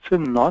says it's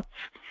in knots.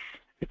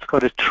 It's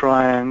got a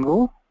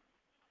triangle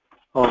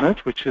on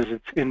it, which is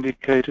its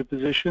indicator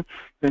position.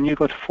 Then you've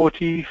got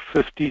 40,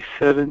 50,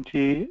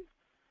 70,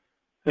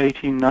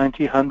 80,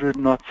 90, 100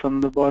 knots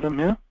on the bottom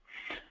here.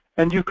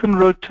 And you can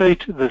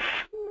rotate this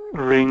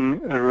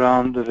ring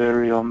around the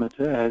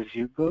variometer as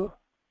you go.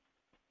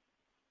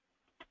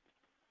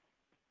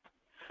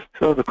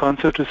 So the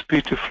concept of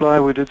speed to fly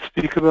we did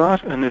speak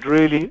about, and it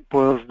really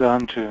boils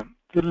down to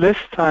the less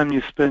time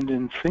you spend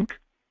in sync,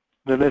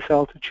 the less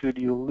altitude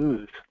you'll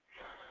lose.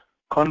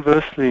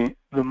 Conversely,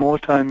 the more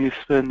time you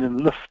spend in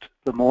lift,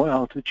 the more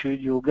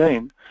altitude you'll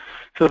gain.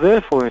 So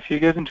therefore, if you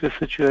get into a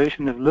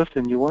situation of lift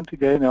and you want to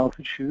gain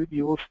altitude,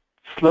 you will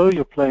slow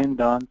your plane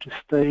down to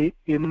stay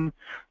in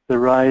the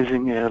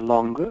rising air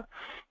longer.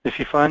 If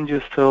you find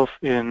yourself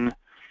in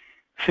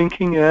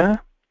sinking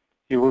air,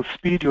 you will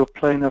speed your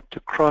plane up to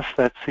cross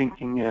that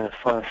sinking air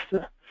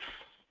faster.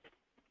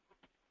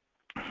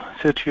 I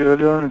said to you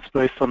earlier on, it's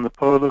based on the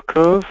polar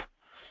curve,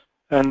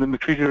 and the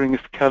McCready ring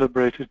is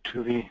calibrated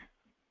to the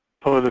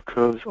polar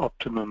curve's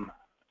optimum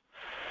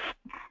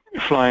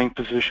flying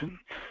position.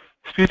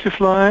 Speed to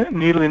fly,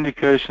 needle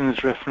indication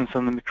is referenced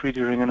on the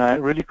McCready ring, and I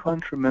really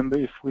can't remember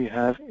if we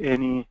have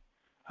any.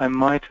 I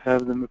might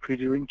have the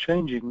McCready ring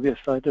changing. Yes,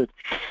 I did.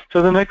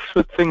 So the next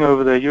thing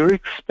over there, you're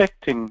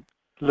expecting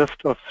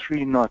lift of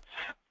 3 knots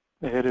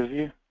ahead of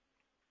you.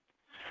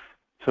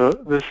 So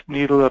this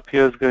needle up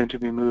here is going to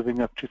be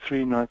moving up to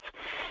 3 knots.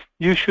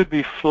 You should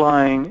be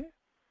flying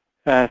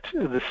at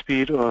the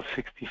speed of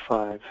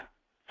 65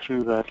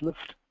 through that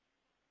lift.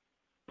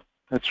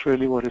 That's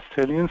really what it's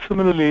telling you. And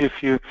similarly,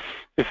 if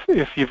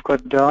you've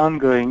got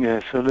downgoing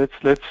air, so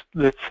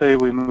let's say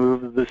we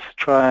move this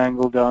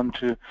triangle down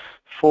to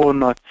 4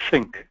 knot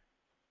sink.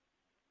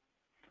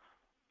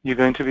 You're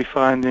going to be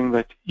finding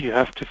that you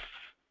have to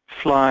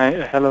fly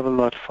a hell of a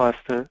lot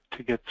faster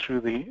to get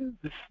through the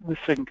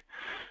sink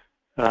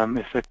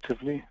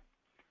effectively.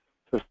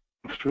 So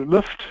through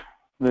lift,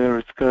 there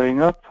it's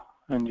going up,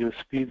 and your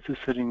speeds are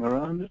sitting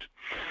around it.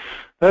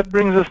 That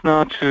brings us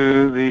now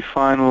to the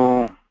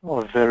final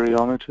of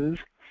variometers.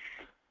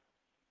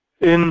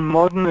 In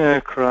modern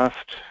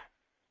aircraft,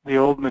 the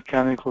old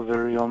mechanical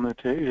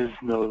variometer is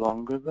no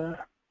longer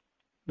there.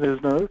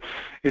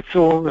 It's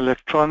all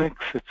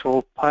electronics, it's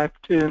all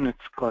piped in,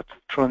 it's got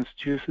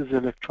transducers,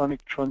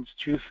 electronic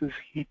transducers,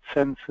 heat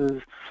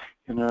sensors.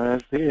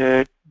 As the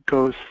air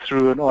goes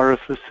through an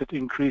orifice, it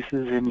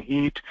increases in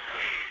heat.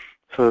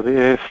 So the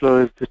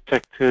airflow is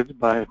detected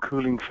by a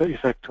cooling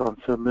effect on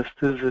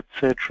thermistors,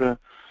 etc.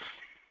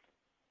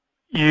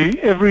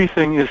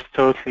 Everything is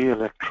totally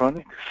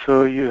electronic.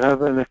 So you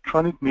have an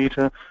electronic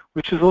meter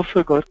which has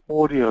also got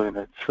audio in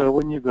it. So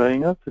when you're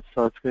going up, it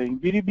starts going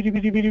beep, beep,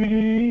 beep, beep, beep,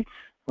 beep.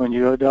 When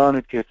you go down,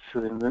 it gets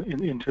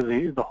into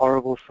the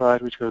horrible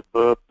side, which goes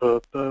burp,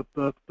 burp, burp,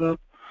 burp, burp.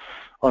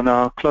 On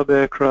our club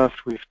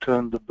aircraft, we've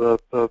turned the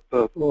burp, burp,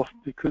 burp off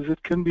because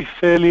it can be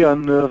fairly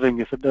unnerving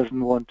if it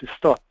doesn't want to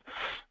stop.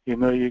 You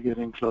know you're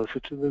getting closer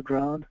to the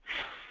ground.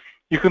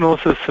 You can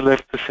also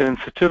select the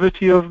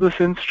sensitivity of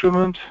this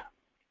instrument.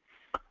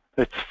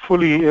 It's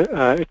fully,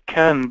 it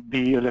can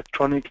be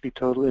electronically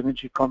total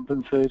energy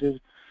compensated,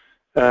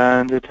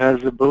 and it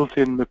has a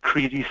built-in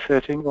McCready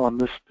setting on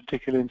this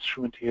particular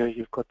instrument here.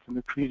 You've got the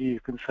McCready. You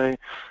can say,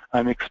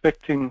 I'm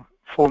expecting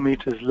 4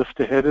 meters lift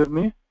ahead of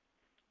me,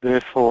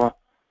 therefore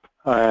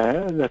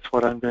that's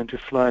what I'm going to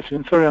fly to.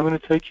 And sorry, I'm going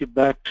to take you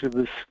back to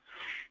this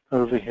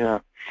over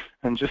here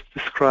and just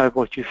describe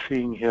what you're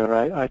seeing here.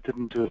 I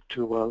didn't do it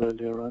too well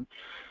earlier on.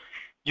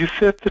 You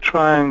set the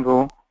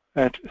triangle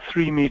at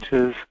 3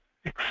 meters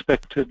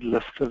expected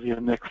lift of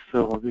your next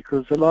thermal,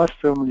 because the last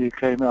thermal you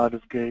came out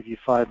of gave you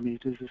 5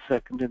 meters a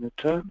second in a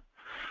turn,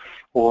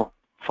 or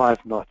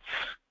 5 knots.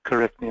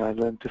 Correct me, I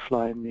learned to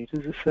fly in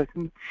meters a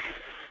second.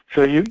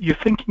 So you're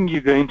thinking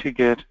you're going to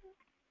get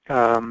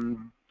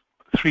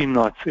 3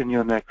 knots in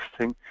your next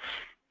thing.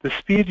 The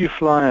speed you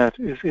fly at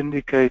is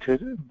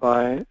indicated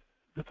by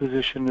the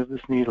position of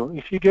this needle.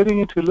 If you're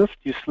getting into lift,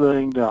 you're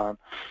slowing down.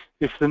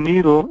 If the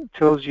needle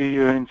tells you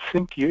you're in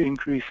sync, you're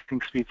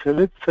increasing speed. So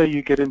let's say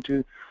you get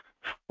into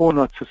 4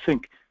 knots of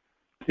sync.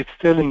 It's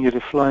telling you to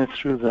fly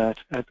through that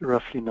at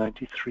roughly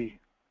 93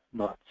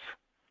 knots.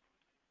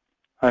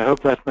 I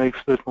hope that makes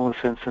a bit more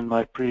sense than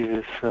my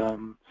previous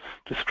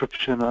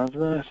description of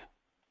that.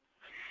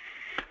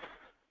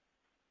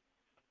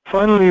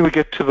 Finally, we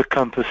get to the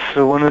compass.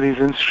 So one of these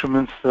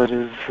instruments that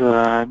is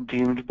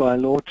deemed by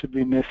law to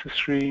be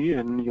necessary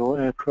in your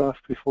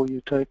aircraft before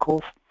you take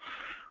off.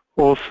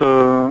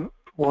 Also,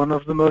 one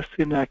of the most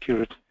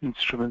inaccurate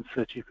instruments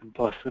that you can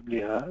possibly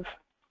have.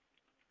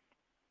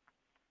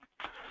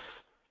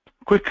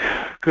 Quick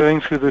going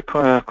through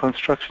the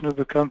construction of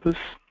the compass.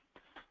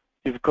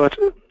 You've got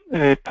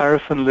a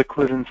paraffin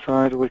liquid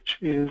inside, which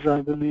is,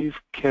 I believe,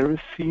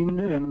 kerosene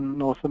in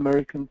North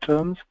American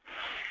terms.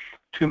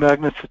 2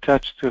 magnets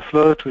attached to a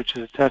float, which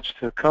is attached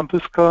to a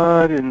compass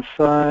card.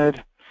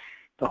 Inside,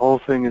 the whole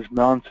thing is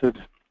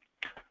mounted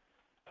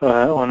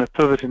on a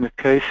pivot in a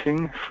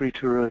casing, free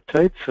to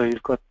rotate. So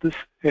you've got this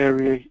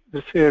area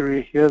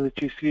here that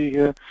you see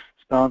here.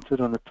 It's mounted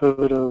on a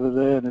pivot over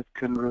there, and it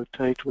can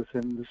rotate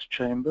within this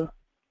chamber.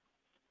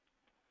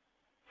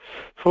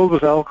 Filled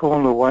with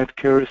alcohol or white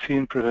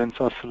kerosene prevents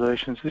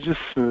oscillations. It just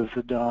smooths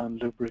it down,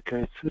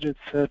 lubricates it,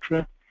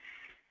 etc.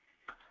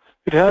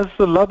 It has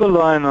the lubber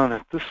line on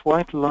it, this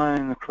white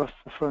line across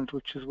the front,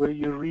 which is where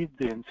you read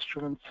the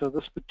instrument. So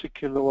this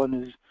particular one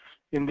is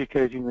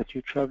indicating that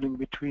you're traveling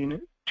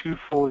between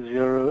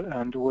 240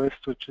 and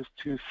west, which is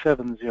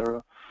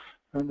 270.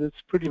 And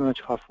it's pretty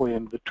much halfway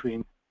in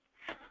between.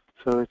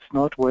 So it's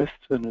not west,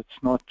 and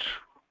it's not,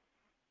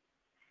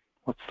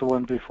 what's the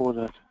one before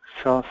that?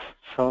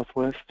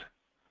 Southwest.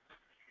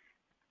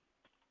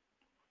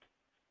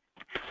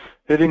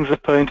 Headings are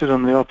painted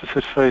on the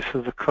opposite face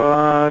of the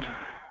card.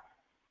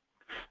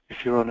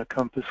 If you're on a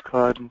compass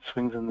card, and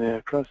swings in the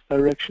aircraft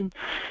direction.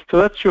 So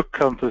that's your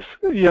compass.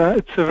 Yeah,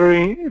 it's a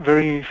very,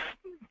 very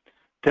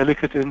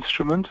delicate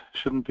instrument.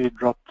 Shouldn't be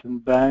dropped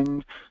and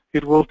banged.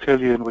 It will tell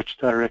you in which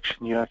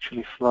direction you're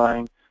actually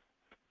flying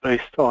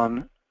based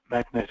on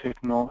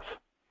magnetic north.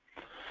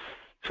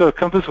 So a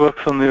compass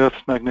works on the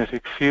Earth's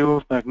magnetic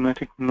field.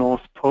 Magnetic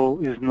North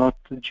Pole is not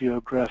the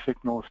geographic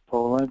North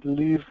Pole. I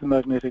believe the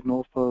magnetic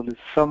North Pole is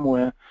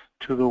somewhere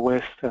to the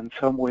west and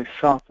somewhere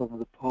south of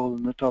the pole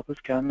in the top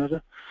of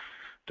Canada.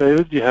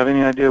 David, do you have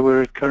any idea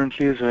where it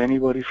currently is, or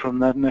anybody from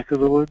that neck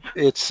of the woods?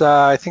 It's,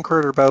 I think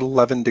we're at about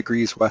 11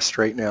 degrees west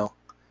right now,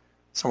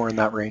 somewhere in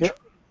that range. Yep.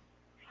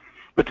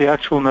 But the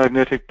actual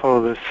magnetic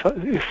pole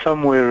is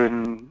somewhere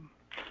in,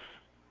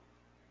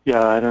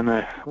 yeah, I don't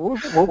know,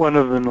 one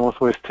of the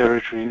Northwest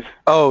Territories.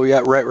 Oh,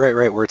 yeah, right,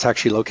 where it's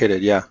actually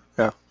located, yeah.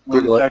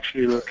 Where it's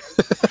actually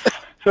located.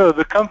 So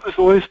the compass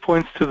always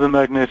points to the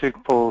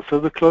magnetic pole. So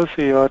the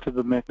closer you are to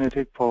the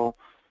magnetic pole,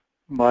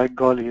 by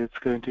golly, it's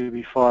going to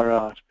be far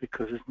out,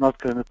 because it's not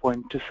going to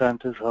point to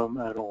Santa's home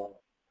at all.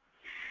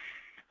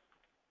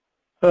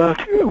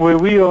 Where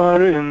we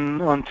are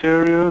in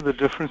Ontario, the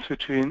difference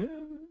between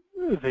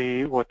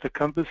what the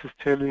compass is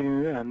telling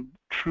you and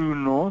true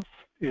north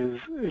is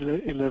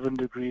 11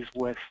 degrees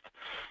west.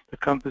 The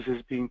compass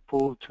is being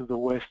pulled to the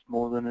west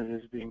more than it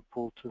is being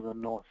pulled to the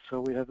north.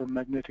 So we have a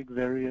magnetic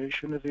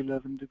variation of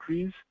 11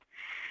 degrees.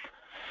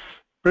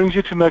 Brings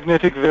you to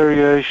magnetic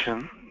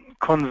variation.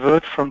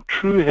 Convert from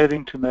true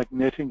heading to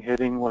magnetic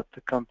heading what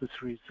the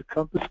compass reads. The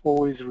compass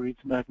always reads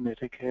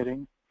magnetic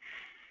heading.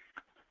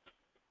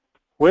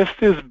 West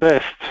is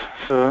best,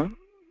 so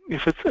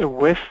if it's a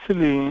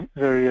westerly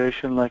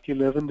variation like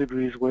 11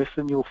 degrees west,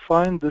 then you'll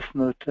find this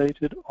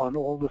notated on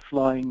all the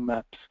flying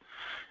maps.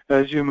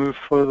 As you move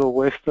further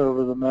west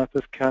over the map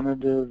of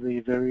Canada, the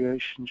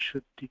variation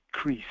should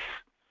decrease.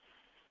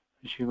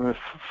 As you move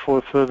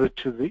further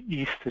to the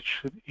east, it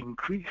should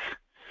increase.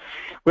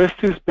 West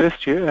is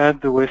best. You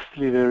add the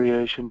westerly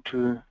variation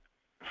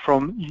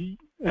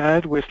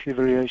add westerly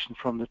variation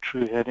from the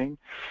true heading.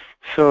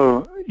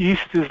 So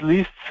east is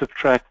least,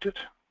 subtract it.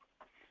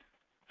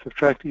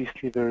 Subtract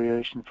easterly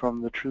variation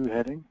from the true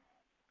heading,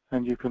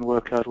 and you can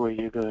work out where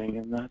you're going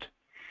in that.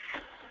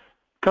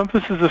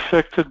 Compass is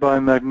affected by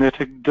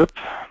magnetic dip,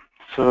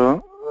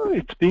 so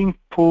it's being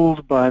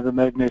pulled by the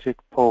magnetic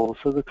pole.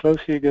 So the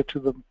closer you get to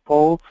the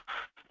pole,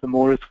 the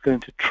more it's going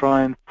to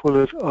try and pull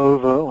it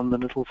over on the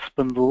little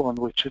spindle on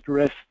which it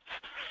rests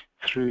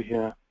through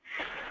here.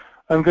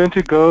 I'm going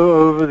to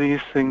go over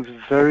these things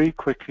very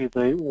quickly.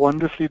 They're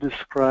wonderfully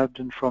described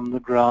and from the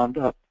ground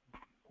up,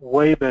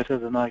 way better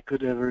than I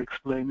could ever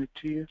explain it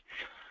to you.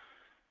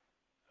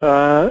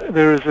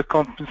 There is a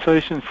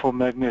compensation for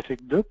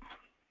magnetic dip.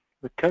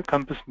 The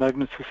compass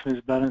magnet system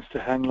is balanced to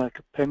hang like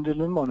a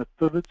pendulum on a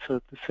pivot, so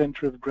that the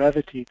center of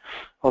gravity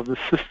of the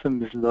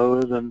system is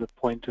lower than the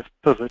point of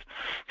pivot.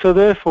 So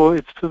therefore,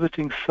 it's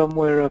pivoting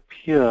somewhere up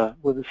here,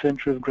 with the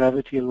center of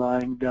gravity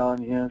lying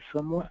down here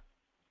somewhere.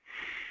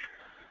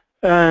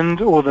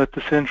 Or that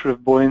the center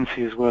of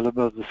buoyancy is well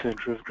above the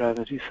center of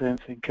gravity. Same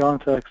thing,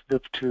 counteracts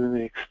dip to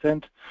the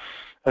extent.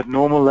 At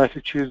normal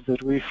latitudes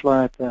that we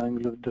fly at, the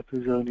angle of dip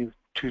is only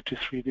 2 to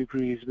 3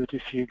 degrees, but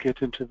if you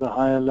get into the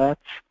higher lats,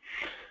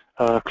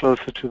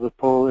 closer to the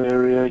pole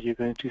area, you're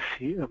going to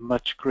see a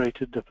much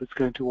greater dip. It's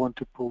going to want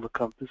to pull the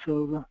compass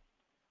over.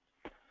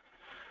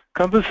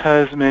 Compass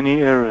has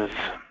many errors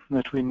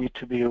that we need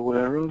to be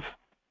aware of.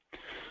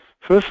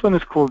 First one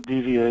is called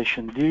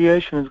deviation.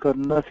 Deviation has got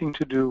nothing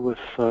to do with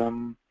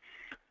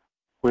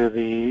where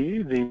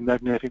the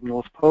magnetic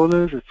North Pole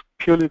is. It's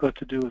purely got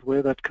to do with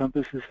where that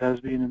compass has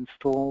been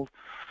installed,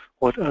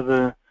 what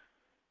other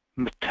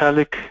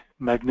metallic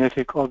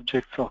magnetic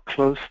objects are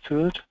close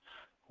to it,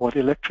 what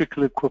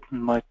electrical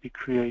equipment might be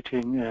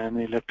creating an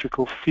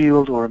electrical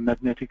field or a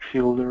magnetic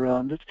field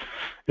around it.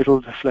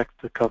 It'll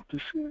deflect the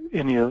compass,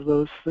 any of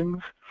those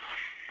things.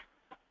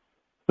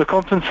 The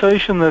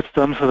compensation that's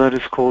done for that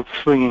is called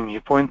swinging.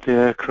 You point the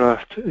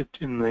aircraft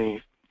in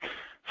the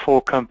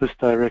 4 compass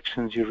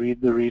directions, you read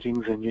the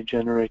readings, and you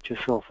generate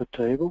yourself a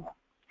table.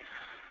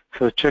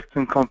 So checked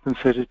and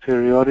compensated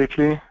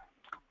periodically.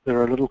 There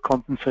are little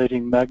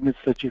compensating magnets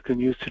that you can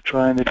use to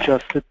try and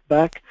adjust it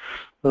back.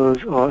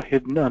 Those are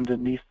hidden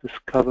underneath this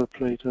cover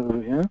plate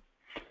over here.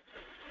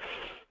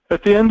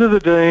 At the end of the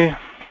day,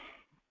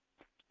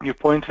 you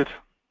point it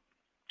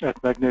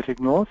at magnetic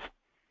north,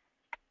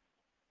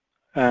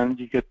 and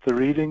you get the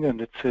reading,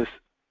 and it says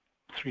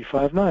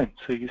 359.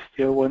 So you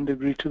steer 1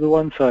 degree to the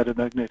one side of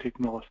magnetic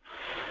north.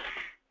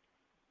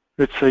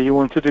 Let's say you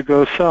wanted to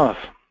go south.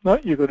 No,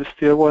 you've got to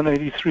steer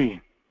 183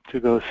 to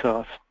go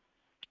south.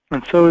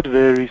 And so it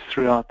varies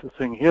throughout the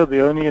thing. Here,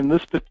 the only in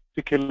this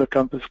particular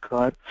compass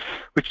card,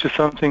 which is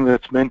something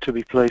that's meant to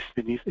be placed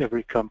beneath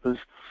every compass,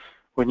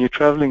 when you're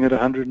traveling at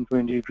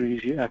 120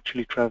 degrees, you're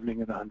actually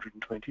traveling at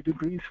 120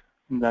 degrees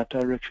in that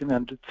direction,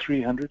 and at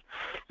 300.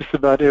 Just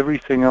about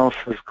everything else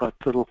has got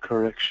little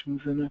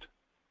corrections in it.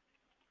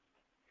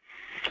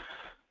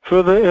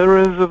 Further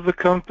errors of the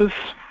compass.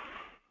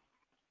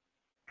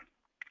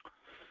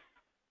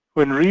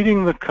 When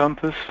reading the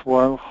compass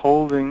while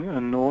holding a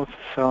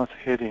north-south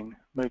heading,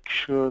 make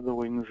sure the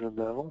wings are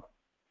level.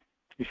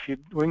 If your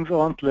wings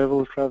aren't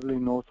level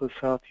traveling north or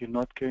south, you're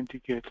not going to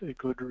get a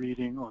good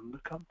reading on the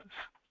compass.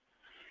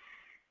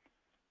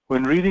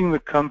 When reading the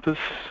compass,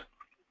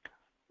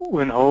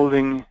 when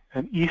holding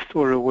an east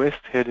or a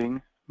west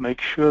heading,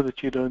 make sure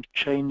that you don't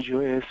change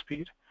your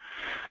airspeed.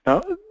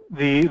 Now,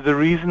 the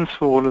reasons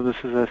for all of this,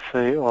 as I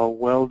say, are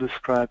well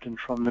described and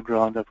from the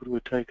ground up. It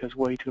would take us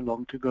way too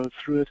long to go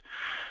through it.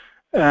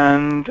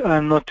 And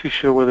I'm not too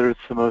sure whether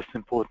it's the most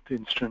important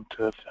instrument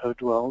to have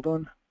dwelled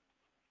on.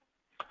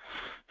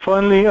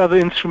 Finally, other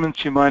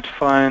instruments you might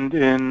find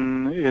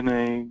in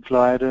a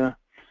glider.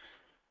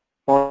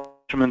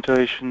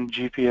 Instrumentation,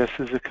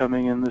 GPSs are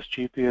coming in. This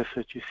GPS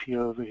that you see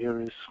over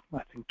here is,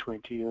 I think,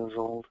 20 years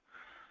old.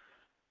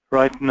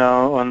 Right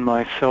now on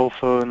my cell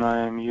phone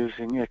I am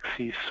using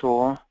XC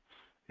SAW.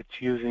 It's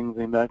using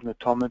the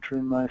magnetometer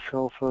in my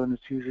cell phone.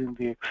 It's using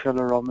the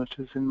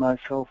accelerometers in my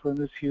cell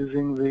phone. It's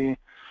using the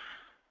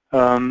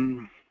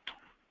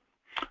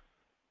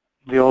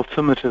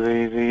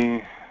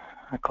altimeter,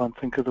 I can't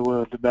think of the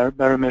word, the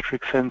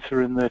barometric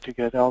sensor in there to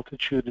get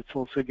altitude. It's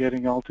also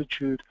getting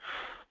altitude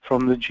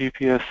from the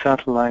GPS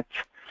satellites.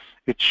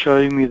 It's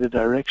showing me the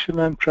direction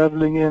I'm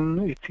traveling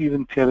in. It's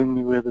even telling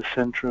me where the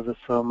center of a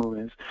thermal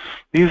is.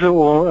 These are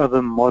all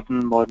other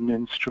modern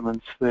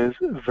instruments. There's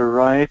a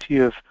variety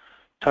of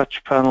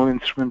touch panel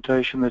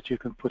instrumentation that you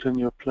can put in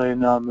your plane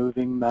now,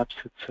 moving maps,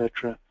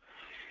 etc.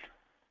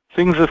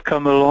 Things have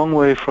come a long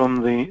way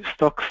from the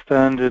stock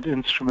standard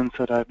instruments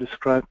that I've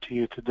described to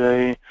you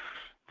today.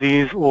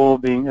 these all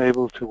being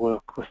able to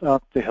work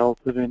without the help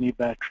of any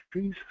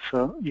batteries,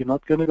 so you're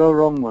not going to go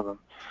wrong with them.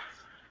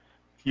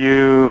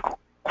 You're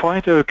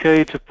quite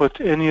okay to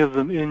put any of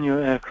them in your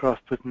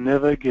aircraft, but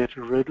never get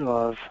rid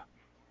of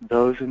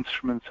those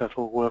instruments that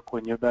will work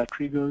when your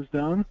battery goes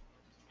down,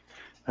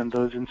 and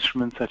those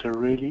instruments that are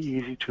really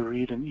easy to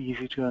read and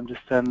easy to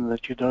understand, and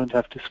that you don't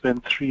have to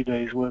spend 3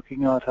 days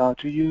working out how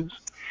to use.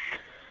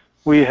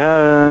 We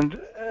had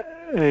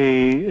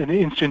an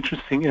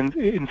interesting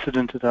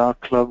incident at our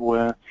club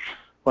where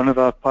one of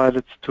our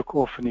pilots took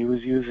off and he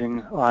was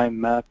using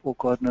iMap, or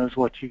God knows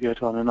what you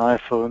get on an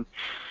iPhone,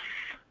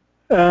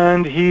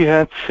 and he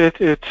had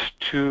set it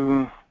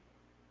to,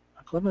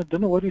 I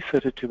don't know what he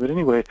set it to, but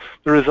anyway,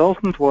 the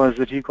resultant was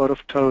that he got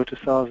off tow at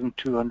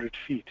 1,200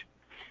 feet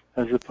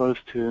as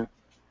opposed to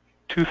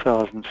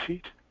 2,000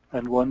 feet,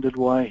 and wondered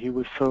why he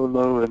was so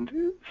low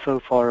and so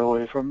far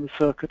away from the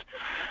circuit.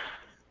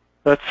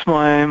 That's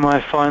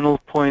my final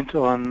point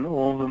on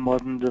all the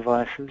modern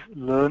devices.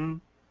 Learn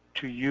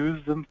to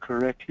use them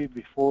correctly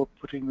before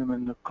putting them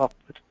in the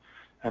cockpit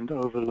and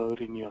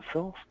overloading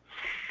yourself.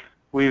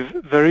 We've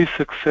very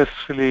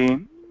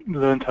successfully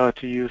learned how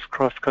to use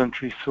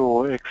cross-country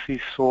soar,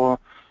 XC soar,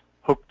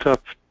 hooked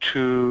up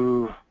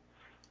to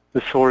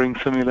the soaring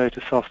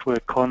simulator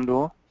software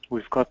Condor.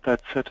 We've got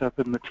that set up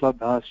in the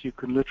clubhouse. You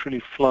can literally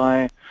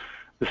fly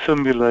the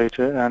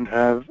simulator and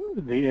have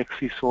the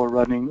XC soar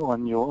running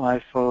on your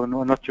iPhone,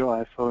 or not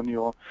your iPhone,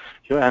 your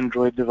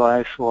Android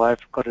device, or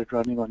I've got it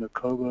running on a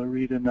Kobo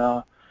reader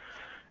now,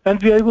 and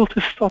be able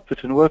to stop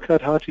it and work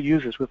out how to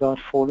use it without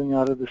falling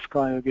out of the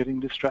sky or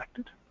getting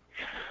distracted.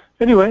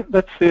 Anyway,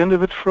 that's the end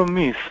of it from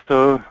me.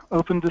 So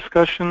open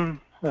discussion.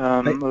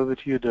 Over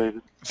to you,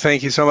 David.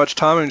 Thank you so much,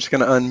 Tom. I'm just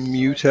going to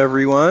unmute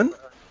everyone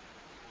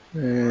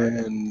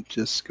and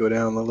just go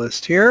down the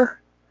list here.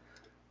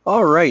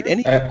 All right.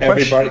 Any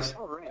questions?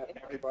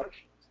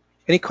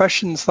 Any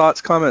questions, thoughts,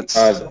 comments?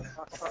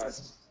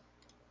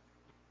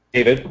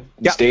 David,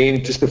 yeah.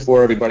 Staying just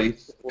before everybody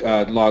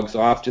logs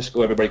off, just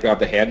go everybody grab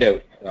the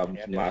handout from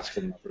last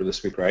one for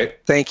this week, right?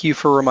 Thank you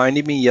for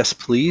reminding me. Yes,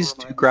 please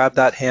do grab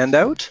that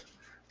handout.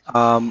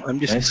 I'm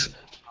just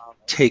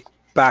take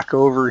back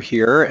over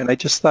here, and I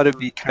just thought it'd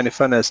be kind of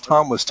fun. As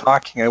Tom was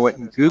talking, I went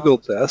and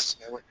Googled this,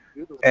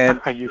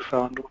 and you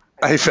found one.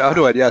 I found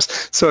one,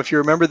 yes. So if you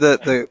remember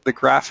the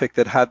graphic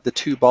that had the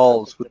two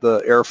balls with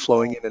the air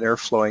flowing in and air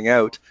flowing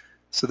out,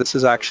 so this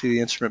is actually the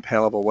instrument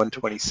panel level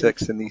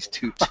 126, and these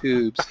two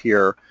tubes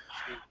here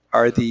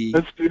are the...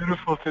 That's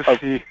beautiful to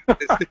see.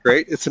 Isn't it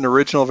great? It's an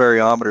original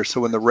variometer, so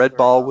when the red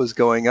ball was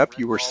going up,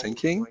 you were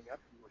sinking,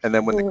 and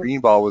then when the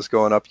green ball was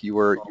going up, you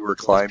were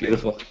climbing.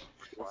 Beautiful.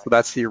 So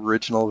that's the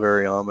original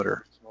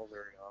variometer.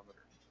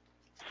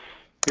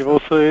 You've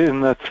also,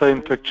 in that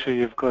same picture,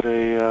 you've got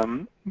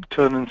a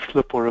turn and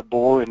slip or a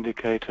ball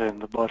indicator in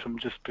the bottom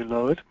just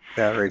below it.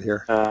 Yeah, right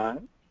here.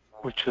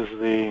 Which is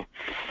the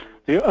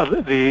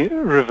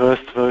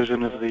reversed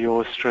version of the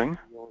yaw string.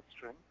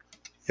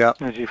 Yeah.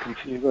 As you can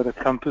see, you've got a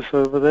compass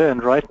over there,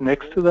 and right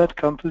next to that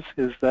compass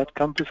is that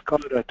compass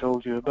card I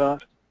told you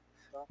about.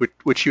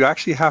 Which you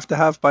actually have to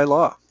have by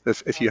law.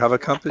 If you have a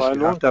compass,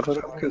 you have to have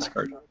a compass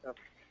card.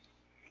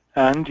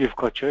 And you've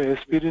got your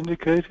airspeed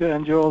indicator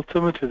and your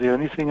altimeter. The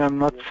only thing I'm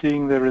not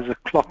seeing there is a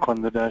clock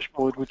on the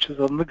dashboard, which is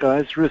on the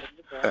guy's wrist.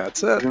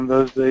 That's it. In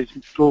those days,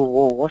 you still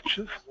wore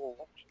watches.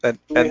 And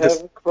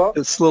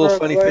this little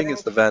funny thing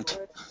is the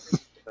vent.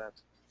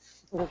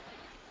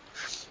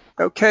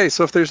 Okay,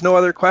 so if there's no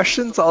other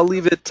questions, I'll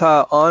leave it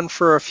on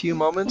for a few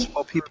moments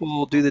while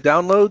people do the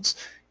downloads.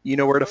 You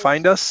know where to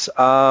find us.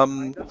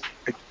 I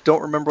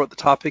don't remember what the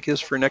topic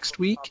is for next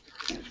week,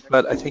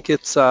 but I think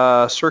it's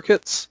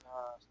circuits.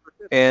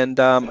 And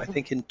I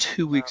think in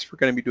 2 weeks we're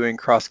going to be doing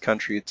cross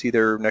country. It's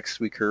either next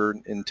week or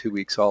in 2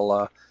 weeks.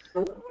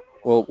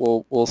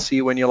 We'll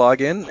see when you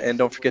log in, and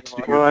don't forget to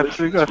do your. Well,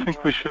 I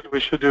think we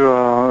should do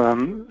our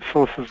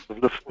sources of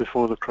lift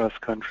before the cross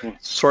country.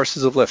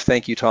 Sources of lift.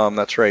 Thank you, Tom.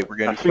 That's right. We're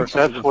going to. I think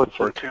that's what's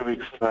in 2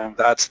 weeks' time.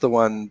 That's the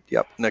one.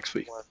 Yep, next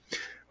week.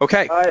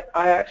 Okay.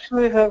 I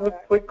actually have a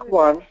quick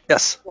one.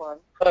 Yes.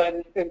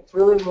 And it's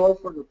really more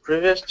for the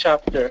previous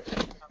chapter.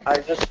 I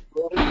just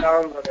wrote it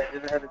down, but I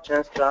didn't have a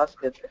chance to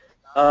ask it.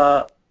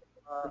 The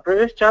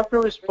previous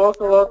chapter we spoke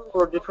a lot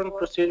for different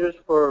procedures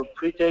for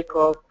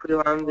pre-takeoff,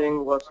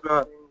 pre-landing, what's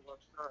not.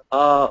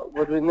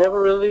 But we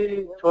never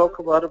really talk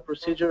about a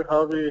procedure.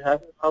 How do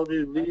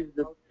you leave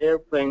the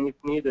airplane if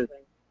needed?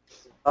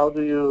 How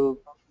do you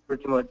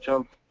pretty much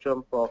jump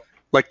off?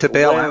 Like to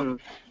bail out.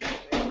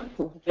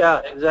 Yeah,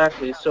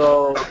 exactly.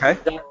 So okay.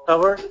 Is that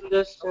covered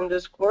in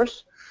this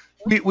course?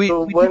 We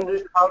don't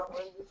normally.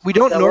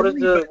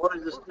 What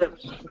is the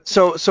steps?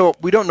 So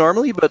we don't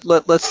normally, but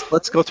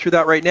let's go through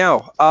that right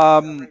now.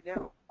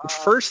 The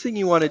first thing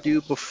you want to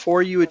do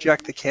before you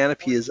eject the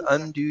canopy is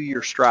undo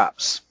your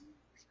straps,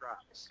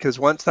 because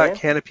once that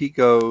canopy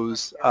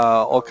goes,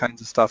 all kinds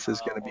of stuff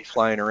is going to be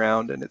flying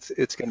around, and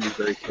it's going to be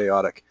very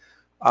chaotic.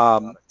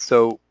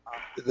 So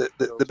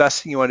the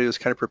best thing you want to do is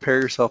kind of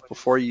prepare yourself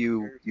before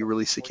you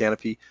release the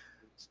canopy.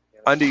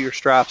 undo your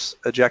straps,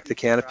 eject the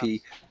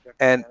canopy,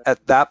 and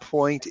at that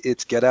point,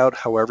 it's get out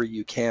however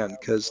you can,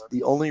 because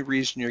the only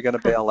reason you're going to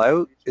bail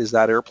out is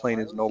that airplane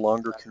is no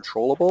longer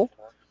controllable.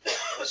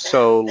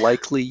 So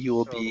likely you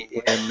will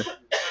be in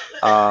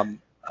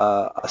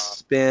a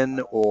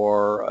spin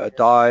or a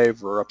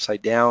dive or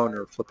upside down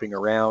or flipping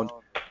around.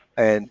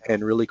 And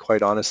really,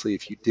 quite honestly,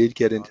 if you did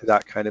get into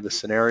that kind of a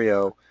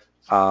scenario,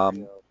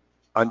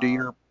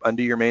 undo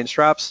your main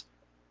straps,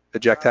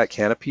 eject that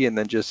canopy, and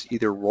then just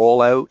either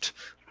roll out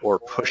or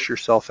push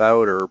yourself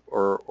out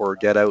or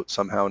get out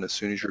somehow. And as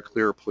soon as you're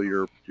clear, pull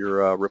your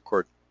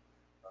ripcord.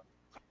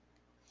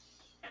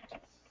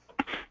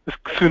 As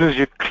soon as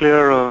you're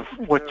clear of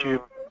what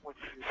you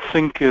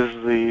think is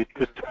the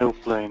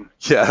tailplane.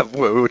 Yeah,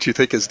 what you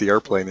think is the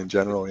airplane in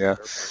general, yeah.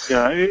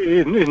 Yeah,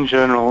 in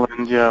general,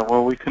 and yeah,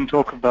 well, we can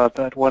talk about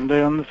that one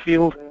day on the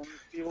field.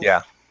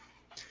 Yeah.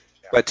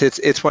 But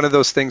it's one of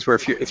those things where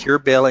if you're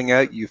bailing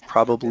out, you've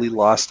probably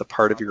lost a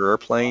part of your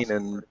airplane,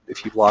 and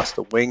if you've lost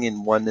a wing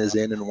and one is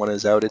in and one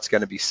is out, it's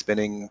going to be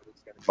spinning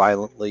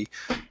violently.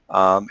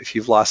 If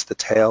you've lost the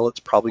tail,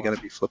 it's probably going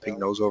to be flipping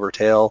nose over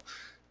tail.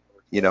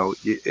 You know,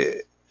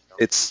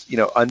 it's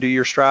undo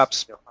your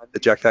straps,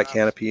 eject that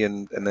canopy,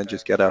 and then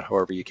just get out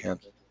however you can.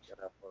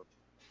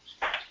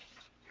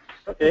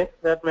 Okay,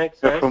 that makes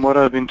sense. Yeah, from what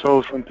I've been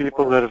told from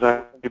people that have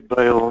actually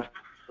bailed,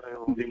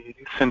 the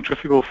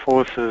centrifugal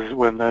forces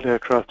when that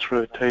aircraft's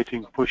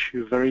rotating push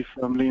you very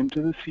firmly into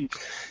the seat.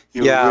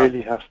 You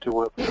really have to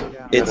work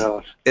to get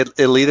out.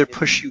 It'll either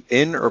push you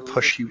in or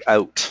push you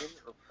out,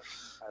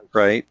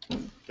 right?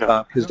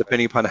 Because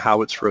depending upon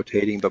how it's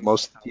rotating, but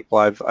most of the people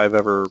I've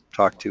ever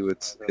talked to,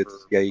 it's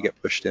you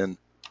get pushed in.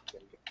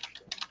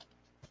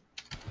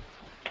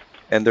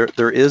 And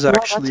there is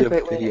actually a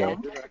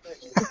video.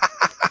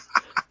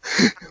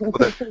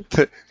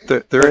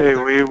 Hey,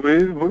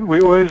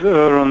 we always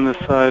err on the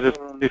side of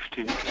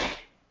 50.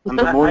 And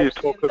the more you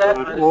talk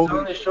about all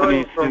the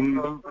funny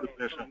things, the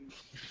better.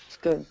 It's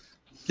good.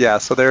 Yeah,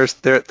 so there's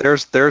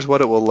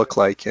what it will look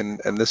like, and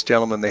this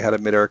gentleman, they had a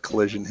mid-air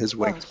collision. His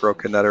wing's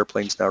broken. That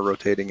airplane's now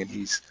rotating, and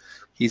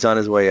he's on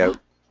his way out.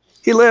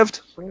 He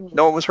lived.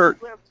 No one was hurt.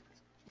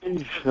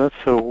 That's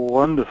a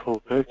wonderful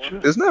picture.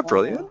 Isn't that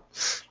brilliant?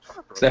 Is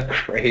that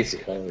crazy?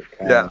 Holy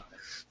cow. Yeah.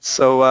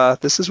 So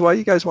this is why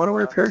you guys want to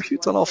wear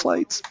parachutes on all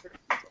flights.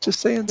 Just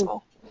saying.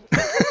 All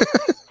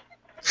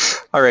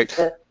right.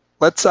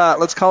 Let's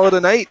call it a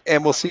night,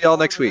 and we'll see y'all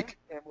next week.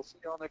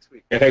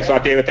 Yeah, thanks a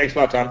lot, David. Thanks a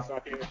lot, Tom.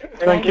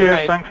 Thank you.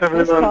 Thanks,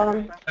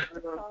 everyone.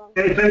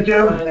 Okay, thank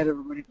you. Good night,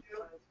 everybody.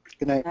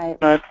 Good night. Night.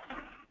 Night.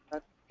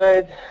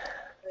 Night.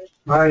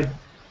 Bye.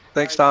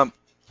 Thanks, Tom.